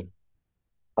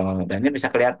dan ini bisa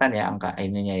kelihatan ya angka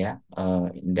ininya ya,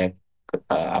 indeks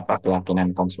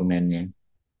keyakinan konsumennya.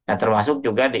 Nah, termasuk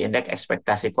juga di indeks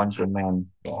ekspektasi konsumen.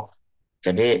 Ya.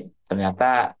 Jadi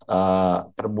ternyata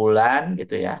per bulan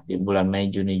gitu ya, di bulan Mei,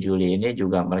 Juni, Juli ini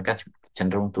juga mereka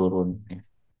cenderung turun. Ya.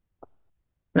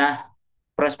 Nah,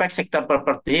 prospek sektor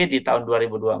properti di tahun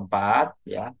 2024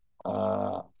 ya,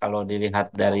 kalau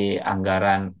dilihat dari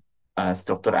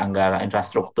struktur anggaran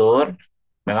infrastruktur,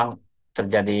 memang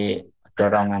terjadi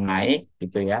dorongan naik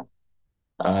gitu ya.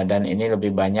 Dan ini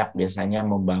lebih banyak biasanya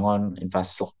membangun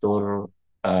infrastruktur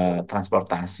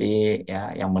transportasi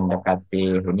ya yang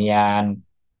mendekati hunian,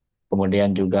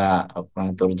 kemudian juga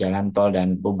pengatur jalan tol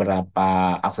dan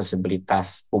beberapa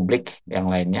aksesibilitas publik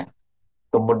yang lainnya.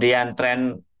 Kemudian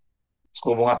tren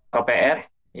suku bunga KPR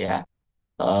ya,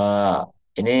 eh,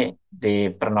 ini di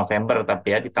per November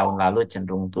tapi ya di tahun lalu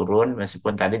cenderung turun,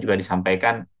 meskipun tadi juga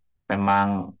disampaikan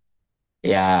memang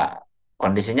ya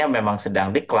kondisinya memang sedang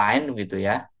decline gitu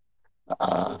ya.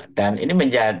 Dan ini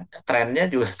trennya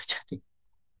juga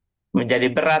menjadi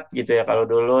berat gitu ya. Kalau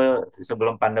dulu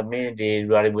sebelum pandemi di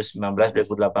 2019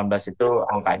 2018 itu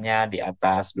angkanya di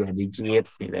atas 2 digit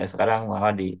gitu ya. Sekarang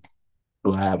malah di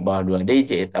bawah 2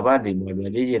 digit, di bawah 2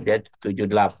 digit ya,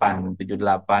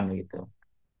 78 gitu.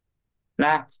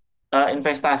 Nah,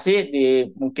 investasi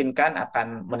dimungkinkan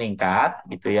akan meningkat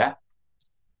gitu ya.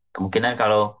 Kemungkinan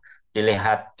kalau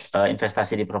dilihat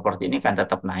investasi di properti ini kan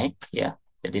tetap naik ya.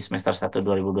 Jadi semester 1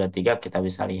 2023 kita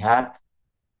bisa lihat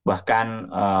bahkan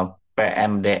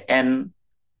PMDN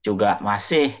juga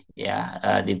masih ya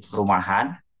di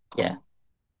perumahan ya.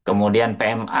 Kemudian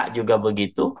PMA juga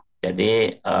begitu.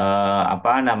 Jadi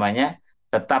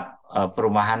tetap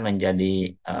perumahan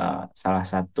menjadi salah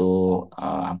satu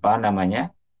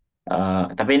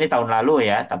tapi ini tahun lalu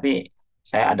ya, tapi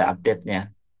saya ada update-nya.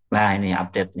 Nah, ini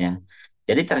update-nya.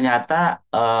 Jadi ternyata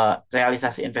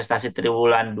realisasi investasi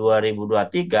triwulan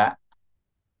 2023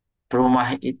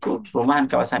 perumahan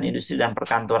kawasan industri dan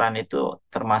perkantoran itu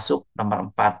termasuk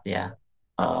nomor 4 ya,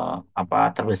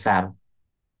 terbesar.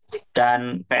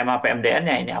 Dan PMA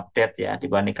PMDN-nya ini update ya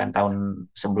dibandingkan tahun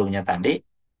sebelumnya tadi.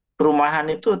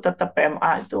 Perumahan itu tetap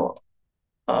PMA itu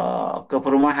ke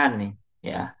perumahan nih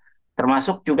ya.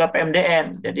 Termasuk juga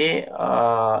PMDN. Jadi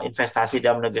investasi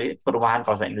dalam negeri, perumahan,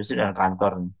 kawasan industri dan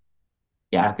kantor nih.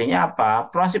 Ya artinya apa?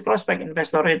 Prospek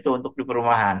investor itu untuk di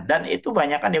perumahan dan itu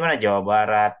banyak kan di mana Jawa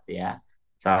Barat ya.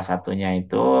 Salah satunya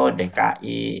itu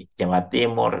DKI, Jawa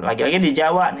Timur, lagi-lagi di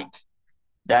Jawa nih.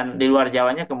 Dan di luar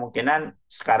Jawanya kemungkinan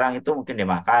sekarang itu mungkin di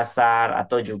Makassar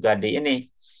atau juga di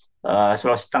ini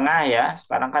Sulawesi Tengah ya.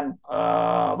 Sekarang kan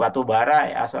batu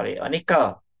bara ya,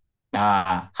 nikel.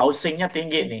 Nah, housingnya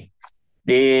tinggi nih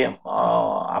di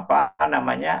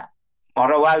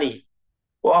Morowali.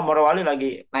 Wah, Morowali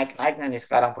lagi naik-naiknya nih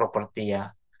sekarang properti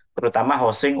ya. Terutama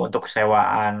housing untuk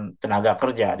sewaan tenaga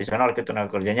kerja. Di sana harga tenaga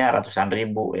kerjanya ratusan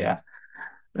ribu ya.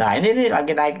 Nah, ini nih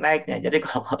lagi naik-naiknya. Jadi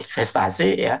kalau mau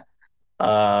investasi ya,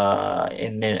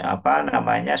 ini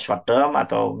short term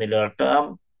atau middle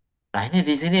term. Nah, ini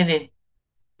di sini nih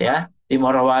ya, di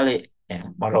Morowali ya,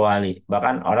 Morowali.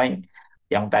 Bahkan orang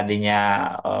yang tadinya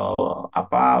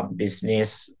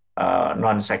bisnis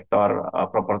non sektor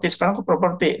properti sekarang ke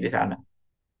properti di sana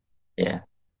ya.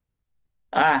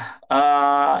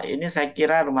 Ini saya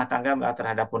kira rumah tangga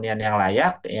terhadap hunian yang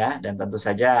layak ya, dan tentu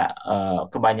saja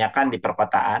kebanyakan di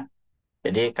perkotaan.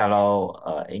 Jadi kalau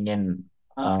ingin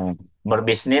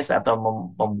berbisnis atau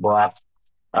membuat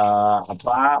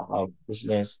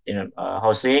bisnis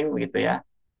housing gitu ya,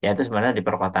 ya itu sebenarnya di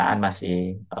perkotaan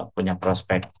masih punya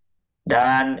prospek.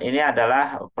 Dan ini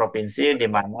adalah provinsi di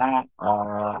mana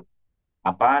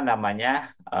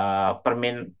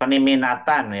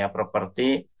peminatan ya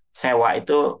properti sewa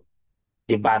itu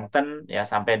di Banten ya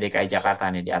sampai DKI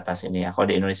Jakarta nih di atas ini ya. Kalau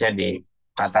di Indonesia di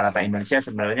rata-rata Indonesia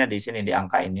sebenarnya di sini di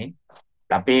angka ini.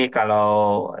 Tapi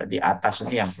kalau di atas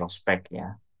ini yang prospek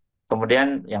ya.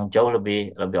 kemudian yang jauh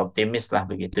lebih optimis lah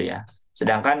begitu ya.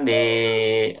 Sedangkan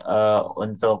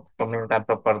untuk permintaan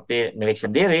properti milik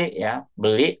sendiri ya,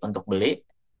 untuk beli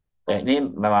ini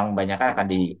memang banyak akan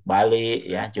di Bali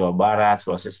ya, Jawa Barat,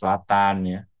 Sulawesi Selatan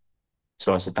ya,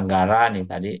 Sulawesi Tenggara nih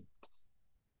tadi,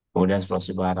 kemudian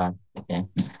Sulawesi Barat ya.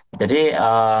 Jadi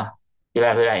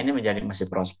wilayah-wilayah ini menjadi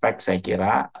masih prospek saya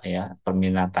kira ya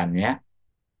perminatannya.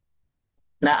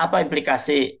 Nah, apa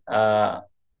implikasi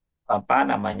apa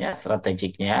namanya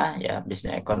strategiknya ya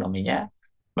bisnis ekonominya?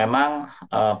 Memang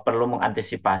perlu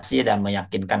mengantisipasi dan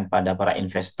meyakinkan pada para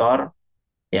investor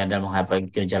ya dalam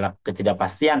menghadapi gejolak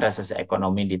ketidakpastian resesi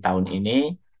ekonomi di tahun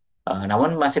ini.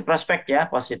 Namun masih prospek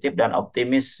ya positif dan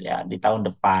optimis ya di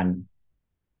tahun depan.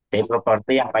 Jadi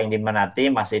properti yang paling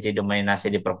diminati masih didominasi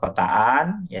di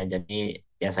perkotaan ya, jadi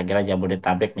ya saya kira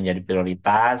Jabodetabek menjadi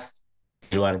prioritas.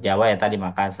 Di luar Jawa ya tadi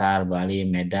Makassar, Bali,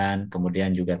 Medan,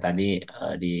 kemudian juga tadi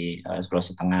di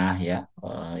Sulawesi Tengah ya,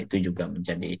 itu juga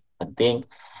menjadi penting.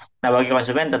 Nah, bagi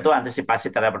konsumen tentu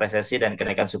antisipasi terhadap resesi dan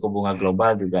kenaikan suku bunga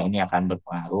global juga ini akan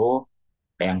berpengaruh.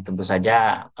 Yang tentu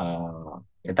saja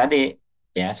ya tadi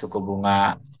ya suku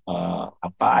bunga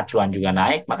acuan juga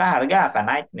naik, maka harga akan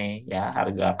naik nih ya,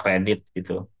 harga kredit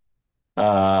gitu.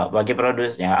 Bagi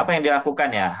produsen ya, apa yang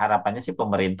dilakukan ya? Harapannya sih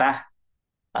pemerintah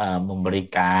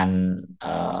memberikan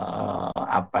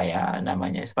apa ya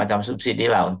namanya semacam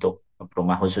subsidi lah untuk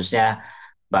rumah khususnya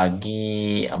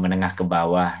bagi menengah ke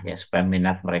bawah ya supaya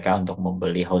minat mereka untuk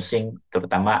membeli housing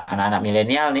terutama anak-anak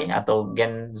milenial nih atau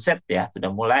Gen Z ya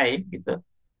sudah mulai gitu.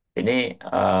 Ini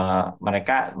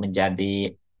mereka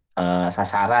menjadi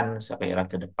sasaran saya kira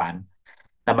ke depan.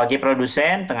 Nah, bagi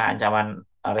produsen tengah ancaman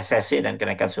resesi dan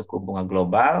kenaikan suku bunga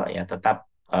global ya tetap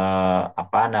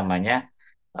apa namanya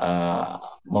eh,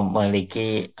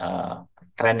 memiliki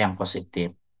tren yang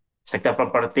positif. Sektor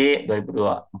properti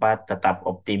 2024 tetap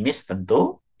optimis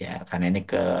tentu ya karena ini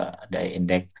dari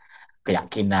indeks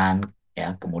keyakinan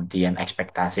ya kemudian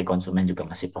ekspektasi konsumen juga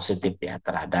masih positif ya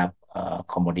terhadap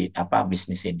komoditi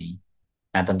bisnis ini.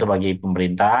 Nah, tentu bagi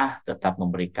pemerintah tetap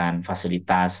memberikan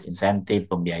fasilitas,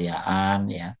 insentif, pembiayaan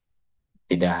ya,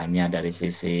 tidak hanya dari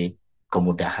sisi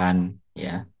kemudahan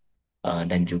ya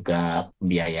dan juga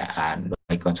pembiayaan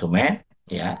bagi konsumen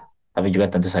ya, tapi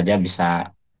juga tentu saja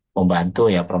bisa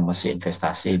membantu ya promosi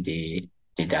investasi di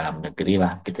dalam negeri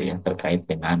lah gitu ya terkait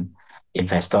dengan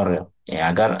investor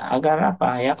ya agar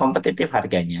apa ya kompetitif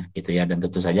harganya gitu ya dan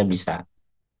tentu saja bisa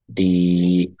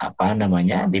di apa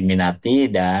namanya diminati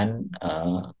dan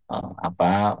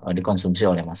dikonsumsi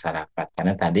oleh masyarakat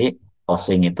karena tadi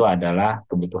housing itu adalah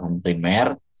kebutuhan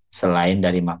primer selain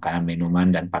dari makanan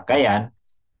minuman dan pakaian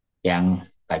yang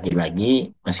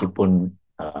lagi-lagi meskipun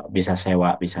bisa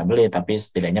sewa bisa beli tapi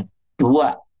setidaknya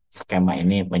dua skema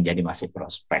ini menjadi masih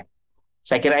prospek.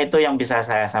 Saya kira itu yang bisa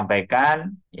saya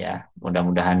sampaikan ya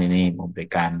mudah-mudahan ini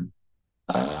memberikan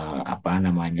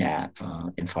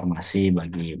informasi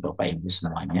bagi Bapak Ibu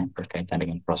semuanya berkaitan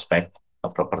dengan prospek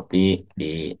properti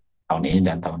di tahun ini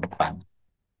dan tahun depan.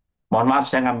 Mohon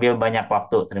maaf saya ngambil banyak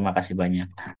waktu. Terima kasih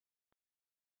banyak.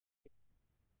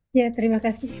 Ya, terima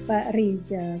kasih Pak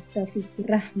Rizal Taufikur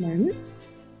Rahman.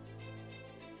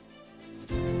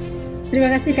 Terima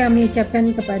kasih kami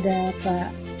ucapkan kepada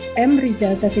Pak M.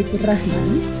 Rizal Taufikur Rahman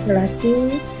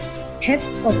selaku Head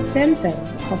of Center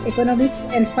of Economics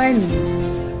and Finance,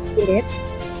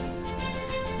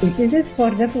 Institute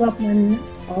for Development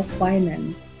of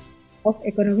Finance, of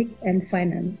Economic and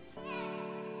Finance.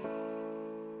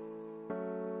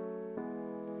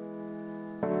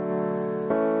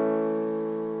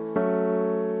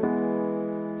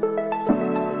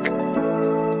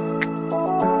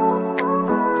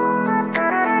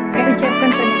 Kami ucapkan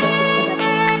terima kasih kepada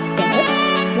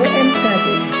BMKG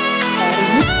Cari,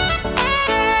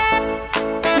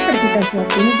 Universitas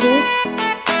Latino Group,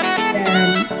 dan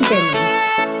IPM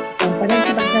yang pada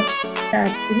kesempatan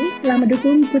saat ini telah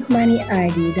mendukung Good Money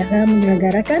ID dalam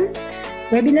menyelenggarakan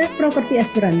webinar properti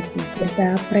asuransi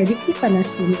serta prediksi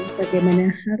panas bumi bagaimana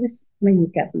harus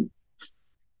menyikapi.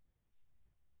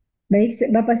 Baik,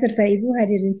 Bapak serta Ibu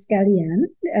hadirin sekalian,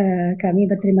 kami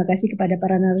berterima kasih kepada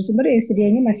para narasumber yang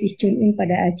sedianya masih tune in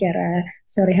pada acara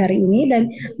sore hari ini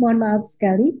dan mohon maaf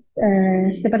sekali,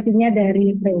 sepertinya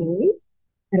dari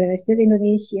Real Estate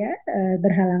Indonesia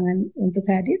berhalangan untuk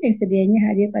hadir yang sedianya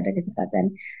hadir pada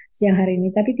kesempatan siang hari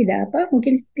ini. Tapi tidak apa,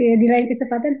 mungkin di lain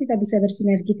kesempatan kita bisa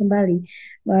bersinergi kembali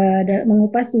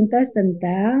mengupas tuntas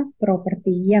tentang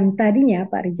properti yang tadinya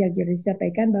Pak Rizal Juri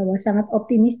sampaikan bahwa sangat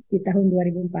optimis di tahun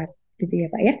 2004, gitu ya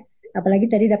Pak ya.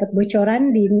 Apalagi tadi dapat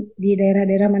bocoran di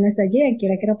daerah-daerah mana saja yang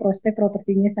kira-kira prospek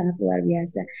propertinya sangat luar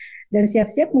biasa. Dan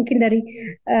siap-siap mungkin dari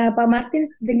Pak Martin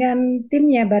dengan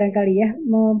timnya barangkali ya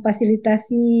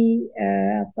memfasilitasi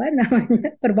apa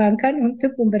namanya perbankan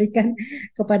untuk memberikan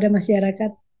kepada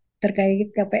masyarakat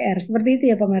terkait KPR. Seperti itu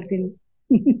ya Pak Martin.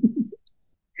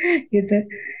 Gitu.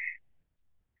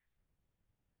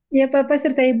 Ya, Bapak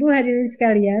serta Ibu hadirin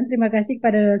sekalian, terima kasih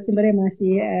kepada sumber yang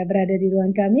masih berada di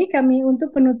ruang kami. Kami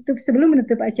untuk penutup, sebelum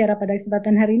menutup acara pada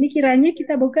kesempatan hari ini, kiranya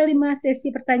kita buka 5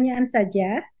 sesi pertanyaan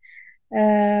saja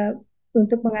eh,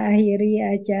 untuk mengakhiri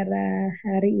acara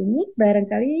hari ini.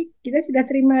 Barangkali kita sudah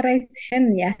terima raise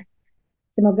hand ya.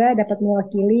 Semoga dapat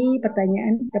mewakili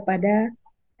pertanyaan kepada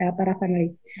para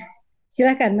panelis.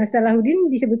 Silakan, Mas Salahuddin,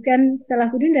 disebutkan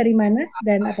Salahuddin dari mana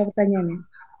dan apa pertanyaannya?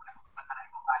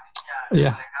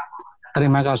 Ya,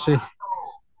 terima kasih.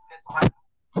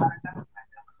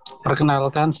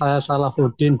 Perkenalkan, saya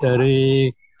Salahuddin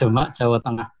dari Demak, Jawa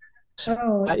Tengah.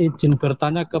 Oh, Saya izin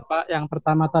bertanya ke Pak, yang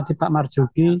pertama tadi Pak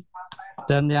Marzuki,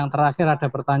 dan yang terakhir ada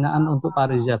pertanyaan untuk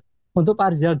Pak Rizal. Untuk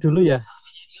Pak Rizal dulu ya,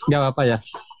 nggak apa-apa ya.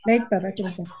 baik Bapak,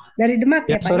 silakan. Dari Demak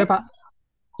Ya, ya Pak sore ya? Pak.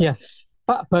 Ya,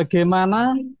 Pak,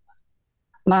 bagaimana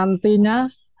nantinya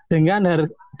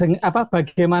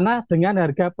bagaimana dengan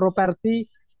harga properti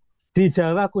di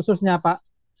Jawa khususnya Pak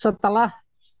setelah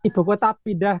ibu kota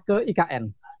pindah ke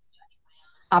IKN?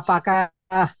 Apakah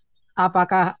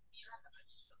apakah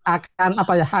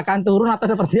akan turun atau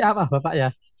seperti apa Bapak ya?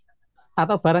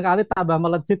 Atau barangkali tambah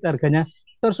melejit harganya?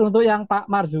 Terus untuk yang Pak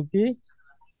Marzuki,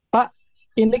 Pak,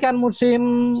 ini kan musim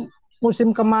musim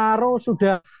kemarau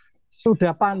sudah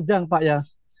panjang Pak ya.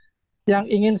 Yang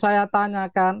ingin saya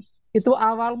tanyakan itu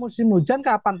awal musim hujan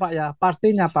kapan Pak ya?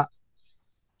 Pastinya Pak.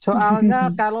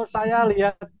 Soalnya kalau saya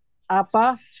lihat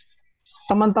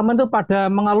teman-teman itu pada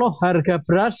mengeluh harga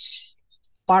beras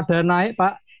pada naik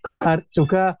Pak,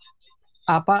 juga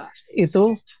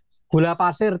itu gula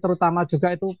pasir terutama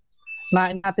juga itu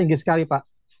naiknya tinggi sekali Pak.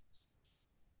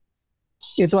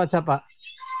 Itu aja Pak.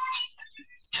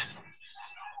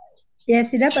 Ya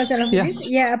sudah Pak Ya, Salahuddin,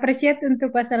 ya appreciate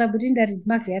untuk Pak Salahuddin dari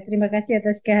Demak ya. Terima kasih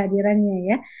atas kehadirannya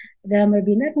ya dalam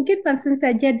webinar. Mungkin langsung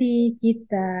saja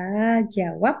kita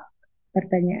jawab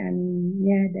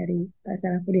pertanyaannya dari Pak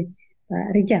Salahuddin. Pak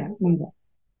Rijal, monggo.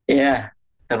 Iya,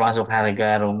 termasuk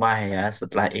harga rumah ya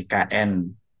setelah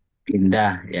IKN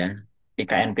pindah ya.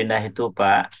 IKN pindah itu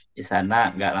Pak, di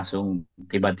sana nggak langsung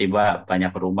tiba-tiba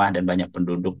banyak rumah dan banyak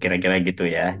penduduk kira-kira gitu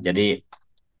ya. Jadi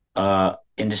eh,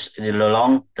 di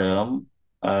long term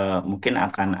mungkin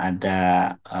akan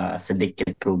ada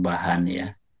sedikit perubahan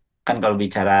ya. Kan kalau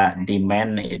bicara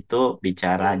demand itu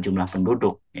bicara jumlah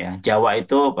penduduk ya. Jawa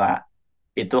itu Pak,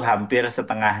 itu hampir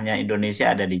setengahnya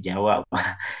Indonesia ada di Jawa Pak.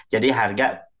 Jadi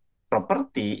harga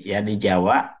properti ya di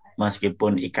Jawa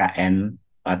meskipun IKN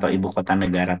atau ibu kota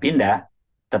negara pindah,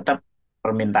 tetap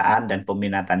permintaan dan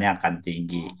peminatannya akan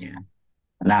tinggi ya.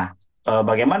 Nah,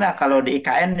 bagaimana kalau di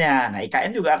IKN-nya? Nah,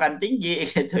 IKN juga akan tinggi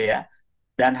gitu ya.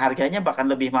 Dan harganya bahkan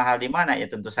lebih mahal di mana ya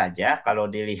tentu saja kalau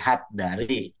dilihat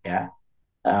dari ya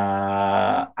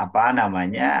apa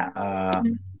namanya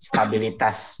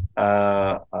stabilitas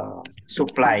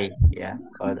supply ya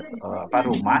apa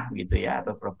rumah gitu ya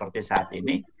atau properti saat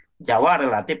ini Jawa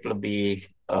relatif lebih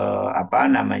apa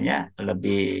namanya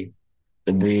lebih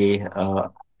lebih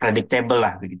predictable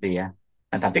lah begitu ya.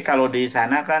 Nah, tapi kalau di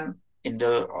sana kan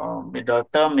middle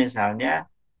term misalnya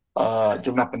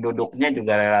jumlah penduduknya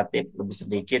juga relatif lebih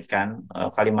sedikit kan.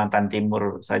 Kalimantan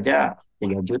Timur saja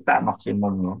 3 juta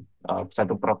maksimum loh,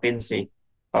 satu provinsi.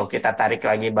 Kalau kita tarik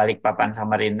lagi Balikpapan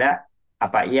Samarinda,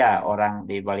 apa iya orang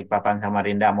di Balikpapan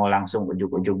Samarinda mau langsung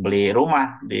ujuk-ujuk beli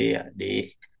rumah di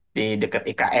dekat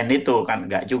IKN itu kan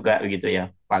nggak juga gitu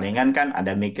ya. Palingan kan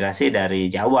ada migrasi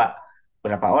dari Jawa.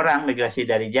 Berapa orang migrasi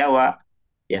dari Jawa?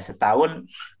 Ya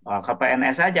setahun ke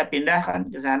PNS saja pindah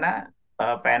kan ke sana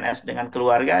PNS dengan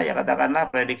keluarga ya katakanlah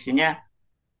prediksinya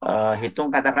hitung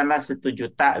katakanlah 1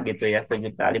 juta gitu ya 1,5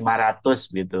 juta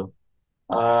gitu.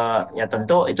 Ya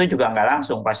tentu itu juga nggak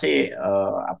langsung pasti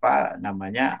apa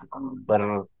namanya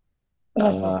ber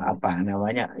Proses ya. apa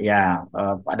namanya ya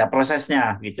ada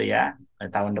prosesnya gitu ya.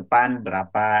 Tahun depan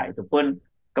berapa itu pun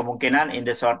kemungkinan in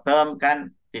the short term kan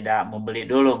tidak membeli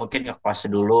dulu mungkin ngekos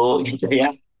dulu gitu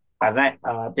ya karena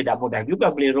tidak mudah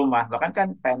juga beli rumah bahkan kan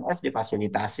PNS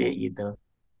difasilitasi gitu.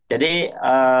 Jadi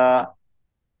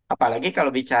apalagi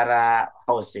kalau bicara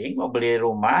housing, mau beli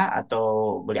rumah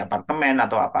atau beli apartemen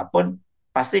atau apapun,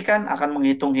 pasti kan akan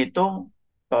menghitung-hitung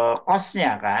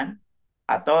cost-nya kan,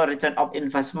 atau return of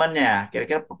investment-nya.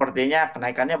 Kira-kira propertinya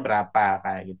kenaikannya berapa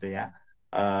kayak gitu ya.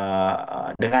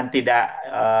 dengan tidak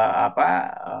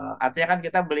artinya kan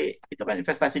kita beli itu kan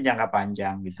investasi jangka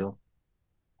panjang gitu.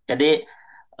 Jadi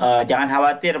jangan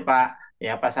khawatir Pak,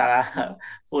 ya Pak Salah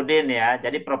Udin ya.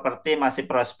 Jadi properti masih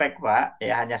prospek Pak,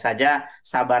 ya hanya saja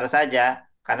sabar saja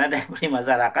karena daya beli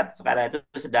masyarakat sekarang itu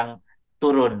sedang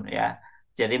turun ya.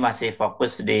 Jadi masih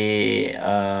fokus di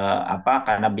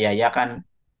karena biaya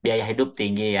hidup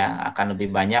tinggi ya, akan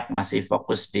lebih banyak masih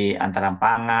fokus di antara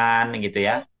pangan gitu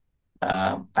ya.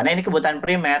 Karena ini kebutuhan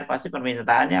primer, pasti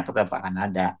permintaannya tetap akan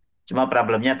ada. Cuma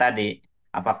problemnya tadi,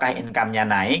 apakah income-nya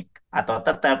naik atau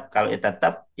tetap? Kalau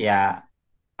tetap, ya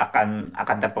akan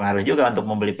terpengaruh juga untuk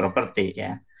membeli properti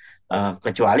ya.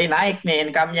 Kecuali naik nih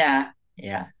income-nya,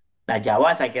 ya. Nah,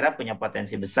 Jawa saya kira punya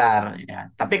potensi besar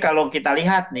ya. Tapi kalau kita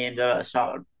lihat nih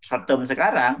short term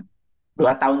sekarang,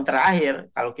 2 tahun terakhir,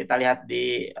 kalau kita lihat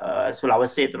di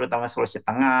Sulawesi, terutama Sulawesi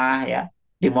Tengah ya,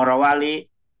 di Morowali,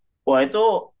 wah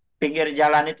itu pinggir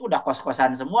jalan itu udah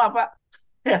kos-kosan semua Pak.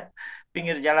 Ya,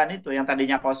 pinggir jalan itu yang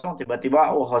tadinya kosong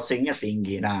tiba-tiba hostingnya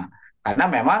tinggi. Nah, karena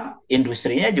memang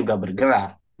industrinya juga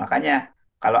bergerak. Makanya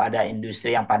kalau ada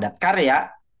industri yang padat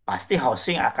karya, pasti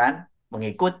housing akan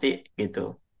mengikuti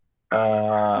gitu.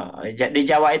 Di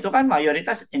Jawa itu kan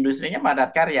mayoritas industrinya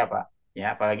padat karya, Pak.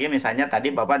 Ya, apalagi misalnya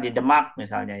tadi Bapak di Demak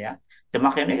misalnya ya.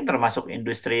 Demak ini termasuk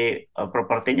industri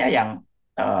propertinya yang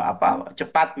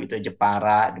cepat gitu,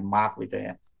 Jepara, Demak gitu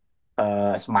ya.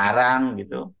 Semarang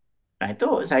gitu. Nah,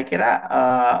 itu saya kira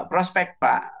prospek,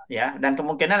 Pak, ya. Dan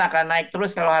kemungkinan akan naik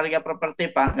terus kalau harga properti,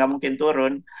 Pak, nggak mungkin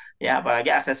turun. Ya, apalagi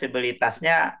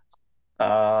aksesibilitasnya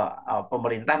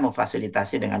pemerintah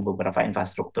memfasilitasi dengan beberapa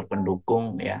infrastruktur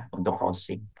pendukung ya untuk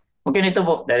housing. Mungkin itu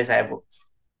Bu dari saya Bu.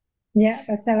 Ya,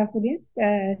 Pak Salahuddin,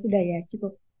 sudah ya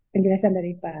cukup penjelasan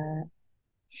dari Pak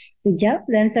Rijal.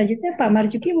 Dan selanjutnya Pak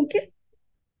Marjuki mungkin.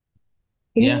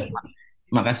 Ya, Ini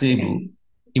makasih Ibu.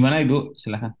 Gimana Ibu?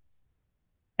 Silahkan.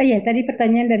 iya, tadi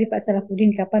pertanyaan dari Pak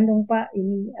Salahuddin, kapan dong Pak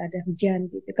ini ada hujan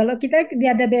gitu. Kalau kita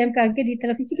ada BMKG di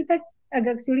televisi kita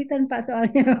agak kesulitan Pak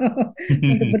soalnya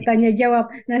untuk bertanya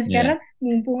jawab. Nah Ya, sekarang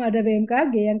mumpung ada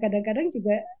BMKG yang kadang-kadang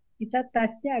juga kita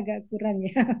tasnya agak kurang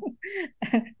ya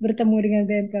bertemu dengan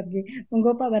BMKG.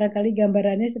 Monggo Pak barangkali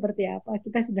gambarannya seperti apa.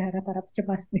 Kita sudah harap-harap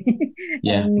cemas nih.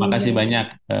 ya, El makasih Nino. banyak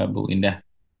Bu Indah.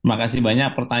 Makasih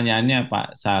banyak pertanyaannya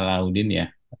Pak Salahuddin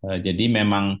ya. Jadi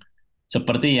memang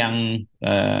seperti yang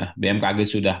BMKG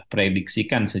sudah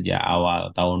prediksikan sejak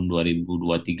awal tahun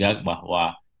 2023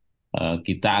 bahwa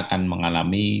kita akan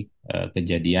mengalami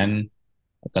kejadian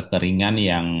kekeringan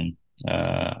yang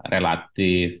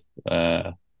relatif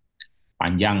eh,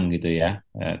 panjang gitu ya.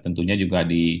 Tentunya juga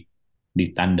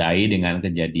ditandai dengan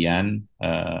kejadian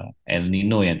El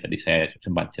Nino yang tadi saya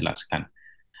sempat jelaskan.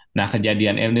 Nah,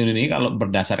 kejadian El Nino ini kalau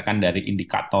berdasarkan dari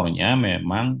indikatornya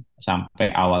memang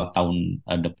sampai awal tahun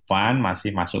depan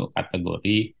masih masuk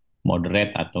kategori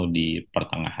moderate atau di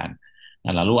pertengahan.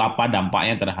 Nah, lalu apa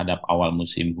dampaknya terhadap awal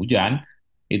musim hujan?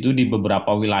 Itu di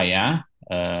beberapa wilayah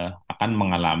akan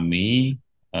mengalami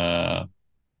eh,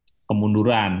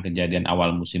 kemunduran kejadian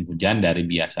awal musim hujan dari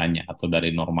biasanya atau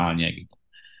dari normalnya gitu.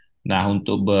 Nah,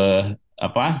 untuk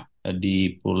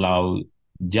di Pulau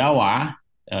Jawa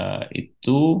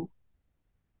itu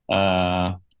eh,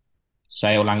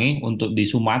 saya ulangi untuk di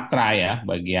Sumatera ya,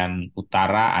 bagian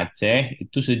utara Aceh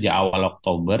itu sejak awal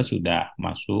Oktober sudah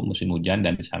masuk musim hujan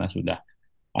dan di sana sudah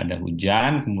ada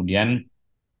hujan. Kemudian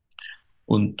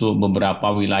untuk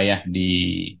beberapa wilayah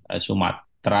di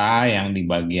Sumatera yang di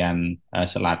bagian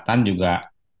selatan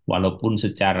juga walaupun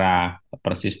secara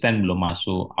persisten belum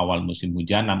masuk awal musim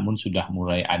hujan, namun sudah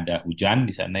mulai ada hujan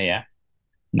di sana ya.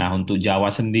 Nah, untuk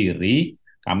Jawa sendiri,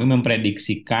 kami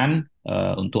memprediksikan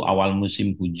untuk awal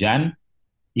musim hujan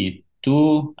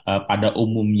itu pada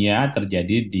umumnya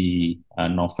terjadi di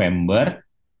November,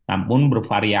 namun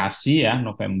bervariasi ya.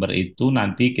 November itu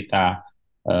nanti kita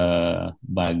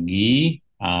bagi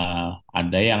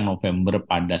ada yang November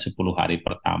pada 10 hari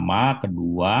pertama,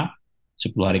 kedua,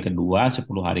 10 hari kedua,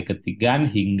 10 hari ketiga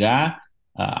hingga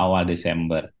awal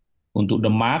Desember. Untuk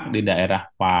Demak di daerah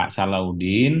Pak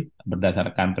Salahuddin,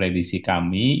 berdasarkan prediksi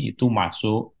kami itu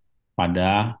masuk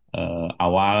pada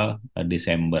awal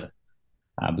Desember.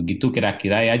 Nah, begitu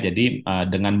kira-kira ya. Jadi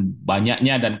dengan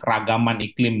banyaknya dan keragaman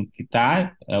iklim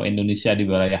kita, Indonesia di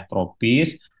wilayah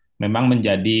tropis memang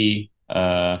menjadi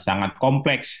sangat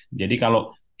kompleks. Jadi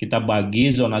kalau kita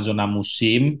bagi zona-zona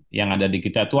musim yang ada di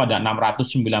kita itu ada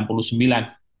 699.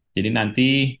 Jadi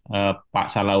nanti Pak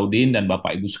Salahuddin dan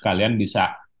Bapak Ibu sekalian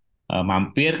bisa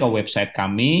mampir ke website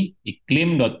kami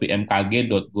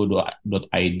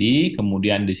iklim.bmkg.go.id,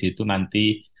 kemudian di situ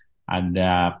nanti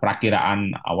ada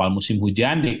perakiraan awal musim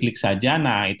hujan, diklik saja.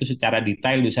 Nah, itu secara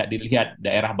detail bisa dilihat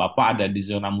daerah Bapak ada di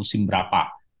zona musim berapa.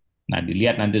 Nah,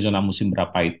 dilihat nanti zona musim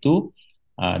berapa itu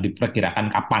diperkirakan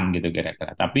kapan gitu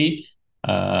kira-kira. Tapi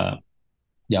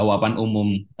jawaban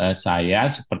umum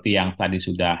saya seperti yang tadi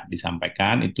sudah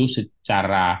disampaikan itu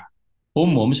secara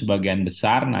umum sebagian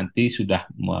besar nanti sudah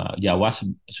Jawa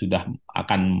sudah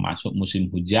akan masuk musim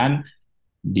hujan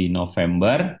di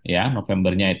November ya.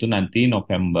 Novembernya itu nanti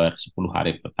November 10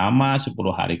 hari pertama, 10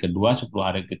 hari kedua, 10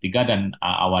 hari ketiga dan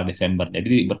awal Desember.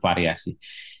 Jadi bervariasi.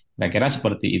 Kira-kira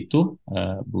seperti itu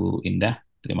Bu Indah.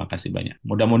 Terima kasih banyak.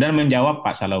 Mudah-mudahan menjawab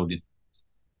Pak Salahuddin.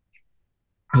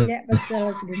 Ya, Pak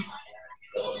Salahuddin.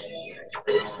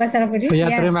 Pak Salahuddin, Ya,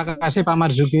 ya. terima kasih Pak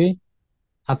Marzuki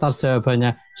atas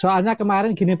jawabannya. Soalnya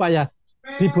kemarin gini Pak ya,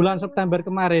 di bulan September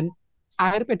kemarin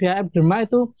air PDAM Demak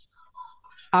itu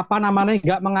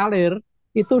nggak mengalir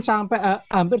itu sampai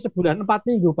hampir sebulan 4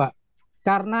 minggu Pak,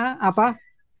 karena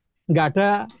nggak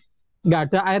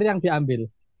ada air yang diambil.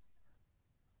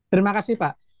 Terima kasih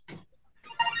Pak.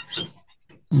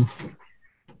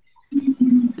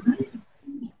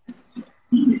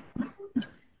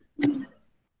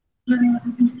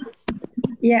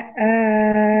 Ya,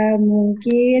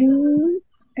 mungkin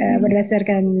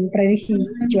berdasarkan prediksi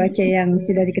cuaca yang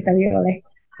sudah diketahui oleh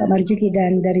Pak Marzuki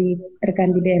dan dari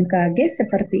rekan di BMKG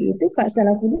seperti itu Pak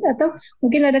Salahuddin, atau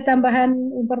mungkin ada tambahan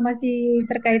informasi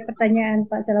terkait pertanyaan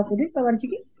Pak Salahuddin, Pak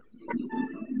Marzuki?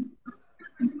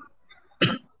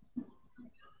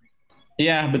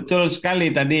 Ya, betul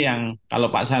sekali tadi yang kalau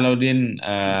Pak Salahuddin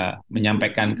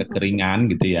menyampaikan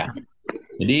kekeringan gitu ya.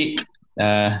 Jadi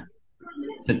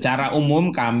secara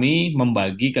umum kami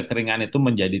membagi kekeringan itu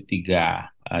menjadi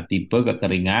 3 tipe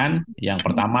kekeringan. Yang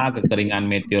pertama kekeringan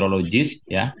meteorologis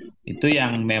ya, itu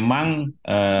yang memang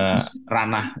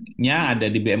ranahnya ada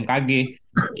di BMKG.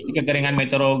 Jadi kekeringan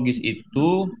meteorologis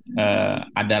itu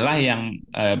adalah yang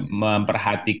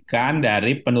memperhatikan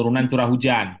dari penurunan curah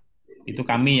hujan. Itu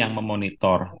kami yang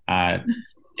memonitor.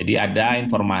 Jadi ada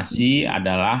informasi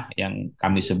adalah yang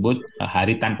kami sebut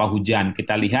hari tanpa hujan.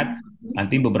 Kita lihat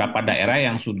nanti beberapa daerah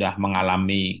yang sudah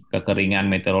mengalami kekeringan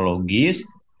meteorologis,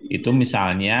 itu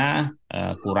misalnya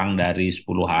kurang dari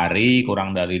 10 hari,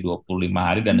 kurang dari 25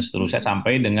 hari, dan seterusnya,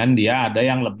 sampai dengan dia ada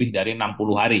yang lebih dari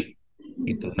 60 hari.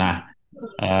 Gitu. Nah,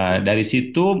 dari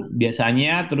situ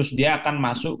biasanya terus dia akan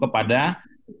masuk kepada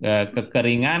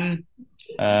kekeringan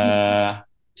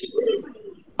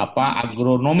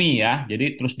agronomi ya.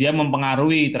 Jadi terus dia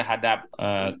mempengaruhi terhadap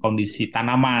kondisi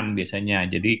tanaman biasanya.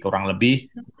 Jadi kurang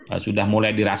lebih sudah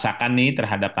mulai dirasakan nih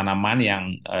terhadap tanaman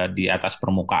yang di atas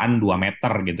permukaan 2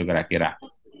 meter gitu kira-kira.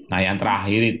 Nah, yang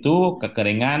terakhir itu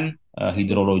kekeringan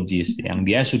hidrologis yang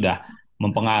dia sudah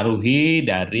mempengaruhi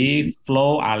dari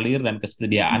flow, alir, dan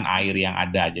kesediaan air yang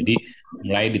ada. Jadi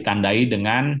mulai ditandai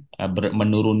dengan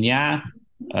menurunnya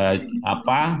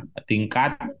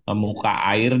tingkat muka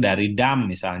air dari dam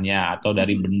misalnya, atau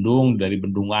dari bendung, dari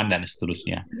bendungan dan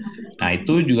seterusnya. Nah,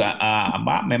 itu juga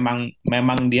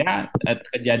memang dia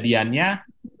kejadiannya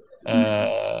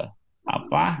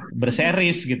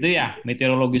berseris gitu ya,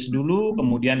 meteorologis dulu,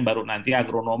 kemudian baru nanti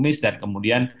agronomis, dan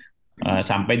kemudian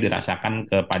sampai dirasakan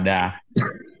kepada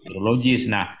hidrologis.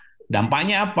 Nah,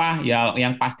 dampaknya apa? Ya,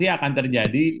 yang pasti akan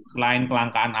terjadi selain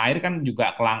kelangkaan air kan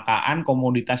juga kelangkaan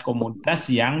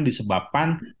komoditas-komoditas yang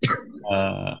disebabkan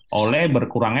oleh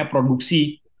berkurangnya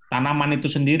produksi tanaman itu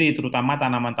sendiri, terutama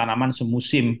tanaman-tanaman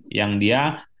semusim yang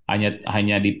dia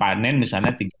hanya dipanen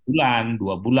misalnya 3 bulan,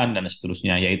 2 bulan, dan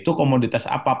seterusnya. Yaitu komoditas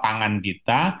apa? Pangan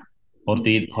kita,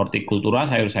 hortikultura,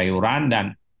 sayur-sayuran,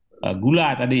 dan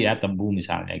gula tadi ya, tebu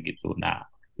misalnya gitu. Nah,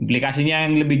 implikasinya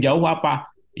yang lebih jauh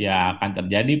apa? Ya akan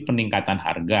terjadi peningkatan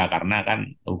harga, karena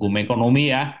kan hukum ekonomi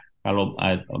ya, kalau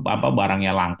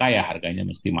barangnya langka ya harganya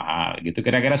mesti mahal gitu,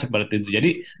 kira-kira seperti itu.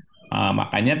 Jadi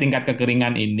makanya tingkat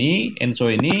kekeringan ini, ENSO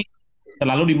ini,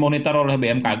 selalu dimonitor oleh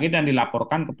BMKG dan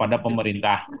dilaporkan kepada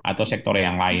pemerintah atau sektor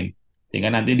yang lain, sehingga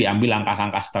nanti diambil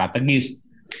langkah-langkah strategis.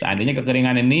 Seandainya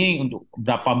kekeringan ini untuk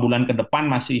beberapa bulan ke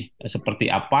depan masih seperti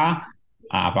apa,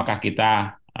 apakah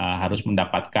kita harus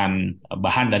mendapatkan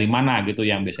bahan dari mana gitu,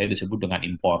 yang biasanya disebut dengan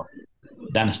impor,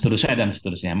 dan seterusnya dan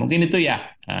seterusnya. Mungkin itu ya.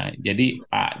 Jadi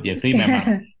Pak Jeffrey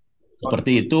memang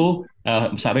seperti itu.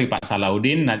 Sorry Pak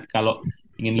Salahuddin, kalau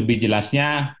ingin lebih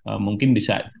jelasnya mungkin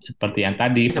bisa seperti yang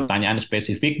tadi, pertanyaan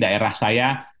spesifik daerah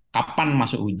saya kapan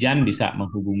masuk hujan, bisa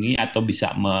menghubungi atau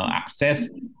bisa mengakses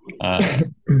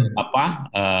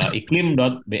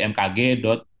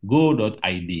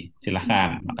iklim.bmkg.go.id.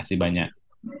 Silahkan, makasih banyak.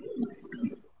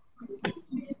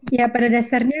 Ya, pada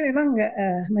dasarnya memang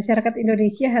masyarakat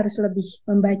Indonesia harus lebih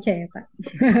membaca ya, Pak.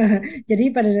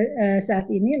 Jadi pada saat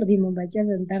ini lebih membaca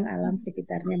tentang alam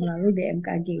sekitarnya melalui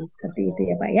BMKG seperti itu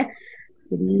ya, Pak ya.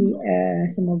 Jadi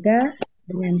semoga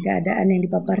dengan keadaan yang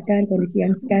dipaparkan, kondisi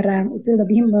yang sekarang itu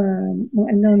lebih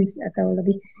mengannounce atau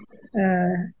lebih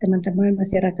teman-teman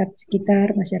masyarakat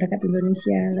sekitar, masyarakat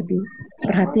Indonesia lebih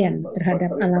perhatian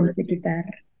terhadap alam sekitar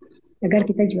agar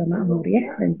kita juga makmur ya,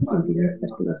 dan intinya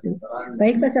seperti itu.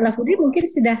 Baik Pak Salahuddin, mungkin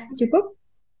sudah cukup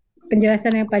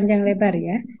penjelasan yang panjang lebar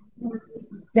ya.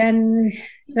 Dan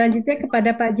selanjutnya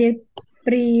kepada Pak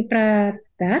Jepri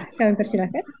Prata, kami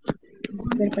persilahkan.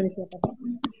 Daripada siapa Pak?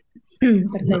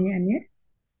 Pertanyaannya.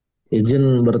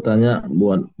 Izin bertanya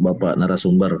buat Bapak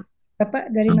narasumber. Bapak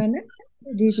dari mana?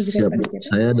 Ditujukan pada siapa?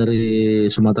 Saya dari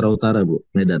Sumatera Utara, Bu,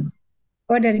 Medan.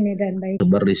 Oh, dari Medan, baik.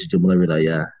 Sebar di sejumlah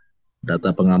wilayah.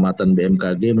 Data pengamatan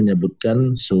BMKG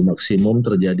menyebutkan suhu maksimum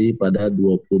terjadi pada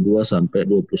 22 sampai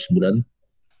 29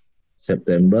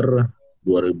 September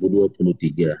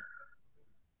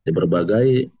 2023 di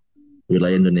berbagai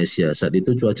wilayah Indonesia. Saat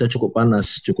itu cuaca cukup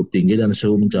panas, cukup tinggi dan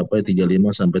suhu mencapai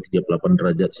 35 sampai 38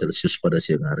 derajat Celcius pada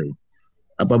siang hari.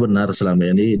 Apa benar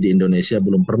selama ini di Indonesia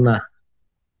belum pernah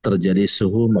terjadi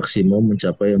suhu maksimum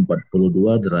mencapai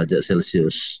 42 derajat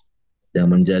Celcius? Yang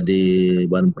menjadi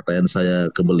bahan pertanyaan saya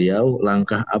ke beliau,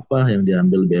 langkah apa yang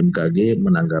diambil BMKG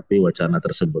menanggapi wacana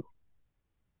tersebut?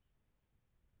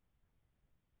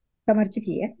 Pak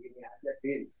Marzuki ya.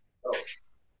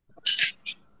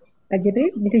 Pak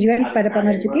Jepri, ditujukan kepada Pak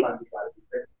Marzuki.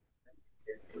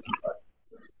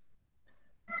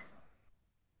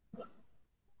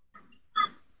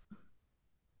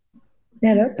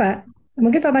 Halo Pak,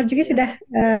 mungkin Pak Marzuki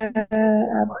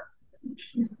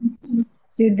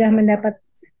sudah mendapat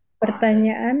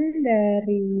pertanyaan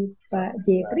dari Pak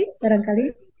Jepri barangkali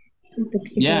untuk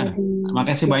Ya,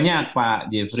 makasih banyak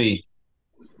Pak Jeffrey.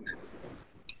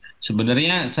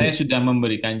 Sebenarnya saya sudah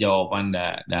memberikan jawaban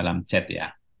dalam chat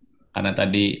ya, karena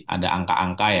tadi ada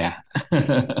angka-angka ya.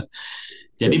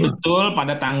 Jadi betul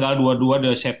pada tanggal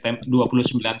 22 September,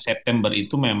 29 September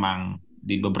itu memang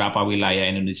di beberapa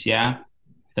wilayah Indonesia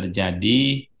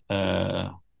terjadi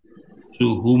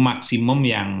suhu maksimum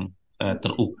yang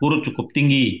terukur cukup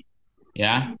tinggi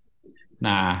ya.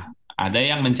 Nah, ada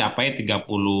yang mencapai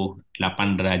 38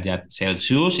 derajat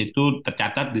Celcius itu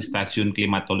tercatat di Stasiun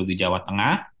Klimatologi Jawa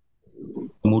Tengah.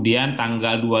 Kemudian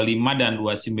tanggal 25 dan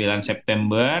 29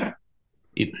 September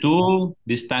itu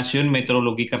di Stasiun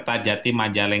Meteorologi Kertajati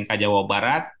Majalengka Jawa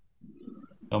Barat.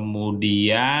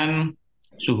 Kemudian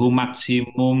suhu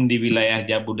maksimum di wilayah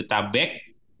Jabodetabek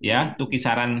ya itu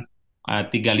kisaran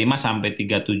 35 sampai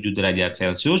 37 derajat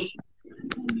Celcius.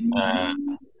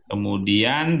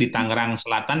 Kemudian di Tangerang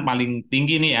Selatan paling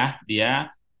tinggi nih ya, dia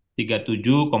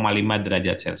 37,5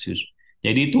 derajat Celcius.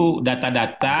 Jadi itu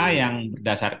data-data yang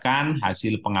berdasarkan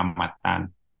hasil pengamatan.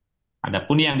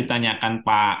 Adapun yang ditanyakan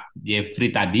Pak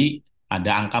Jeffrey tadi,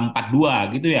 ada angka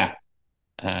 42 gitu ya.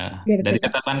 Dari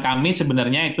catatan kami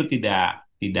sebenarnya itu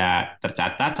tidak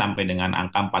tercatat sampai dengan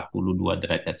angka 42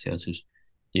 derajat Celcius.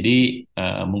 Jadi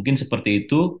mungkin seperti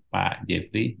itu Pak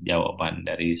Jeffrey jawaban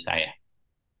dari saya.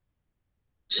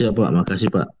 Siap Pak,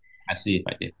 makasih Pak. Terima kasih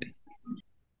Pak Jeffrey.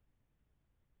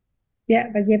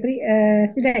 Ya Pak Jeffrey,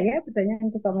 sudah ya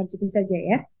pertanyaan untuk Pak Marzuki saja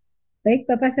ya.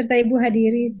 Baik Bapak serta Ibu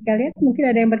hadiri sekalian,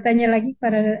 mungkin ada yang bertanya lagi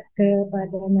kepada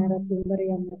narasumber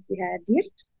yang masih hadir.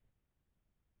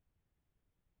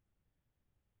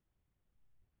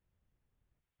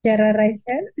 Secara raise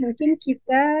hand, mungkin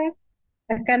kita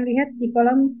akan lihat di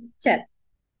kolom chat.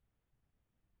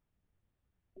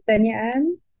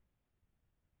 Pertanyaan.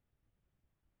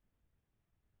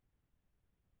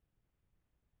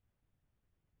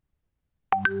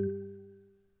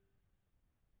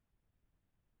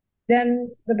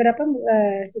 Dan beberapa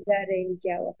sudah ada yang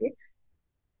dijawab ya.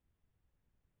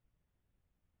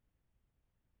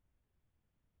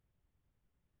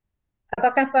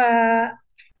 Apakah Pak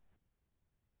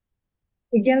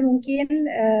Ijal mungkin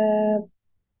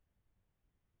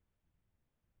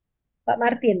Pak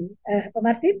Martin. Pak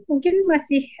Martin mungkin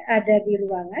masih ada di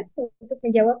ruangan untuk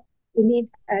menjawab. Ini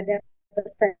ada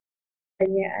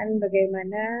pertanyaan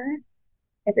bagaimana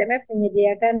SMF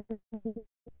menyediakan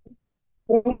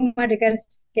rumah dengan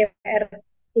skema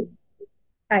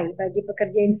RTI bagi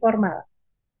pekerja informal.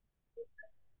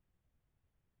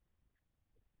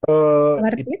 Pak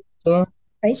Martin? Itu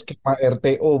skema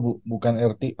RTO Bu, bukan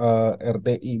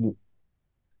RTI Bu.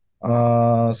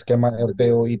 Skema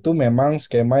RTO itu memang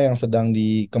skema yang sedang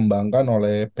dikembangkan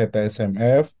oleh PT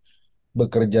SMF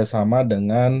bekerja sama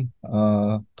dengan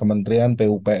Kementerian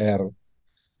PUPR.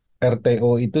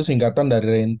 RTO itu singkatan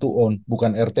dari rent to own,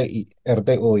 bukan RTI.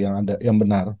 RTO yang ada, yang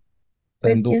benar.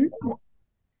 Rent to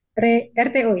Region,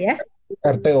 RTO ya?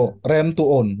 RTO, rent to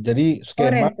own. Jadi Oh,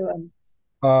 skema rent to own.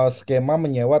 skema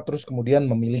menyewa terus kemudian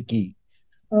memiliki,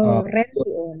 Oh, uh, rent to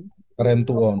own. rent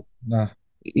to own. Nah,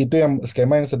 itu yang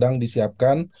skema yang sedang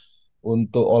disiapkan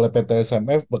untuk oleh PT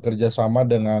SMF bekerja sama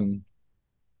dengan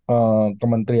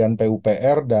Kementerian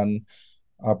PUPR dan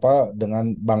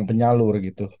dengan bank penyalur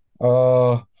gitu.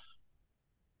 Eh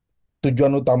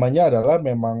Tujuan utamanya adalah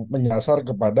memang menyasar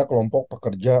kepada kelompok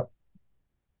pekerja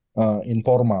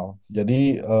informal.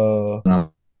 Jadi Nah,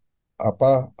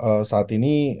 saat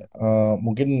ini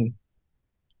mungkin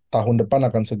tahun depan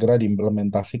akan segera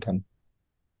diimplementasikan.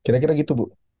 Kira-kira gitu, Bu.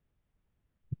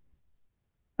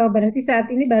 Oh, berarti saat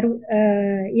ini baru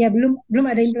ya belum belum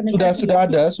ada Sudah implementasi sudah ya?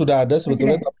 ada Oh, sudah.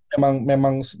 sebetulnya, tapi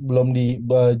memang belum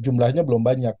jumlahnya belum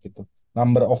banyak gitu.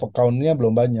 Number of account-nya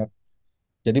belum banyak.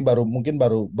 Jadi mungkin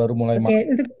baru baru mulai Oke,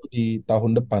 masuk untuk di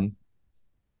tahun depan.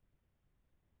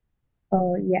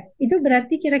 oh ya, itu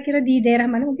berarti kira-kira di daerah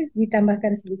mana mungkin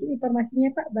ditambahkan sedikit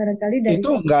informasinya Pak, barangkali dari Itu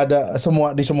nggak ada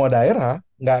di semua daerah,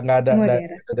 nggak ada semua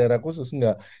daerah. daerah khusus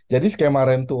nggak. Jadi skema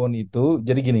rent to own itu,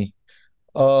 jadi gini,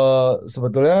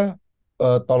 sebetulnya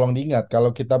tolong diingat kalau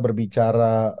kita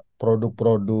berbicara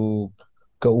produk-produk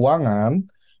keuangan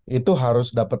itu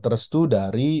harus dapat restu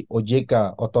dari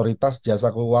OJK, Otoritas Jasa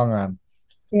Keuangan.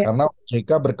 Ya, Karena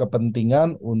OJK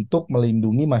berkepentingan untuk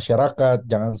melindungi masyarakat,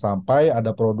 jangan sampai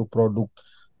ada produk-produk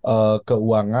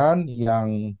keuangan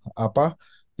yang apa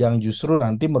yang justru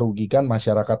nanti merugikan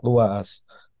masyarakat luas,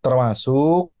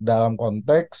 termasuk dalam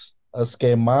konteks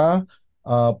skema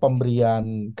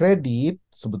pemberian kredit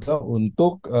sebetulnya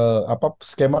untuk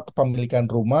skema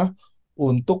kepemilikan rumah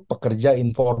untuk pekerja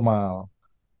informal.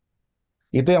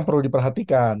 Itu yang perlu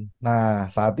diperhatikan.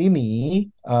 Nah, saat ini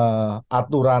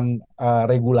aturan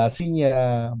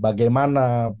regulasinya,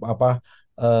 bagaimana apa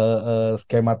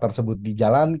skema tersebut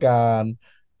dijalankan,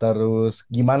 terus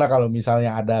gimana kalau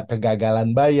misalnya ada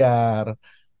kegagalan bayar,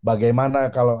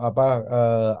 bagaimana kalau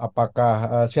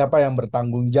apakah siapa yang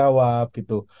bertanggung jawab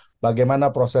gitu, bagaimana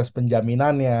proses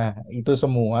penjaminannya, itu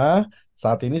semua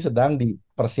saat ini sedang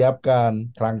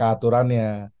dipersiapkan kerangka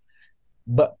aturannya.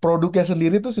 Produknya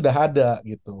sendiri itu sudah ada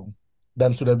gitu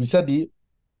dan sudah bisa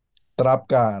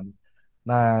diterapkan.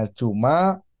 Nah,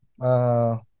 cuma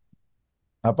eh,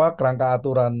 kerangka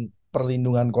aturan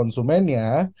perlindungan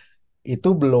konsumennya itu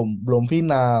belum belum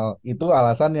final. Itu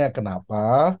alasannya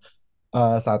kenapa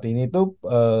saat ini tuh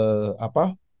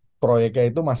proyeknya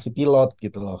itu masih pilot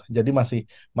gitu loh. Jadi masih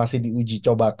masih diuji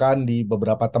cobakan di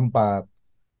beberapa tempat.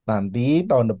 Nanti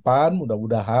tahun depan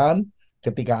mudah-mudahan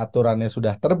ketika aturannya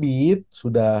sudah terbit,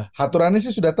 aturannya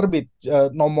sih sudah terbit,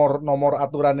 nomor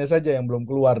aturannya saja yang belum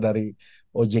keluar dari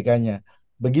OJK-nya.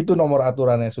 Begitu nomor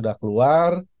aturannya sudah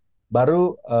keluar,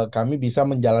 baru kami bisa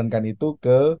menjalankan itu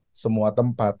ke semua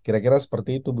tempat. Kira-kira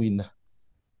seperti itu, Bu Indah.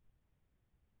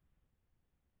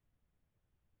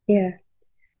 ya.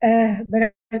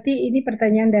 Berarti ini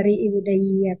pertanyaan dari Ibu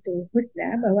Dayatul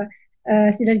Husna bahwa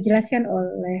sudah dijelaskan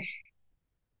oleh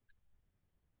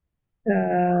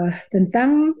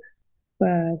tentang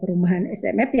perumahan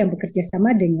SMF yang bekerja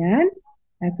sama dengan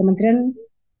Kementerian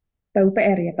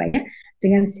PUPR ya Pak ya,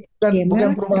 dengan Bukan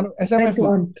skema perumahan rent SMF, to Bu.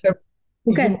 own.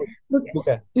 Bukan, Izin, Bu. bukan.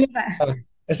 Bukan. Iya Pak. Ah,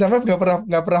 SMF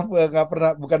nggak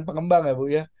pernah bukan pengembang ya, Bu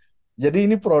ya. Jadi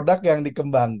ini produk yang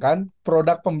dikembangkan,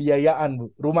 produk pembiayaan,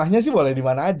 Bu. Rumahnya sih boleh di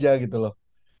mana aja gitu loh.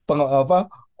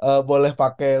 Boleh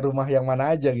pakai rumah yang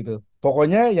mana aja gitu.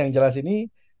 Pokoknya yang jelas ini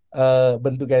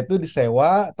bentuknya itu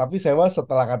disewa, tapi sewa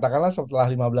setelah katakanlah setelah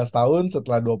 15 tahun,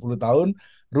 setelah 20 tahun,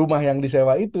 rumah yang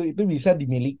disewa itu bisa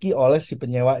dimiliki oleh si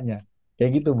penyewanya.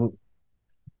 Kayak gitu, Bu.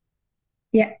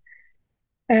 Ya,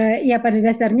 ya pada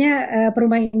dasarnya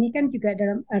perumahan ini kan juga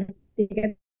dalam arti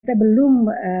kita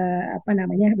belum apa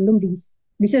namanya belum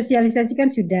disosialisasikan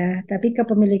sudah, tapi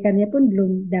kepemilikannya pun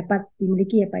belum dapat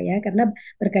dimiliki ya Pak ya, karena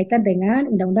berkaitan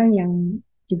dengan undang-undang yang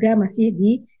juga masih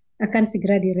akan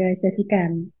segera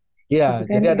direalisasikan, Iya, gitu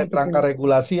kan? jadi ada Gitu. kerangka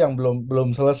regulasi yang belum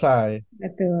belum selesai.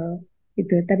 Betul,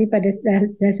 gitu. Tapi pada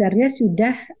dasarnya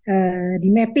sudah di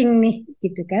mapping nih,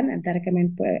 gitu kan, antara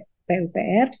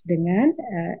PUPR dengan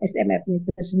SMF-nya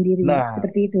itu sendiri, Nah,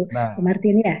 seperti itu, nah, Pak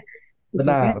Martin ya, gitu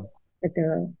kan. benar.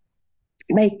 Betul.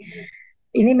 Baik,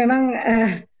 ini memang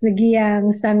segi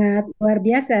yang sangat luar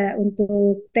biasa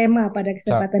untuk tema pada Sa-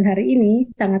 kesempatan hari ini,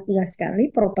 sangat luas sekali,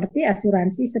 properti,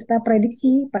 asuransi, serta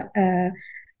prediksi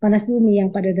panas bumi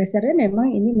yang pada dasarnya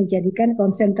memang ini menjadikan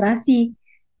konsentrasi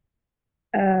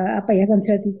apa ya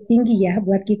konsentrasi tinggi ya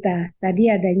buat kita. Tadi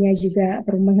adanya juga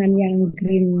perumahan yang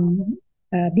green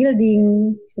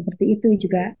building seperti itu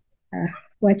juga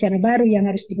wacana baru yang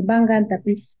harus dikembangkan,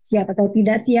 tapi siap atau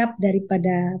tidak siap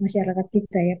daripada masyarakat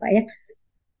kita ya Pak ya.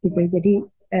 Gitu. Jadi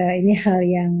ini hal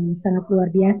yang sangat luar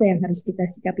biasa yang harus kita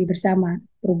sikapi bersama.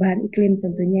 Perubahan iklim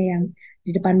tentunya yang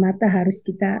di depan mata harus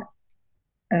kita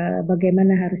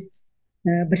bagaimana harus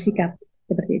bersikap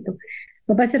seperti itu.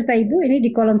 Bapak serta Ibu ini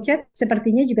di kolom chat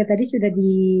sepertinya juga tadi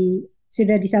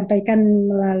sudah disampaikan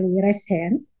melalui raise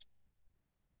hand.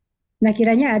 Nah,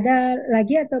 kiranya ada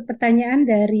lagi atau pertanyaan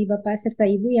dari Bapak serta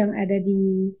Ibu yang ada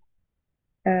di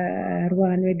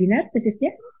ruangan webinar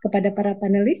khususnya kepada para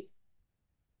panelis.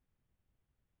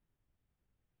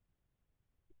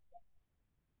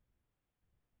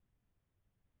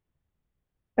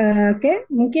 Oke,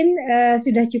 mungkin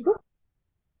sudah cukup.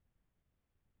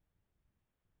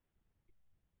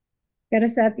 Karena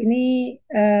saat ini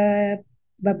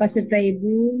Bapak serta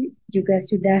Ibu juga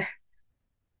sudah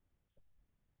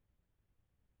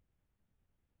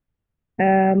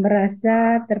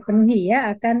merasa terpenuhi ya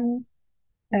akan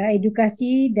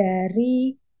edukasi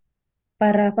dari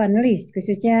para panelis,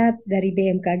 khususnya dari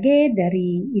BMKG,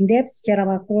 dari Indef secara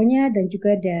makronya, dan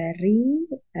juga dari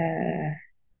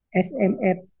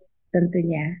SMF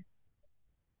tentunya.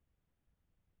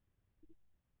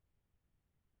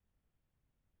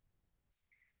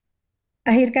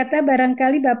 Akhir kata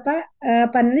barangkali Bapak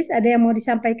panelis ada yang mau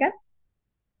disampaikan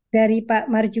dari Pak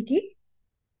Marjuki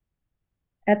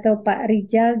atau Pak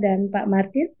Rijal dan Pak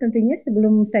Martin tentunya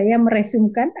sebelum saya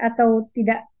meresumkan atau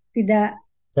tidak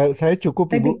Saya cukup,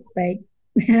 Ibu. baik.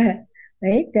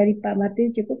 Baik, dari Pak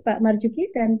Martin cukup, Pak Marjuki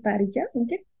dan Pak Rijal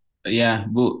mungkin. Ya,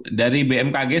 Bu, dari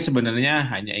BMKG sebenarnya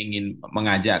hanya ingin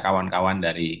mengajak kawan-kawan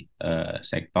dari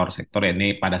sektor-sektor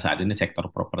ini pada saat ini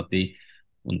sektor properti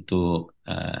untuk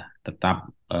tetap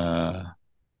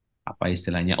apa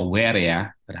istilahnya aware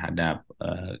ya terhadap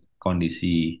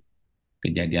kondisi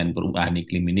kejadian perubahan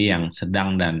iklim ini yang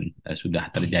sedang dan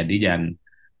sudah terjadi dan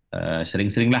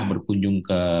sering-seringlah berkunjung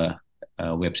ke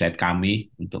website kami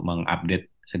untuk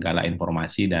mengupdate segala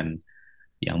informasi dan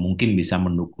yang mungkin bisa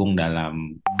mendukung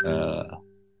dalam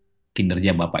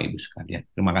kinerja Bapak Ibu sekalian.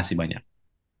 Terima kasih banyak.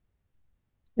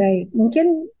 Baik,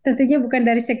 mungkin tentunya bukan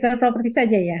dari sektor properti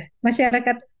saja ya,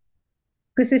 masyarakat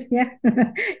khususnya,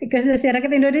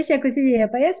 masyarakat Indonesia khususnya ya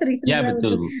Pak ya, sering-sering Ya,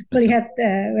 betul, untuk Bu. Betul. melihat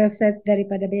website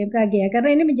daripada BMKG ya, karena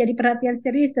ini menjadi perhatian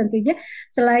serius tentunya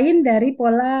selain dari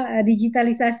pola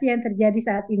digitalisasi yang terjadi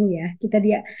saat ini ya, kita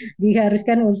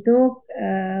diharuskan untuk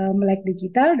melek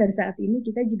digital dan saat ini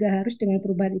kita juga harus dengan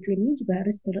perubahan iklim ini juga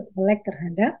harus melek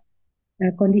terhadap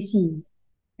kondisi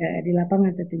di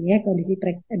lapangan tentunya kondisi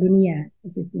dunia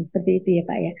khususnya seperti itu ya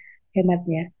Pak ya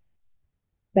hematnya.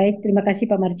 Baik, terima kasih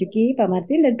Pak Marjuki, Pak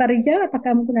Martin dan Pak Rizal.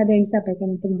 Apakah mungkin ada yang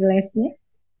disampaikan untuk jelasnya?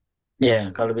 Ya,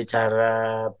 kalau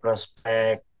bicara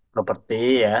prospek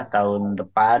properti ya tahun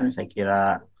depan saya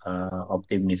kira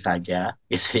optimis saja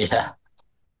gitu ya.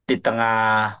 Di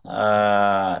tengah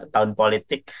tahun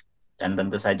politik dan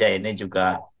tentu saja ini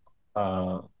juga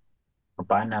eh,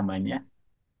 apa namanya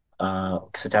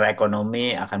secara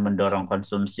ekonomi akan mendorong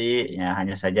konsumsi ya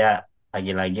hanya saja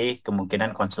lagi-lagi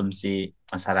kemungkinan konsumsi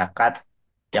masyarakat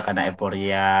ya karena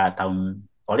euforia tahun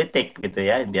politik gitu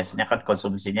ya biasanya kan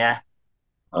konsumsinya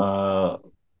eh,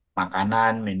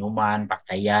 makanan, minuman,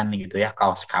 pakaian gitu ya,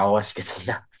 kaos-kaos gitu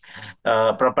ya.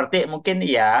 Properti mungkin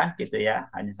iya gitu ya,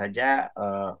 hanya saja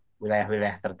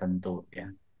wilayah-wilayah tertentu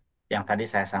ya. Yang tadi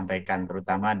saya sampaikan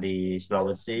terutama di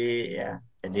Sulawesi ya.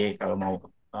 Jadi kalau mau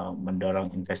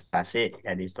mendorong investasi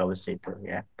ya di Sulawesi itu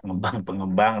ya,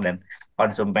 pengembang-pengembang dan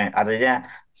konsumen artinya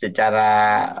secara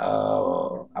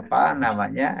apa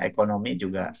namanya ekonomi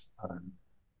juga eh,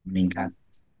 meningkat.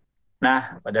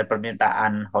 Nah, pada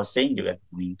permintaan housing juga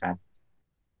meningkat.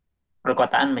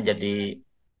 Perkotaan menjadi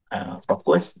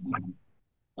fokus.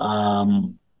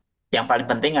 Um, yang paling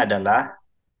penting adalah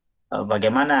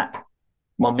bagaimana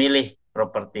memilih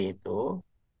properti itu.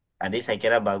 Tadi saya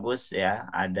kira bagus ya,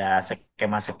 ada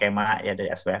skema-skema ya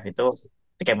dari SPF itu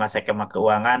skema-skema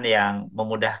keuangan yang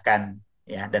memudahkan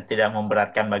ya dan tidak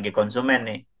memberatkan bagi konsumen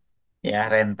nih. Ya,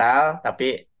 rental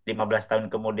tapi 15 tahun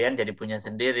kemudian jadi punya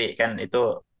sendiri kan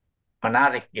itu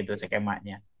menarik gitu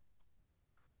skemanya.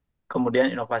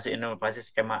 Kemudian inovasi-inovasi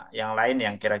skema yang lain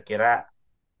yang kira-kira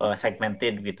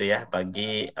segmented gitu ya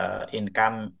bagi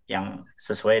income yang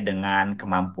sesuai dengan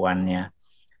kemampuannya.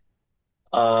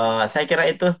 Saya kira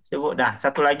itu, Ibu. Nah,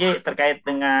 satu lagi terkait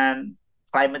dengan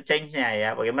climate change-nya ya,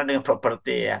 bagaimana dengan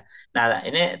properti ya. Nah,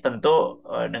 ini tentu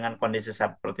dengan kondisi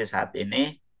seperti saat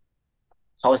ini,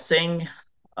 housing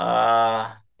eh,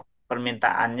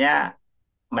 permintaannya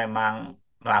memang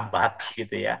melambat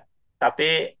gitu ya.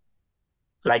 Tapi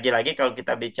lagi-lagi kalau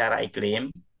kita bicara iklim,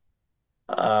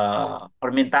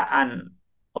 permintaan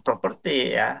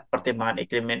properti ya, pertimbangan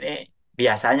iklim ini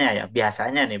biasanya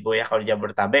nih Bu ya, kalau di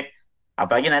Jabodetabek,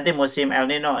 apalagi nanti musim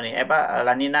El Nino nih,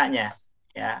 La Ninanya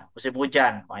ya, musim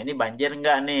hujan, wah ini banjir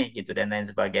enggak nih gitu dan lain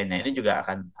sebagainya. Ini juga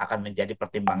akan menjadi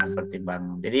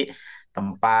pertimbangan-pertimbangan. Jadi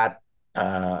tempat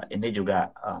ini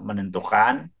juga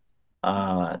menentukan,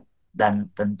 eh,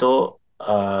 dan tentu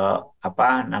eh, apa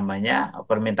namanya,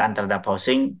 permintaan terhadap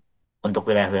housing untuk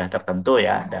wilayah-wilayah tertentu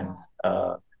ya, dan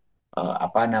eh,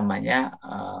 apa namanya,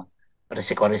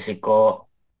 risiko-risiko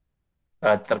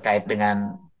terkait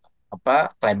dengan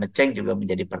climate change juga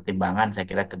menjadi pertimbangan saya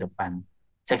kira ke depan.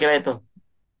 Saya kira itu.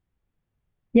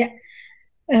 Ya,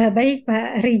 baik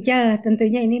Pak Rijal,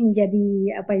 tentunya ini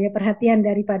menjadi apa ya perhatian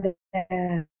daripada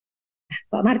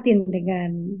Pak Martin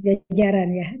dengan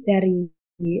jajaran ya dari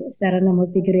sarana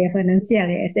multigria finansial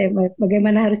ya SM,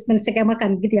 bagaimana harus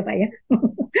menskemakan gitu ya Pak ya,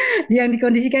 yang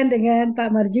dikondisikan dengan Pak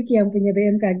Marjuki yang punya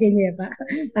BMKG-nya ya Pak,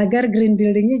 agar green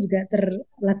building-nya juga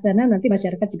terlaksana, nanti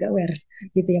masyarakat juga aware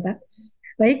gitu ya Pak.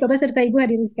 Baik, Bapak serta Ibu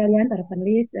hadirin sekalian, para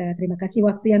panelis, terima kasih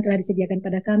waktu yang telah disediakan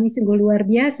pada kami. Sungguh luar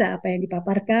biasa apa yang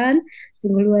dipaparkan,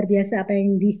 sungguh luar biasa apa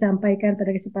yang disampaikan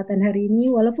pada kesempatan hari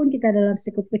ini. Walaupun kita dalam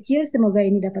skup kecil, semoga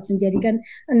ini dapat menjadikan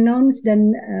announce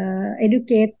dan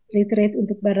educate, literate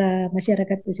untuk para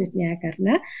masyarakat khususnya.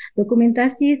 Karena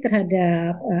dokumentasi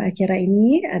terhadap acara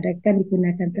ini akan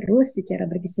digunakan terus secara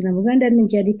berkesinambungan dan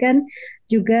menjadikan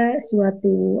juga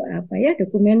suatu apa ya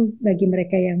dokumen bagi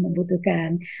mereka yang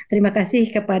membutuhkan. Terima kasih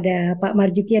kepada Pak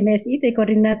Marjuki MSI,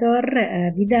 Koordinator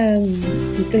Bidang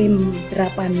Iklim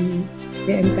Terapan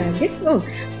BMKG. Oh,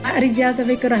 Pak Rijal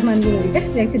Taufikur Rahman ya,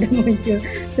 yang sudah muncul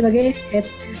sebagai Head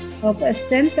of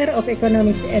Center of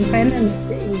Economics and Finance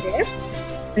INDF.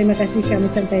 Terima kasih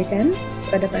kami sampaikan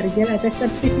kepada Pak Rijal atas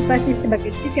partisipasi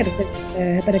sebagai speaker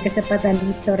pada kesempatan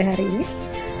sore hari ini.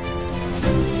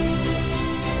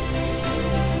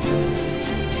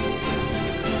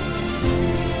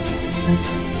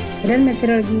 Dan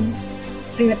Meteorologi,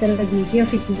 Klimatologi,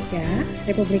 Geofisika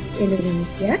Republik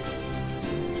Indonesia.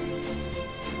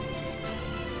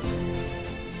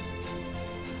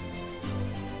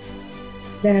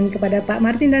 Dan kepada Pak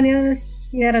Martin Daniel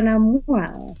Syarana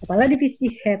Mual, Kepala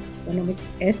Divisi Head Ekonomi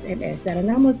SMS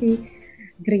Sarana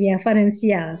Multigria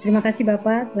Finansial. Terima kasih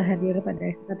Bapak telah hadir pada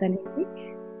kesempatan ini.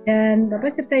 Dan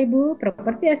Bapak serta Ibu,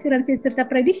 Properti Asuransi serta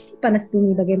Prediksi Panas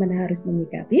Bumi Bagaimana Harus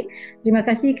Menyikapi. Terima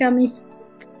kasih kami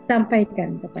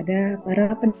sampaikan kepada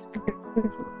para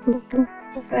pendukung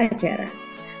acara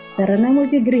Sarana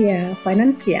Multigria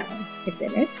Finansial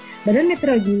SMS, Badan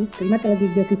Meteorologi,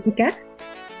 Klimatologi, Geofisika,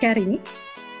 Cari,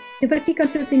 Seperti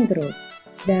Consulting Group,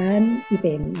 dan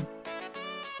IPM.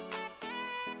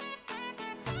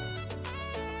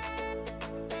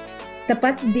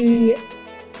 Tepat di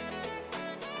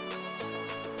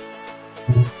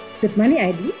Good Money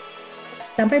ID.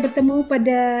 Sampai bertemu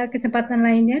pada kesempatan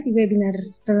lainnya di webinar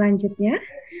selanjutnya,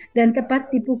 dan tepat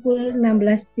di pukul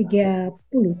 16.32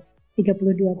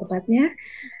 tepatnya,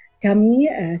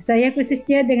 kami, saya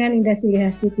khususnya dengan Indah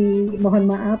Sulihasiti, mohon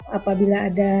maaf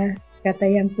apabila ada kata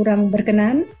yang kurang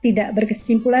berkenan, tidak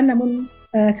berkesimpulan, namun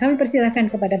kami persilahkan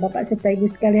kepada Bapak serta Ibu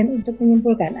sekalian untuk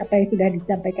menyimpulkan apa yang sudah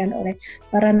disampaikan oleh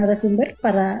para narasumber,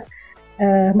 para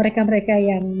mereka-mereka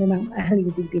yang memang ahli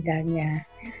di bidangnya.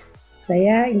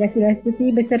 Saya Indah Sulastiti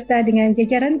beserta dengan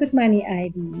jajaran Good Money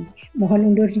ID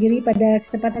mohon undur diri pada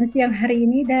kesempatan siang hari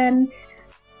ini, dan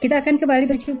kita akan kembali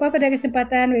berjumpa pada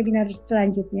kesempatan webinar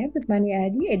selanjutnya Good Money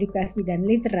ID, Edukasi dan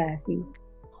Literasi.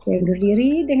 Saya undur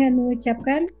diri dengan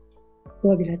mengucapkan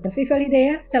wabillahi taufiq wal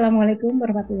hidayah. Assalamualaikum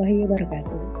warahmatullahi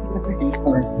wabarakatuh. Terima kasih.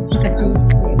 Terima kasih.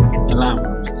 Salam.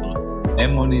 Saya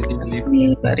mau izin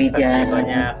Pak Rijal.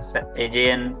 Banyak.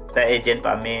 Saya izin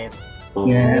pamit.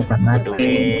 Ya, Pak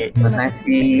Martin, terima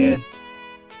kasih.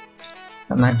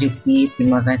 Pak Marjuki,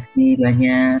 terima kasih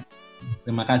banyak.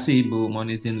 Terima kasih Ibu, mohon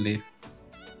izin live.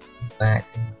 Pak,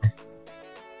 terima kasih.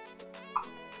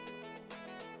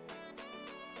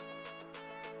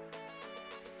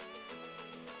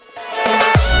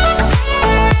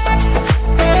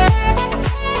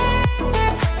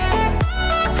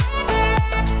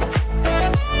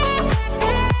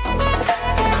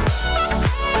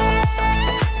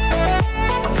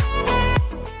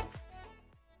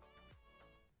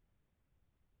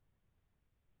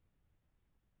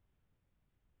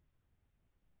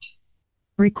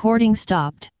 Recording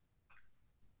stopped.